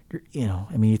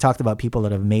 you talked about people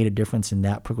that have made a difference in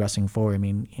that progressing forward. I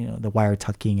mean, you know, the wire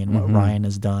tucking and what Ryan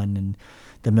has done, and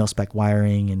the mil spec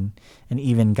wiring, and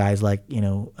even guys like, you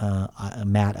know,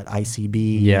 Matt at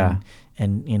ICB, Yeah.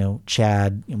 and you know,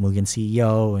 Chad and Mugen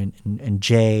CEO and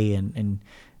Jay and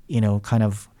you know, kind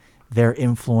of their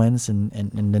influence and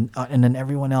then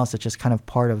everyone else that's just kind of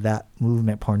part of that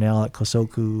movement, Parnell at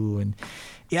Kosoku, and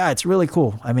yeah, it's really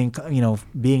cool. I mean, you know,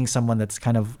 being someone that's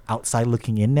kind of outside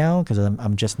looking in now, because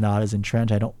I'm just not as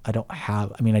entrenched. I don't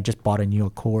have. I mean, I just bought a new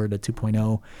Accord, a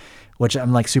 2.0, which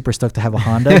I'm like super stoked to have a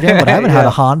Honda again, but I haven't had a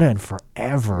Honda in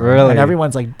forever. Really? And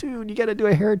everyone's like, dude, you got to do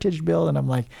a heritage build, and I'm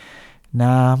like,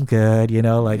 nah, I'm good. You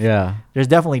know, like, Yeah. there's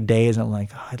definitely days I'm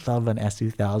like, oh, I'd love an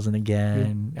S2000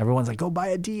 again. Everyone's like, go buy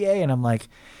a DA, and I'm like,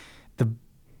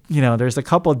 there's a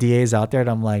couple DAs out there that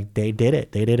I'm like, they did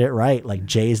it right. Like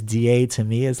Jay's DA to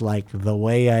me is like the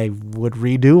way I would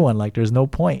redo one. Like there's no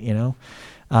point, you know,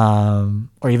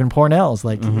 or even Parnell's,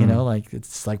 like, you know, like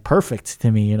it's like perfect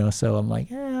to me, you know. So I'm like,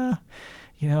 yeah,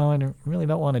 you know, I really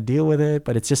don't want to deal with it,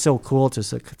 but it's just so cool to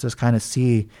just kind of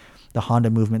see the Honda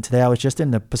movement today. I was just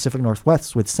in the Pacific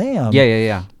Northwest with Sam.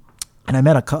 Yeah. And I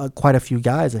met quite a few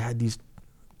guys that had these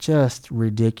just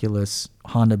ridiculous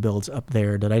Honda builds up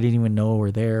there that I didn't even know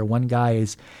were there. One guy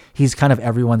he's kind of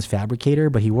everyone's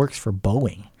fabricator, but he works for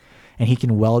Boeing, and he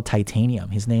can weld titanium.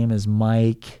 His name is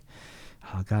Mike.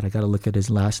 Oh God, I got to look at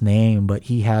his last name, but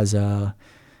he has I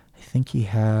think he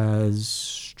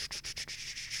has,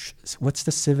 what's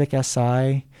the Civic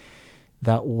Si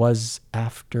that was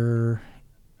after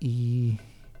I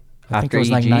think it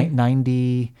was like EG?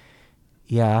 90.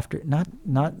 Yeah, after not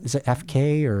is it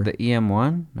FK or The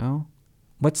EM1? No.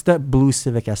 what's the blue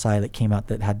Civic Si that came out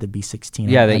that had the B16?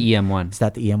 Yeah, the EM1. Is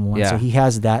that the EM1? Yeah. So he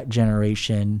has that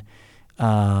generation.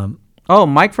 Oh,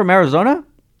 Mike from Arizona?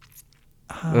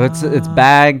 It's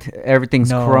bagged. Everything's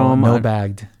chrome. No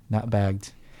bagged, not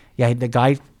bagged. Yeah, the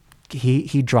guy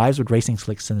he drives with racing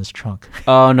slicks in his trunk.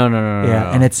 Oh no.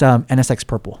 Yeah, and it's NSX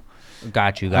purple.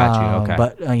 Got you. Okay.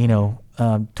 But you know,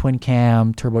 twin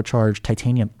cam, turbocharged,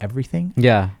 titanium, everything.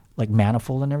 yeah. Like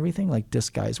manifold and everything. Like this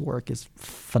guy's work is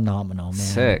phenomenal, man.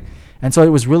 Sick. And so it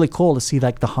was really cool to see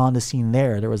like the Honda scene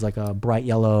there. There was like a bright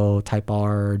yellow Type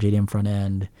R JDM front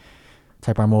end,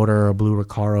 Type R motor, blue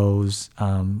Recaros,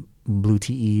 blue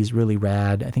TEs, really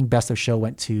rad. I think Best of Show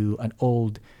went to an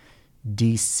old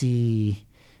DC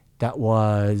that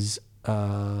was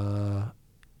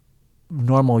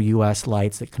normal US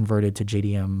lights that converted to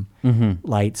JDM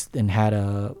lights, and had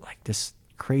this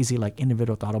crazy like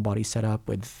individual throttle body setup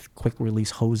with quick release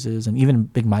hoses, and even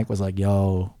Big Mike was like,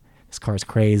 yo, this car is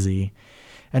crazy.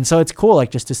 And so it's cool,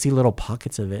 like just to see little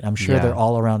pockets of it. I'm sure Yeah. they're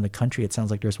all around the country. It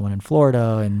sounds like there's one in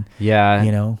Florida, and Yeah.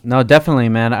 you know. No, definitely,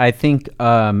 man. I think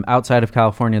outside of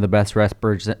California, the best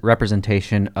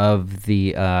representation of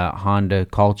the Honda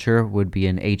culture would be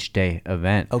an H-Day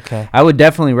event. Okay. I would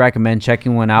definitely recommend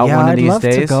checking one out yeah, one of I'd these love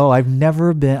days. to go. I've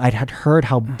never been. I had heard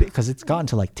how big, because it's gotten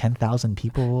to like 10,000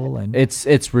 people, and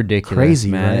It's ridiculous,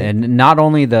 Crazy, man. right? And not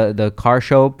only the car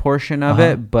show portion of Uh-huh.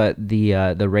 it, but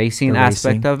the racing The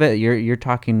aspect racing. of it. You're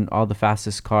talking all the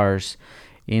fastest cars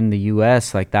in the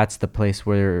U.S. Like that's the place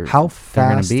where how they're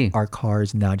gonna fast be. are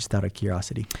cars now? Just out of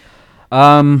curiosity.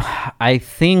 I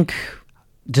think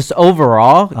just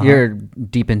overall, Uh-huh. you're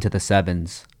deep into the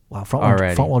sevens. Wow,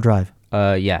 Already. front wheel drive.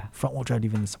 Yeah. Front wheel drive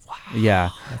even. Wow. Yeah.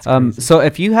 That's crazy. So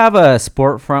if you have a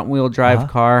sport front wheel drive Uh-huh.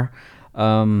 car,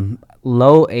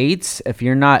 low eights, if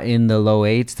you're not in the low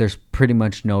eights, there's pretty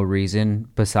much no reason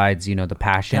besides, the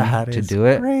passion That to is do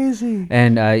it. Crazy.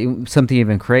 And something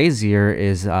even crazier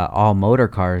is all motor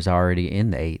cars are already in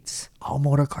the eights. All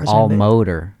motor cars. All are in it.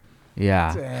 motor.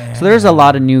 Yeah. So there's a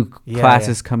lot of new Yeah,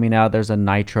 classes coming out. There's a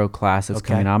nitro class that's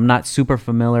Okay. coming out. I'm not super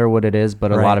familiar what it is,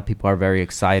 but a Right. lot of people are very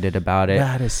excited about it.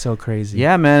 That is so crazy.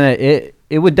 Yeah, man,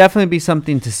 it would definitely be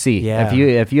something to see. Yeah.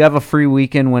 If you have a free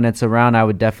weekend when it's around, I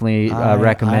would definitely I'm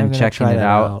recommend gonna checking try it that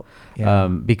out. Yeah.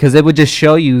 Because it would just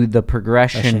show you the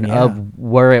progression Yeah. of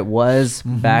where it was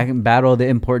back in Battle of the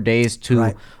Import days to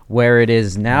Right. where it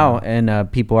is now.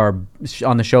 And people are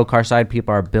on the show car side,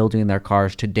 people are building their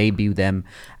cars to debut them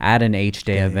at an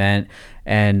H-Day event.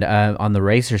 And on the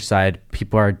racer side,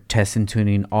 people are test and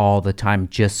tuning all the time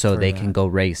just so they can go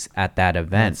race at that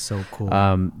event. That's so cool.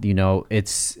 You know,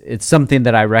 it's something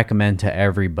that I recommend to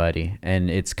everybody, and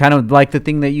it's kind of like the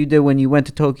thing that you did when you went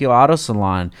to Tokyo Auto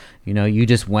Salon. You know, you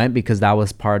just went because that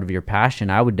was part of your passion.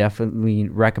 I would definitely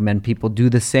recommend people do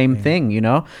the same thing. You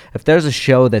know, if there's a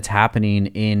show that's happening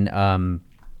in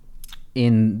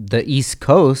the East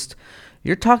Coast,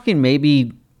 you're talking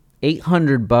maybe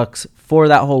 $800 for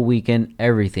that whole weekend,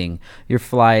 everything, your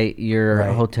flight, your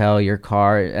hotel, your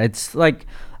car. It's like,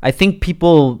 I think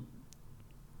people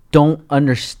don't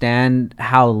understand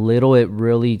how little it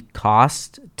really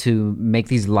costs to make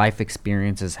these life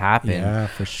experiences happen. Yeah,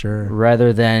 for sure.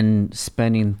 Rather than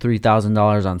spending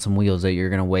 $3,000 on some wheels that you're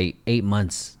going to wait 8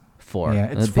 months for.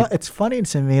 Yeah, it's funny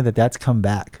to me that that's come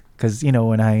back, because, you know,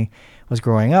 when I was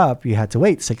growing up, you had to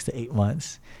wait 6 to 8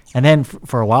 months. And then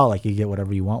for a while, like, you get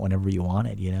whatever you want whenever you want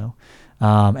it, you know?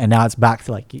 And now it's back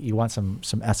to, like, you want some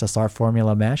SSR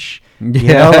formula mesh,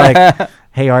 you know, like,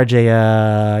 hey,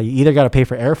 RJ, you either got to pay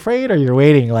for air freight or you're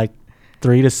waiting like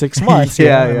 3 to 6 months. You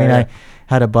know? I mean, I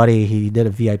had a buddy, he did a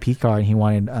VIP car and he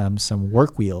wanted some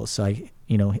work wheels. So I,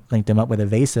 you know, linked him up with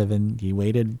Evasive, and he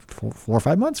waited 4 or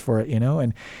 5 months for it, you know,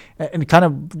 and it kind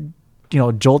of, you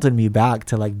know, jolted me back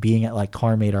to, like, being at, like,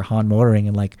 CarMate or Han Motoring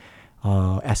and, like,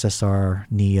 SSR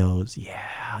Neos.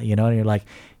 Yeah. You know, and you're like,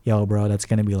 yo, bro, that's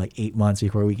going to be like 8 months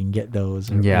before we can get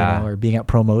those. Or, you know, or being at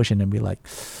Promotion and be like,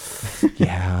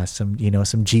 yeah, some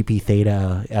GP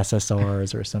Theta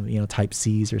SSRs or some, you know, Type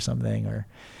Cs or something, or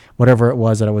whatever it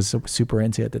was that I was super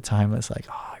into at the time. It's like,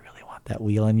 oh, I really want that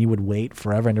wheel. And you would wait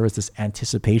forever. And there was this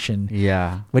anticipation.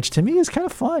 Yeah. Which to me is kind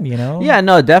of fun, you know? Yeah,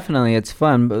 no, definitely. It's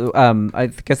fun. But I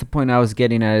guess the point I was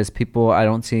getting at is people, I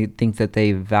don't think that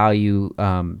they value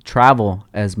travel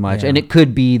as much. Yeah. And it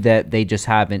could be that they just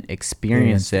haven't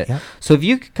experienced it. Yep. So if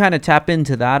you could kind of tap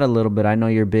into that a little bit, I know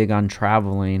you're big on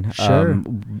traveling. Sure.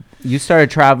 You started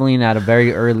traveling at a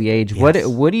very early age. Yes.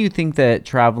 What do you think that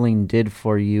traveling did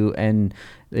for you and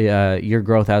your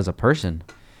growth as a person?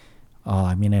 Oh,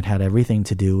 I mean, it had everything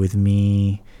to do with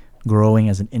me growing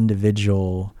as an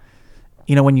individual.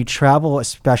 You know, when you travel,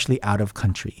 especially out of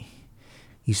country,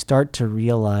 you start to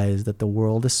realize that the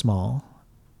world is small,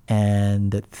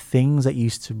 and that things that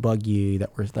used to bug you,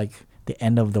 that were like the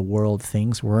end of the world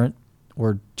things, were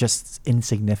just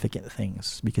insignificant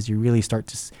things, because you really start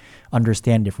to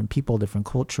understand different people, different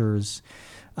cultures.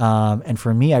 And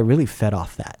for me, I really fed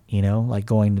off that, you know, like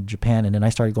going to Japan, and then I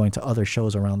started going to other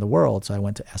shows around the world. So I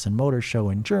went to Essen Motor Show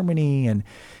in Germany, and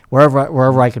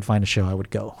wherever I could find a show, I would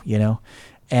go, you know,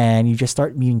 and you just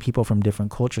start meeting people from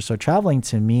different cultures. So traveling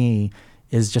to me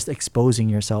is just exposing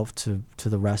yourself to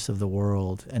the rest of the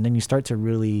world. And then you start to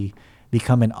really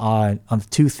become in awe on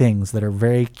two things that are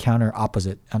very counter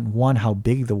opposite. And one, how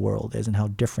big the world is and how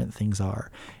different things are.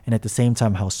 And at the same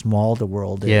time, how small the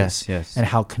world is. Yes. And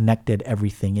how connected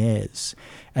everything is.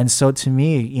 And so to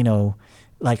me, you know,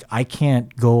 like, I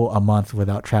can't go a month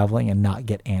without traveling and not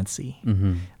get antsy.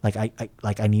 Mm-hmm.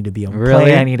 Like I need to be on Really?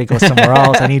 plane. I need to go somewhere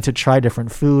else. I need to try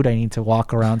different food. I need to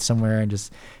walk around somewhere, and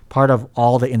just part of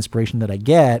all the inspiration that I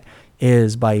get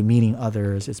is by meeting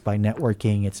others. It's by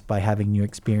networking. It's by having new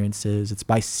experiences. It's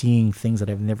by seeing things that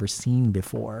I've never seen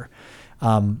before.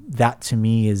 That to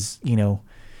me is, you know,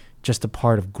 just a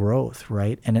part of growth,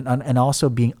 right? And also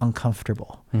being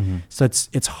uncomfortable. Mm-hmm. So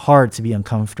it's hard to be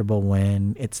uncomfortable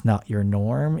when it's not your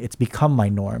norm. It's become my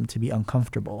norm to be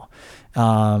uncomfortable.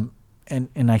 And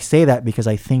I say that because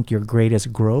I think your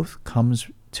greatest growth comes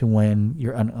to when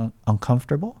you're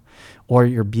uncomfortable, or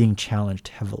you're being challenged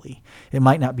heavily. It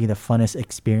might not be the funnest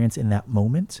experience in that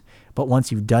moment, but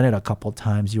once you've done it a couple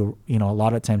times, you know, a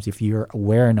lot of times, if you're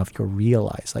aware enough, you'll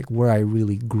realize, like, where I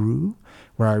really grew,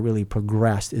 where I really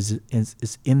progressed is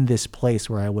in this place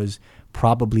where I was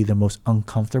probably the most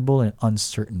uncomfortable and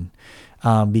uncertain,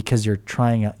 because you're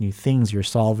trying out new things, you're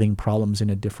solving problems in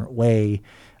a different way,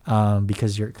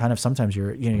 because you're kind of, sometimes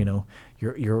you're, you know,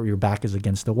 your back is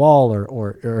against the wall,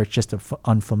 or it's just an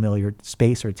unfamiliar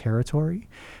space or territory.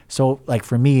 So, like,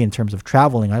 for me, in terms of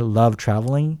traveling, I love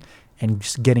traveling and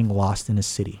just getting lost in a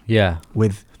city. Yeah.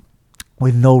 With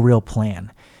no real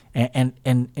plan. And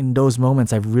in those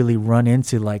moments, I've really run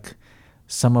into, like,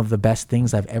 some of the best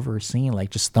things I've ever seen, like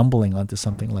just stumbling onto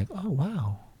something like, oh,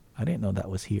 wow, I didn't know that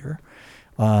was here.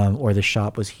 Or the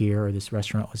shop was here, or this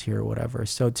restaurant was here, or whatever.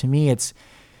 So to me, it's,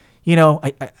 you know,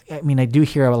 I mean, I do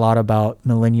hear a lot about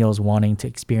millennials wanting to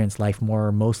experience life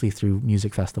more, mostly through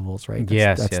music festivals, right?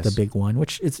 That's the big one,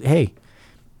 which is, hey,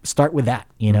 start with that,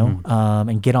 you know,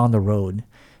 and get on the road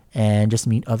and just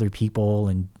meet other people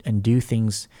and do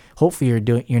things. Hopefully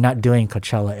you're not doing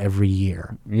Coachella every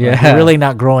year. Yeah. Right? You're really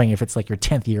not growing if it's like your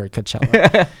 10th year at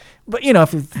Coachella. But, you know,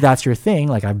 if that's your thing,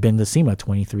 like I've been to SEMA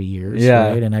 23 years,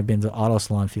 right? And I've been to Auto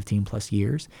Salon 15 plus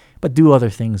years, but do other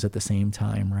things at the same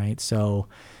time, right? So,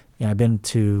 yeah, I've been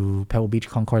to Pebble Beach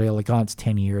Concordia Elegance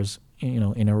 10 years, you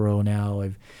know, in a row now.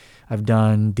 I've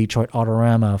done Detroit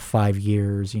Autorama 5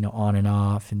 years, you know, on and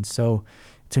off. And so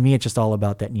to me, it's just all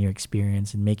about that new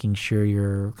experience and making sure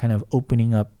you're kind of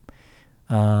opening up,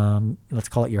 let's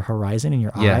call it your horizon and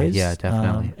your eyes. Yeah,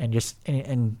 definitely. And just,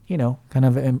 and you know, kind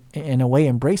of in a way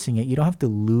embracing it. You don't have to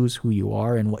lose who you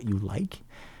are and what you like.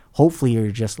 Hopefully you're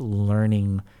just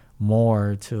learning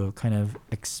more to kind of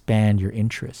expand your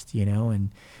interest, you know,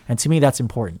 and to me that's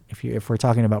important. If we're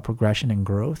talking about progression and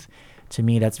growth, to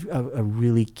me that's a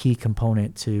really key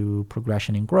component to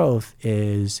progression and growth,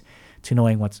 is to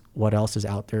knowing what else is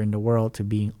out there in the world, to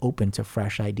being open to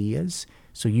fresh ideas,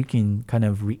 so you can kind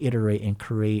of reiterate and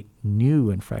create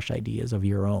new and fresh ideas of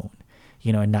your own,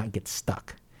 you know, and not get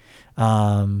stuck.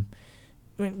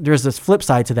 There's this flip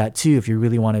side to that too. If you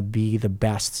really want to be the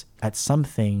best at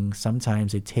something,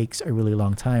 sometimes it takes a really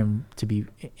long time to be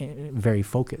very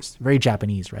focused, very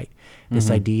Japanese, right?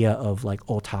 This idea of like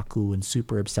otaku and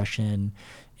super obsession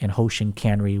and Hoshin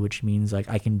Kanri, which means like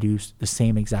I can do the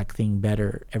same exact thing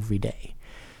better every day.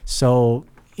 So,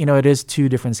 you know, it is two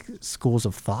different schools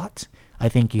of thought. I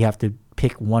think you have to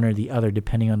pick one or the other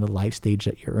depending on the life stage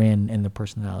that you're in and the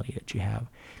personality that you have.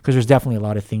 Because there's definitely a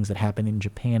lot of things that happen in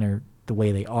Japan are the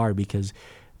way they are because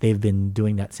they've been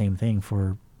doing that same thing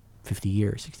for 50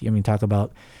 years, 60. I mean, talk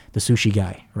about the sushi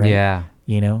guy, right? Yeah.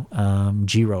 You know,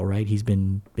 Jiro, right? He's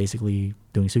been basically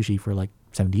doing sushi for like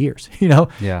 70 years, you know?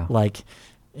 Yeah. Like,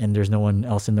 and there's no one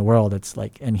else in the world that's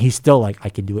like, and he's still like, I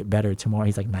could do it better tomorrow.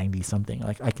 He's like 90 something.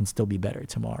 Like, I can still be better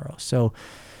tomorrow. So,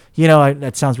 you know,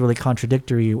 that sounds really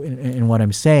contradictory in what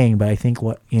I'm saying, but I think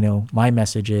what, you know, my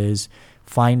message is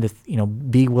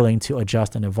be willing to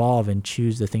adjust and evolve and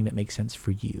choose the thing that makes sense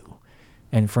for you.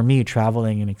 And for me,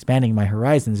 traveling and expanding my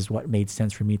horizons is what made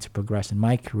sense for me to progress in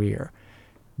my career.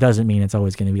 Doesn't mean it's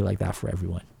always going to be like that for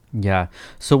everyone. Yeah.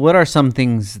 So what are some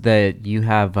things that you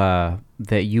have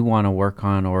that you want to work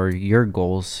on, or your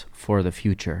goals for the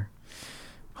future?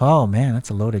 Oh man, that's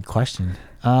a loaded question.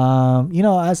 You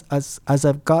know, as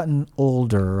I've gotten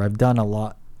older, I've done a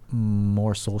lot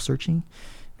more soul searching.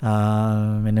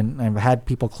 And then I've had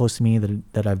people close to me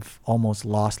that I've almost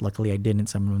lost. Luckily I didn't.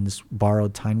 So I'm on this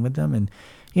borrowed time with them. And,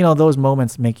 you know, those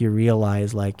moments make you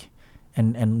realize like,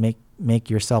 and make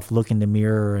yourself look in the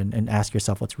mirror and ask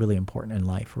yourself what's really important in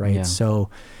life. Right. Yeah.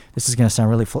 So this is going to sound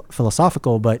really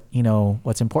philosophical, but you know,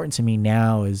 what's important to me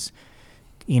now is,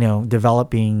 you know,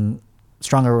 developing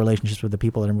stronger relationships with the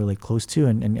people that I'm really close to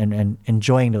and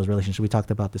enjoying those relationships. We talked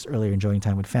about this earlier, enjoying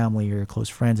time with family or close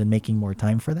friends and making more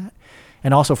time for that.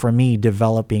 And also for me,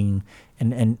 developing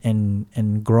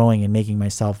and growing and making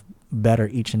myself better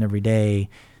each and every day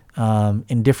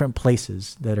in different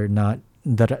places that are not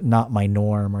my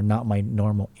norm or not my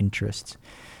normal interests.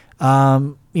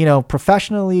 You know,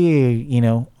 professionally, you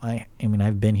know, I mean,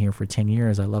 I've been here for 10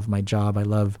 years. I love my job. I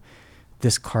love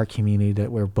this car community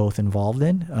that we're both involved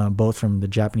in, both from the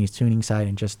Japanese tuning side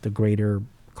and just the greater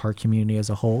car community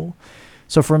as a whole.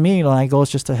 So for me, my goal is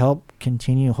just to help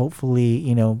continue, hopefully,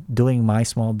 you know, doing my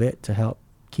small bit to help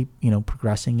keep, you know,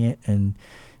 progressing it and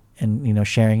you know,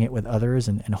 sharing it with others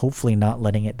and hopefully not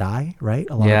letting it die, right?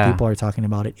 A lot of people are talking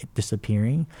about it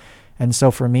disappearing. And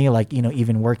so for me, like, you know,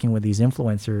 even working with these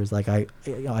influencers, like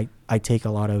I take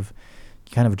a lot of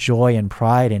kind of joy and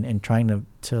pride in trying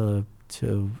to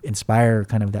inspire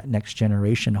kind of that next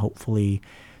generation, hopefully.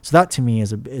 So that to me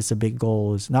is a big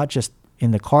goal, is not just in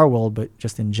the car world, but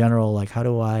just in general. Like, how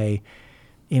do I,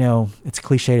 you know, it's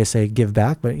cliche to say give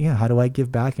back, but yeah, how do I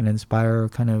give back and inspire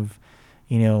kind of,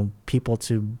 you know, people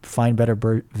to find better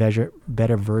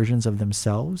versions of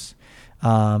themselves,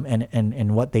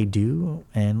 and what they do.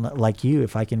 And like you,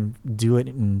 if I can do it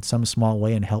in some small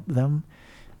way and help them,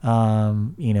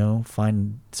 you know,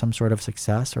 find some sort of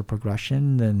success or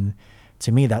progression, then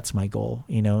to me, that's my goal,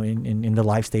 you know, in the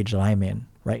life stage that I'm in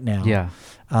right now. Yeah.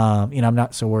 You know, I'm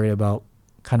not so worried about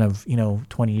kind of, you know,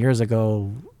 20 years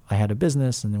ago, I had a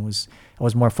business and I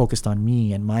was more focused on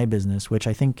me and my business, which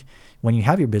I think when you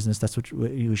have your business, that's what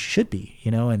you should be, you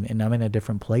know, and I'm in a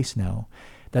different place now.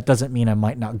 That doesn't mean I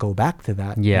might not go back to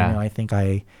that. Yeah. You know, I think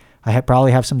I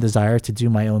probably have some desire to do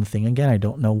my own thing again. I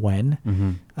don't know when.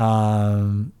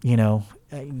 You know,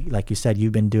 like you said,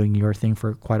 you've been doing your thing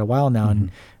for quite a while now,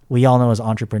 and we all know as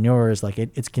entrepreneurs, like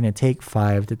it's going to take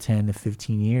 5 to 10 to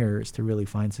 15 years to really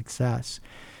find success.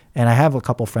 And I have a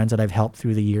couple friends that I've helped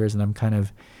through the years, and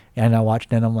and I watch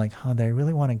them, I'm like, oh, they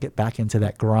really want to get back into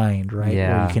that grind, right?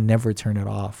 Yeah. Where you can never turn it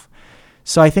off.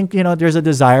 So I think, you know, there's a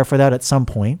desire for that at some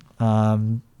point,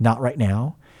 not right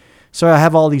now. So I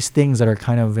have all these things that are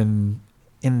kind of in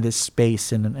this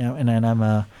space, and I'm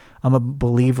a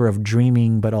believer of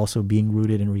dreaming, but also being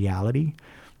rooted in reality.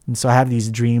 And so I have these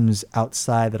dreams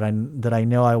outside that I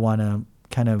know I want to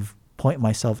kind of point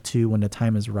myself to when the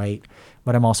time is right,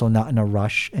 but I'm also not in a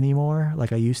rush anymore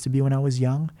like I used to be when I was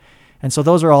young. And so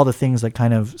those are all the things that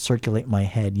kind of circulate my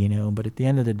head, you know. But at the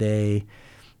end of the day,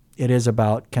 it is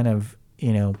about kind of,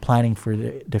 you know, planning for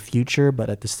the future, but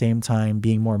at the same time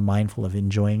being more mindful of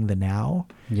enjoying the now.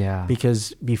 Yeah.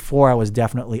 Because before I was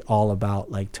definitely all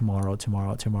about like tomorrow,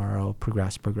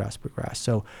 progress.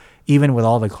 So even with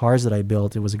all the cars that I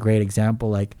built, it was a great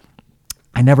example. Like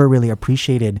I never really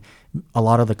appreciated a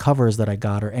lot of the covers that I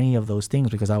got or any of those things,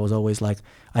 because I was always like,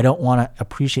 I don't want to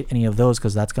appreciate any of those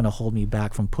because that's going to hold me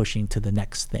back from pushing to the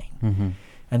next thing.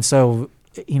 And so,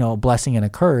 you know, a blessing and a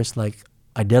curse, like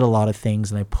I did a lot of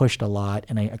things and I pushed a lot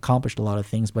and I accomplished a lot of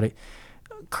things, but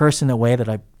curse in a way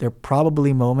that there are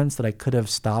probably moments that I could have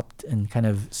stopped and kind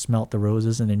of smelt the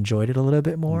roses and enjoyed it a little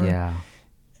bit more. Yeah.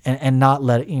 And not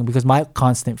let it, you know, because my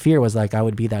constant fear was like, I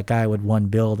would be that guy with one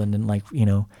build, and then like, you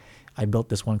know, I built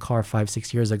this one car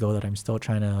 5-6 years ago that I'm still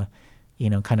trying to, you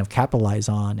know, kind of capitalize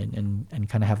on and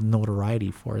kind of have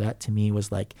notoriety for. That to me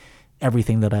was like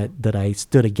everything that I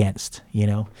stood against, you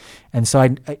know. And so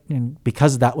and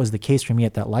because that was the case for me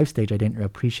at that life stage, I didn't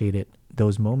appreciate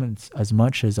those moments as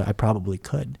much as I probably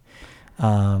could.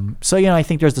 So, you know, I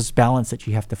think there's this balance that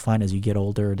you have to find as you get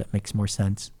older that makes more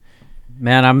sense.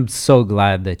 Man, I'm so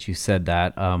glad that you said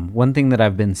that. One thing that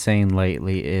I've been saying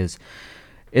lately is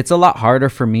it's a lot harder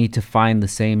for me to find the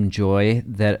same joy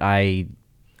that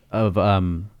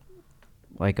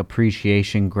like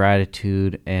appreciation,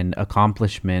 gratitude, and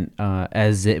accomplishment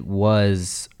as it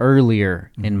was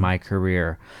earlier in my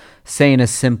career. Saying as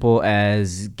simple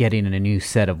as getting a new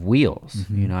set of wheels.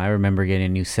 You know, I remember getting a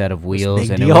new set of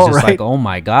wheels, and it was just like, oh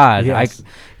my God. Yes.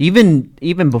 Even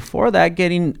before that,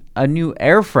 getting a new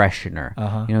air freshener.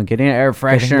 You know, getting an air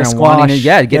freshener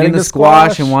and getting the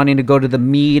squash and wanting to go to the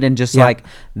meet, and just like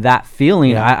that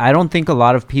feeling. I don't think a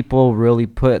lot of people really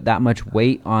put that much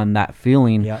weight on that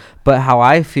feeling. But how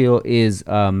I feel is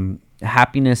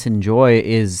happiness and joy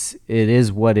is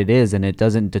what it is, and it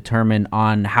doesn't determine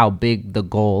on how big the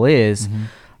goal is.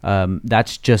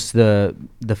 That's just the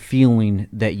feeling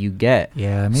that you get.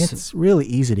 I mean, it's really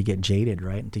easy to get jaded,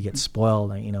 right, and to get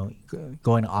spoiled. You know,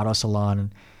 going to auto salon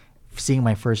and seeing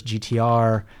my first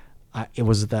GTR, it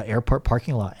was the airport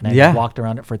parking lot, and I walked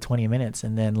around it for 20 minutes,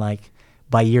 and then like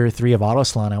by year 3 of auto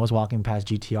salon, I was walking past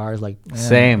GTRs like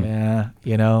same.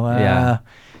 You know.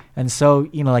 And so,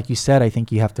 you know, like you said, I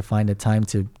think you have to find a time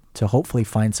to hopefully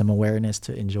find some awareness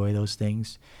to enjoy those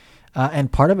things. And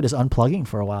part of it is unplugging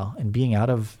for a while and being out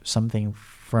of something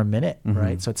for a minute,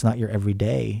 right? So it's not your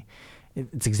everyday.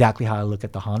 It's exactly how I look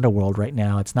at the Honda world right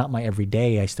now. It's not my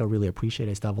everyday. I still really appreciate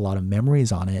it. I still have a lot of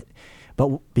memories on it.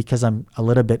 But because I'm a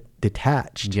little bit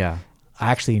detached, I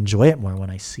actually enjoy it more when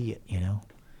I see it, you know?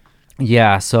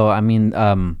 Yeah, so I mean,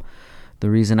 the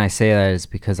reason I say that is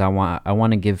because I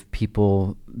want to give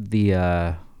people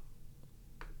the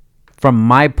from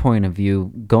my point of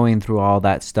view, going through all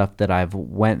that stuff that I've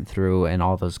went through and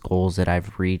all those goals that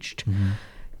I've reached.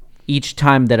 Each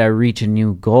time that I reach a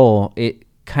new goal, it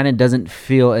kind of doesn't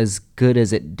feel as good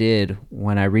as it did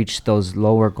when I reached those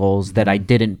lower goals that I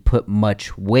didn't put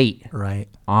much weight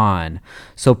on.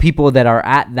 So people that are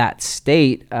at that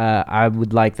state, I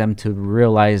would like them to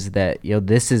realize that, you know,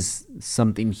 this is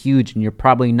something huge, and you're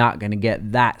probably not going to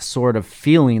get that sort of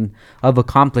feeling of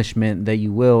accomplishment that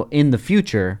you will in the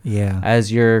future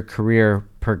as your career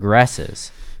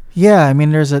progresses. Yeah, I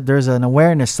mean, there's an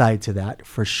awareness side to that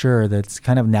for sure. That's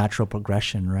kind of natural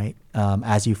progression, right?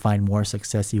 As you find more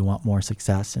success, you want more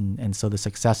success, and so the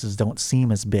successes don't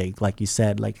seem as big, like you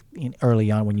said, like early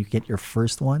on when you get your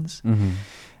first ones.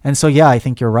 And so, I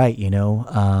think you're right. You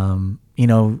know,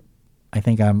 I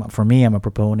think I'm a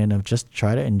proponent of just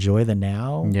try to enjoy the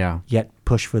now, yet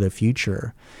push for the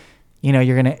future. You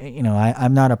know,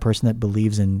 I'm not a person that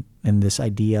believes in this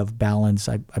idea of balance.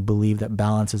 I believe that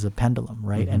balance is a pendulum,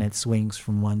 right? And it swings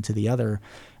from one to the other.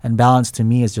 And balance to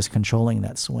me is just controlling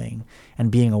that swing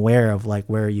and being aware of like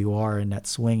where you are in that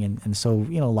swing. And so,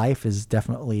 life is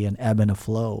definitely an ebb and a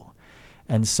flow.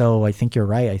 And so I think you're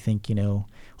right. I think,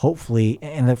 hopefully,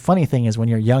 and the funny thing is when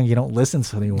you're young, you don't listen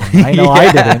to anyone. I know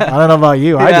I didn't. I don't know about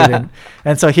you. I didn't.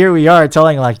 And so here we are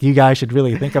telling like, you guys should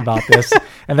really think about this.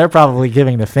 And they're probably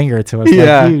giving the finger to us.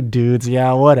 Like, you dudes.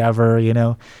 Yeah, whatever, you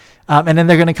know. And then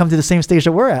they're going to come to the same stage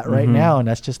that we're at right now. And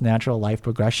that's just natural life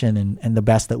progression. And the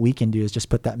best that we can do is just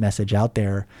put that message out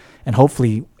there. And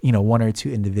hopefully, you know, 1 or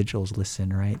 2 individuals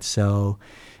listen, right? So,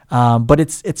 but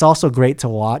it's also great to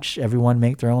watch everyone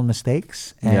make their own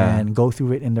mistakes and go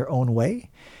through it in their own way.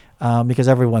 Because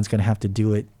everyone's going to have to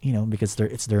do it, you know, because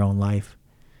it's their own life.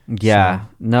 Yeah,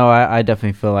 no, I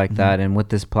definitely feel like that. And with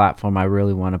this platform, I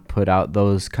really want to put out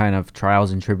those kind of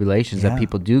trials and tribulations that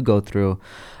people do go through.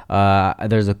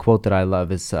 There's a quote that I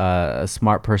love. It's a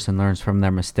smart person learns from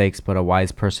their mistakes, but a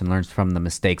wise person learns from the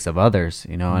mistakes of others,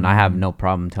 you know, and I have no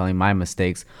problem telling my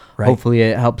mistakes. Right. Hopefully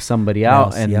it helps somebody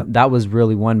out. And that was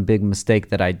really one big mistake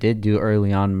that I did do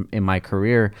early on in my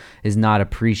career, is not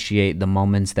appreciate the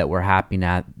moments that were happening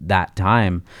at that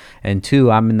time. And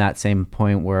 2, I'm in that same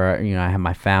point where, you know, I have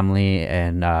my family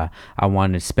and I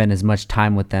want to spend as much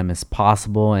time with them as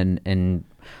possible and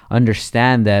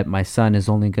understand that my son is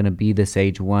only going to be this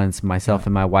age once. Myself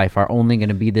and my wife are only going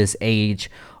to be this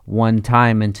age one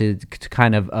time, and to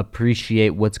kind of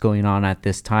appreciate what's going on at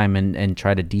this time and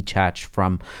try to detach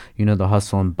from, you know, the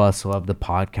hustle and bustle of the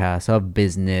podcast, of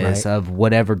business, of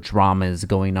whatever drama is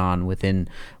going on within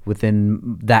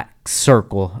that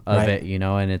circle of it, you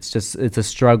know. And it's a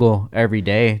struggle every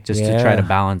day just to try to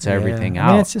balance everything out.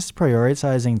 I mean, it's just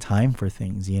prioritizing time for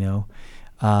things, you know,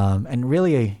 and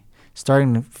really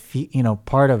starting to, you know,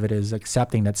 part of it is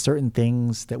accepting that certain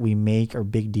things that we make are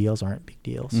big deals aren't big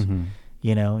deals.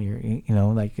 You know, you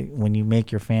know, like when you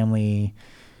make your family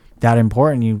that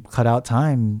important, you cut out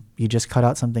time, you just cut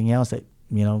out something else that,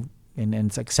 you know, and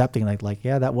it's accepting like,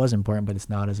 yeah, that was important, but it's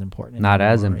not as important. Not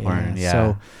anymore. As important. Yeah.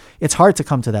 So it's hard to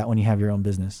come to that when you have your own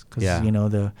business, because, you know,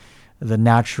 the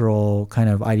natural kind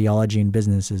of ideology in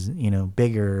business is, you know,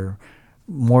 bigger,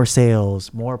 more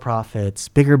sales, more profits,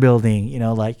 bigger building, you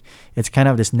know, like it's kind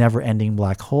of this never ending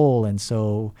black hole. And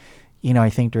so, you know,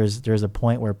 I think there's a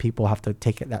point where people have to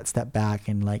take that step back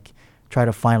and like try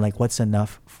to find like what's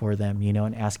enough for them, you know,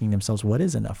 and asking themselves what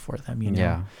is enough for them, you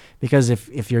know, because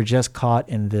if you're just caught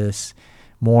in this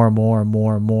more,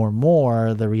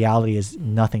 the reality is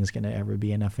nothing's going to ever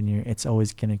be enough, and it's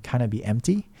always going to kind of be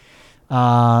empty.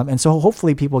 And so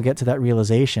hopefully people get to that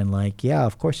realization, like, yeah,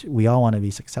 of course we all want to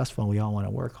be successful. We all want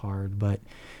to work hard, but,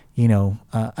 you know,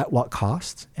 at what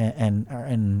cost,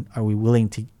 and are we willing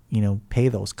to, you know, pay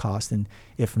those costs? And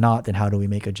if not, then how do we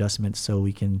make adjustments so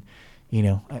we can, you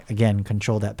know, again,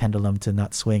 control that pendulum to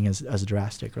not swing as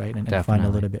drastic, right? And find a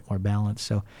little bit more balance.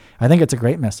 So I think it's a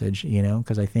great message, you know,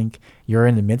 because I think you're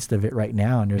in the midst of it right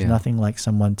now, and there's nothing like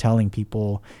someone telling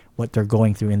people what they're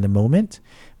going through in the moment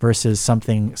versus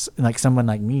something like someone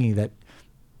like me that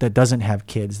doesn't have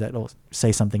kids that will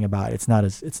say something about it. It's not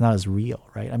as real,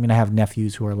 right? I mean, I have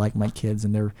nephews who are like my kids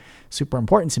and they're super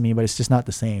important to me, but it's just not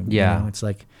the same. Yeah. You know? It's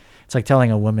like telling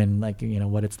a woman, like, you know,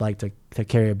 what it's like to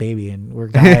carry a baby, and we're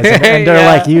guys and they're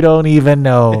like, you don't even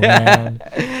know, man.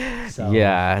 So.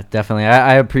 Yeah, definitely.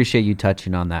 I appreciate you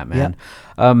touching on that, man.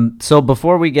 Yeah. So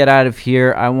before we get out of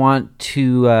here, I want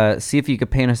to see if you could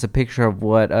paint us a picture of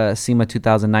what SEMA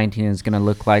 2019 is going to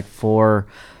look like for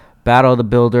Battle of the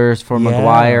Builders, for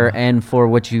McGuire, and for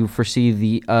what you foresee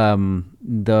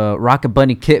the Rocket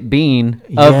Bunny kit being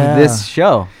of this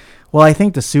show. Well, I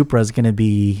think the Supra is going to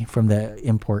be, from the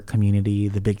import community,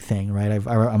 the big thing, right?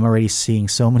 I'm already seeing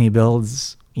so many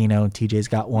builds. You know, TJ's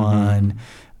got one.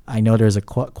 I know there's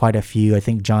quite a few. I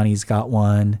think Johnny's got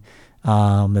one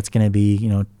that's going to be, you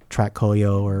know, Track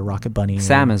Koyo or Rocket Bunny.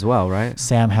 Sam as well, right?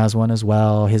 Sam has one as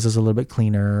well. His is a little bit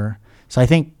cleaner. So I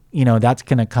think, you know, that's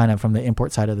going to kind of, from the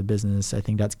import side of the business, I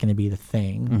think that's going to be the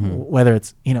thing. Whether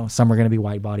it's, you know, some are going to be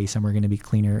wide body, some are going to be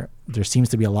cleaner. There seems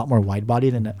to be a lot more wide body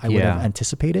than I would have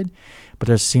anticipated, but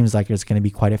there seems like there's going to be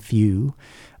quite a few.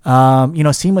 You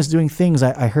know, SEMA's doing things.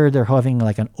 I heard they're having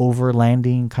like an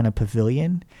overlanding kind of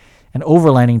pavilion. And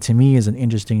overlanding to me is an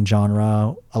interesting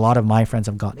genre. A lot of my friends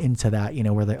have got into that, you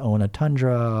know, where they own a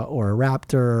Tundra or a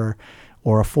Raptor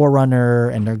or a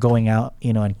 4Runner, and they're going out,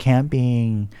 you know, and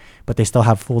camping, but they still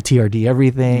have full TRD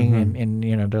everything, and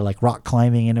you know, they're like rock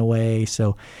climbing in a way.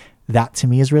 So that to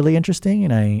me is really interesting,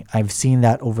 and I've seen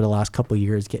that over the last couple of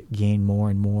years gain more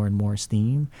and more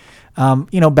steam.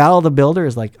 You know, Battle of the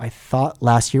Builders, like I thought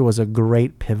last year was a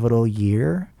great pivotal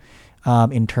year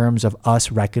in terms of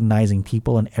us recognizing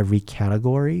people in every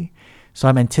category. So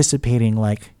I'm anticipating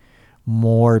like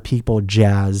more people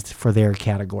jazzed for their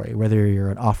category, whether you're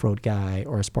an off-road guy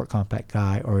or a sport compact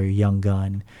guy or a young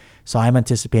gun. So I'm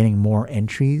anticipating more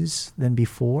entries than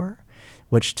before,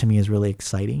 which to me is really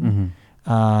exciting.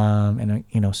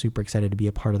 And super excited to be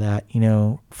a part of that.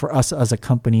 For us as a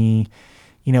company,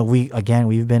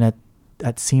 we've been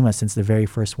at SEMA since the very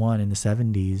first one in the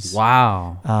 70s.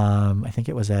 Wow. I think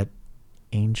it was at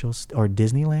Angels or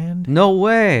Disneyland. No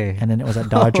way. And then it was at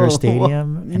Dodger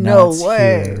Stadium. And No now it's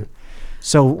way. here.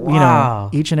 So, Wow.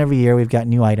 each and every year we've got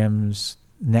new items.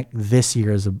 This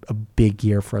year is a big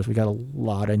year for us. We got a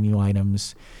lot of new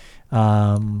items that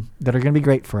are going to be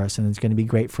great for us, and it's going to be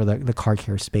great for the car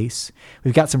care space.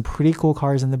 We've got some pretty cool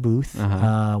cars in the booth.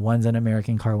 One's an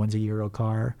American car, one's a Euro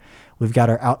car. We've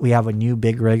got we have a new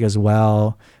big rig as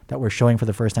well that we're showing for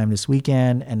the first time this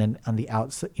weekend, and then on the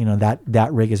outside,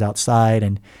 that rig is outside,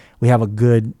 and we have a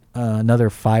good another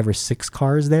 5 or 6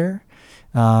 cars there.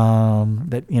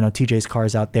 That TJ's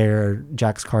cars out there,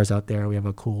 Jack's cars out there. We have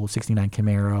a cool '69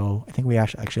 Camaro. I think we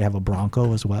actually have a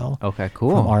Bronco as well. Okay,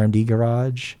 cool. From RMD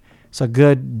Garage. So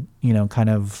good, kind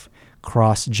of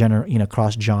cross genre,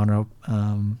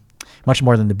 much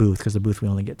more than the booth, because the booth we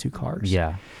only get 2 cars.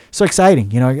 Yeah. So exciting,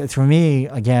 for me,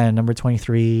 again, number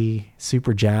 23,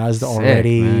 super jazzed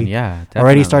already. Man. Yeah, definitely.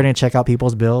 Already starting to check out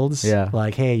people's builds. Yeah.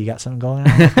 Like, hey, you got something going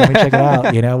on? Let me check it out.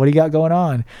 What do you got going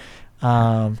on?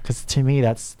 Because to me,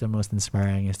 that's the most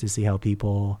inspiring, is to see how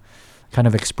people kind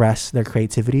of express their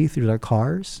creativity through their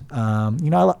cars.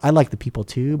 I like the people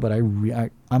too, but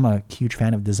I'm a huge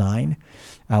fan of design,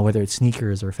 whether it's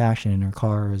sneakers or fashion or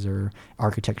cars or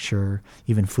architecture,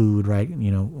 even food, right?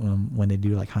 When they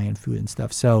do like high-end food and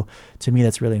stuff. So to me,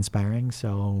 that's really inspiring.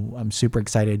 So I'm super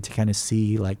excited to kind of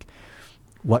see like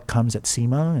what comes at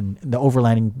SEMA, and the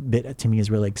overlanding bit to me is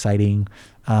really exciting.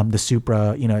 The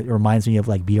Supra, it reminds me of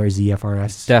like BRZ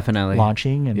FRS Definitely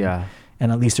launching,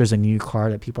 and at least there's a new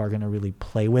car that people are going to really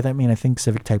play with. I mean, I think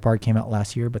Civic Type R came out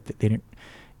last year, but they didn't,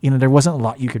 there wasn't a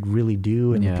lot you could really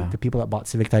do, and the people that bought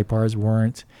Civic Type Rs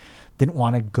didn't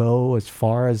want to go as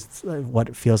far as what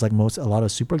it feels like a lot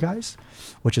of Supra guys,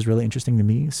 which is really interesting to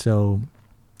me. So,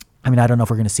 I mean, I don't know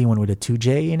if we're going to see one with a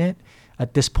 2J in it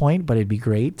at this point, but it'd be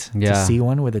great to see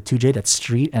one with a 2J that's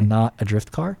street and not a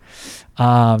drift car.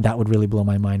 That would really blow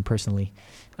my mind personally,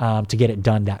 to get it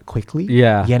done that quickly,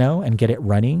 and get it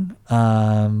running.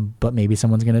 But maybe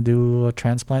someone's going to do a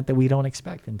transplant that we don't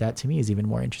expect. And that to me is even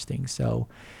more interesting. So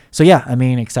yeah, I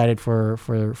mean, excited for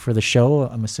the show.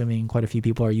 I'm assuming quite a few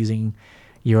people are using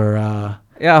your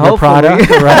product,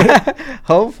 right?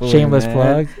 Hopefully, shameless man.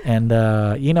 plug. And,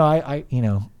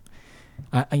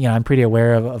 I'm pretty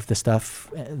aware of the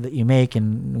stuff that you make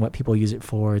and what people use it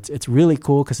for. It's really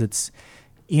cool because it's,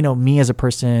 me as a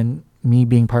person, me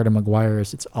being part of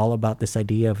Meguiar's, it's all about this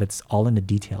idea of it's all in the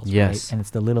details, yes. right? And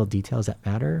it's the little details that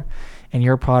matter. And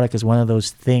your product is one of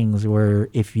those things where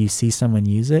if you see someone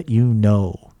use it,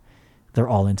 they're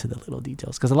all into the little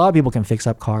details. Because a lot of people can fix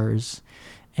up cars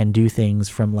and do things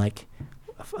from like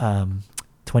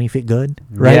 20 feet good,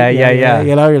 right? Yeah.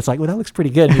 It's like, well, that looks pretty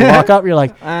good. And you walk up, you're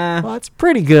like, well, it's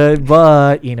pretty good,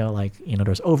 but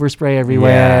there's overspray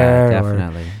everywhere,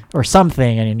 definitely, or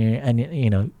something,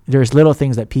 and there's little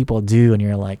things that people do, and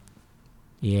you're like,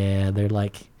 yeah, they're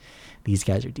like, these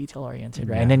guys are detail oriented,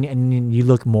 right? And then you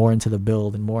look more into the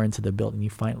build, and you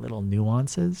find little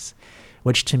nuances,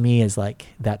 which to me is like,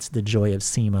 that's the joy of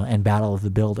SEMA and Battle of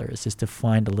the Builders, is to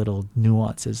find the little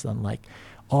nuances on like,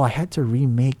 oh, I had to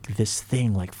remake this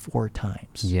thing like 4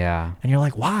 times. Yeah. And you're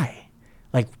like, why?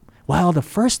 Like, well, the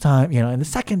first time, and the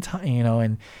second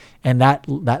time, and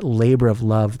that labor of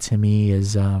love to me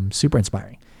is super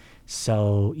inspiring.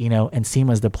 So, and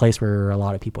SEMA is the place where a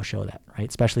lot of people show that, right?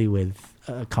 Especially with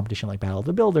a competition like Battle of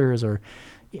the Builders, or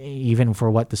even for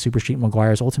what the Super Street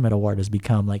Meguiar's Ultimate Award has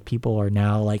become. Like, people are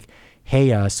now like,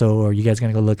 hey, so are you guys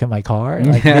going to go look at my car?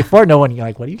 And like, before, no one, you're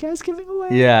like, what are you guys giving away?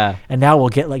 Yeah. And now we'll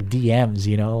get like DMs,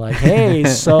 like, hey,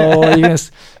 so are you gonna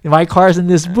my car's in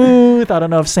this booth. I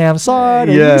don't know if Sam saw it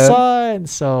or you saw it. And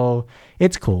so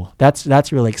it's cool.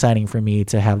 That's really exciting for me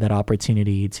to have that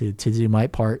opportunity to do my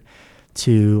part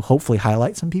to hopefully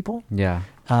highlight some people. Yeah.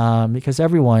 Because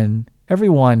everyone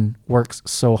works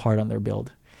so hard on their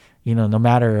build. No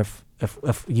matter if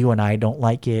you and I don't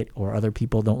like it, or other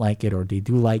people don't like it, or they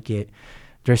do like it,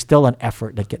 there's still an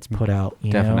effort that gets put out,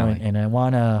 Definitely. And I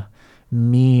want to,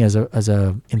 me as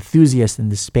a enthusiast in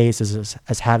this space,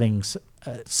 as having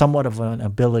somewhat of an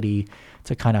ability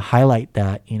to kind of highlight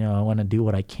that, I want to do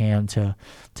what I can to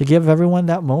give everyone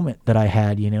that moment that I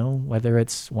had, whether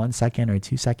it's 1 second or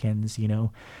 2 seconds,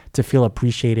 to feel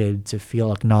appreciated, to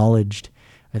feel acknowledged.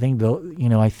 I think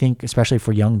I think especially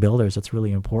for young builders, it's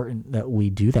really important that we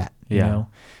do that,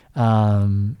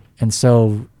 and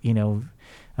so,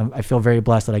 I feel very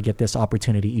blessed that I get this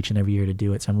opportunity each and every year to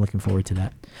do it. So I'm looking forward to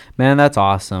that. Man, that's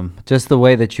awesome. Just the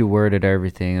way that you worded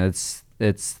everything.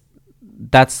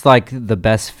 that's like the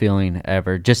best feeling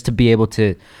ever, just to be able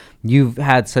to, you've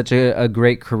had such a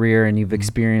great career and you've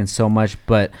experienced so much,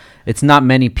 but it's not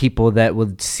many people that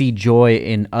would see joy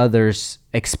in others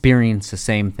experience the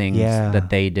same things that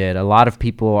they did. A lot of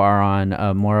people are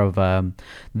on more of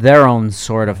their own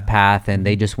sort of path, and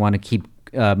they just want to keep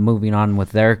moving on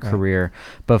with their career.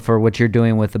 But for what you're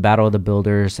doing with the Battle of the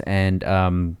Builders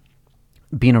and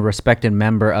being a respected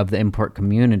member of the import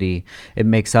community, it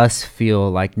makes us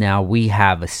feel like now we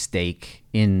have a stake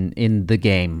in the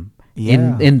game.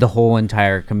 In the whole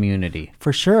entire community.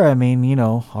 For sure. I mean, you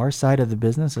know, our side of the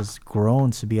business has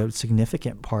grown to be a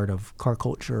significant part of car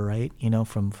culture, right? You know,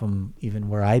 from even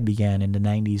where I began in the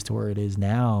 90s to where it is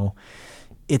now,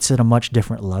 it's at a much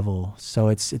different level. So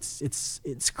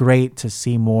it's great to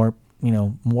see more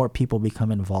people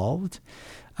become involved,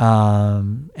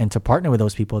 and to partner with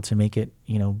those people to make it,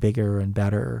 you know, bigger and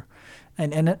better.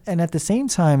 And at the same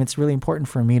time, it's really important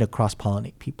for me to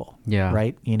cross-pollinate people,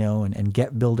 right? You know, and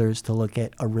get builders to look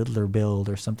at a Riddler build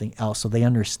or something else so they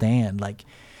understand, like,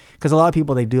 because a lot of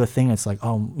people, they do a thing, it's like,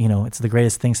 oh, you know, it's the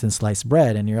greatest thing since sliced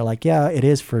bread. And you're like, yeah, it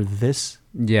is for this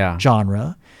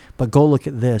genre, but go look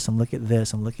at this and look at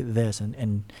this and look at this.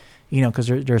 And you know, because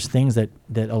there's things that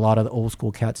a lot of the old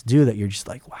school cats do that you're just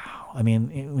like, wow. I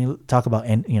mean, we talk about,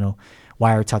 you know,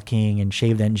 wire tucking and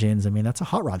shaved engines. I mean, that's a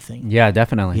hot rod thing. Yeah,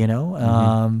 definitely. You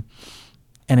know,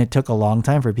 and it took a long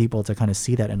time for people to kind of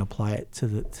see that and apply it to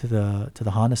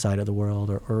the Honda side of the world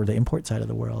or the import side of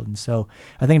the world. And so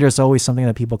I think there's always something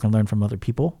that people can learn from other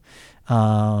people.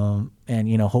 And,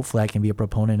 you know, hopefully I can be a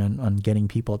proponent on getting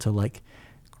people to, like,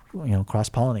 you know,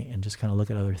 cross-pollinate and just kind of look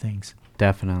at other things.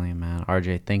 Definitely, man.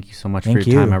 RJ, thank you so much for your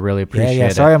time. I really appreciate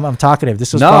it. Sorry, I'm talkative.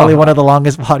 This was probably one of the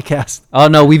longest podcasts. Oh,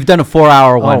 no, we've done a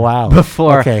 4-hour one. Oh, wow.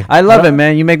 Before. Okay. I love it,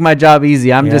 man. You make my job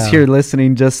easy. I'm just here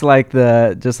listening just like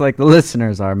the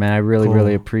listeners are, man. I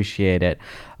really appreciate it.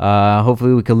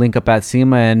 Hopefully we could link up at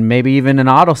SEMA and maybe even an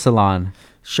auto salon.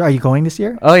 Sure. Are you going this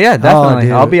year? Oh, yeah,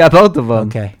 definitely. I'll be at both of them.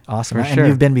 Okay, awesome. For And sure.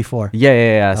 you've been before?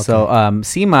 Yeah. Okay. So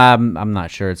SEMA, I'm not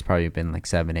sure. It's probably been like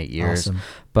 7-8 years. Awesome.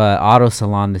 But Auto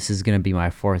Salon, this is going to be my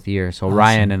 4th year. So Awesome.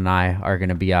 Ryan and I are going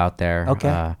to be out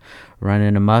there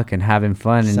running amok and having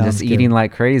fun and Sounds just eating good.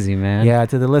 like crazy, man. Yeah,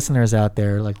 to the listeners out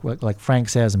there, like Frank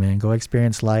says, man, go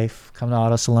experience life. Come to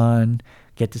Auto Salon,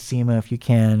 get to SEMA if you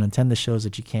can, attend the shows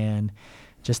that you can.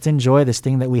 Just enjoy this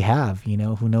thing that we have. You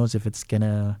know, who knows if it's going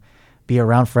to be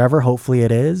around forever. Hopefully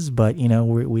it is, but you know,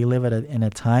 we live in a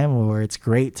time where it's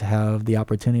great to have the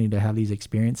opportunity to have these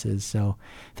experiences. So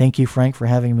thank you, Frank, for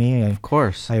having me. Of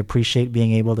course. I appreciate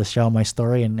being able to share my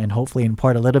story and hopefully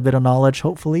impart a little bit of knowledge,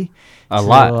 hopefully. A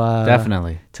lot,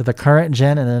 definitely. To the current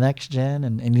gen and the next gen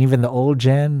and even the old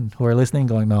gen who are listening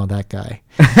going, no, that guy.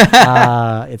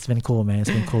 It's been cool, man. It's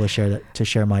been cool to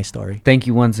share my story. Thank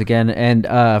you once again. And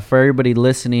for everybody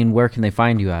listening, where can they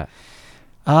find you at?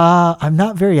 I'm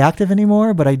not very active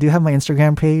anymore, but I do have my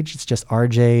Instagram page. It's just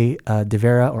RJ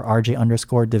Devera or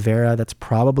RJ_Devera. That's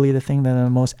probably the thing that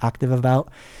I'm most active about.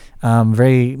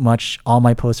 Very much all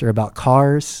my posts are about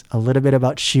cars, a little bit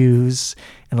about shoes,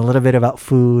 and a little bit about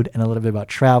food, and a little bit about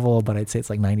travel, but I'd say it's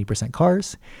like 90%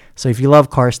 cars. So if you love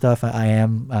car stuff, I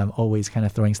am always kind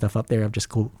of throwing stuff up there of just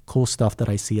cool stuff that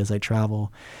I see as I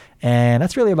travel. And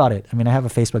that's really about it. I mean, I have a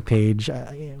Facebook page.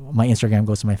 My Instagram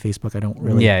goes to my Facebook. I don't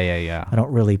really, Yeah. I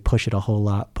don't really push it a whole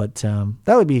lot, but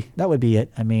that would be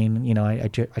it. I mean, you know, I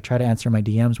try to answer my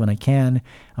DMs when I can.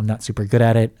 I'm not super good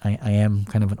at it. I am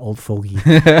kind of an old fogey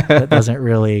that doesn't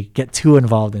really get too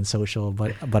involved in social,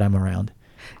 but I'm around.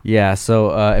 Yeah,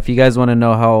 so if you guys want to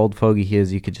know how old Fogey he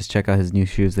is, you could just check out his new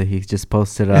shoes that he just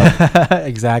posted up.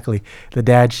 Exactly, the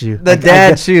dad shoe.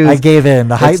 Shoes. I gave in.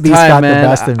 The hype beast got man. the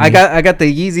best of me. I got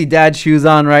the Yeezy dad shoes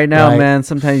on right now, Right. man.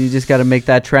 Sometimes you just got to make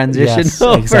that transition. Yes,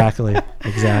 over. exactly.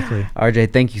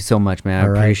 RJ, thank you so much, man. All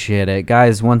I right. appreciate it.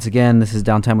 Guys, once again, this is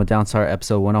Downtime with Downstar,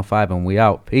 episode 105, and we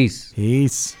out. Peace.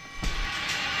 Peace.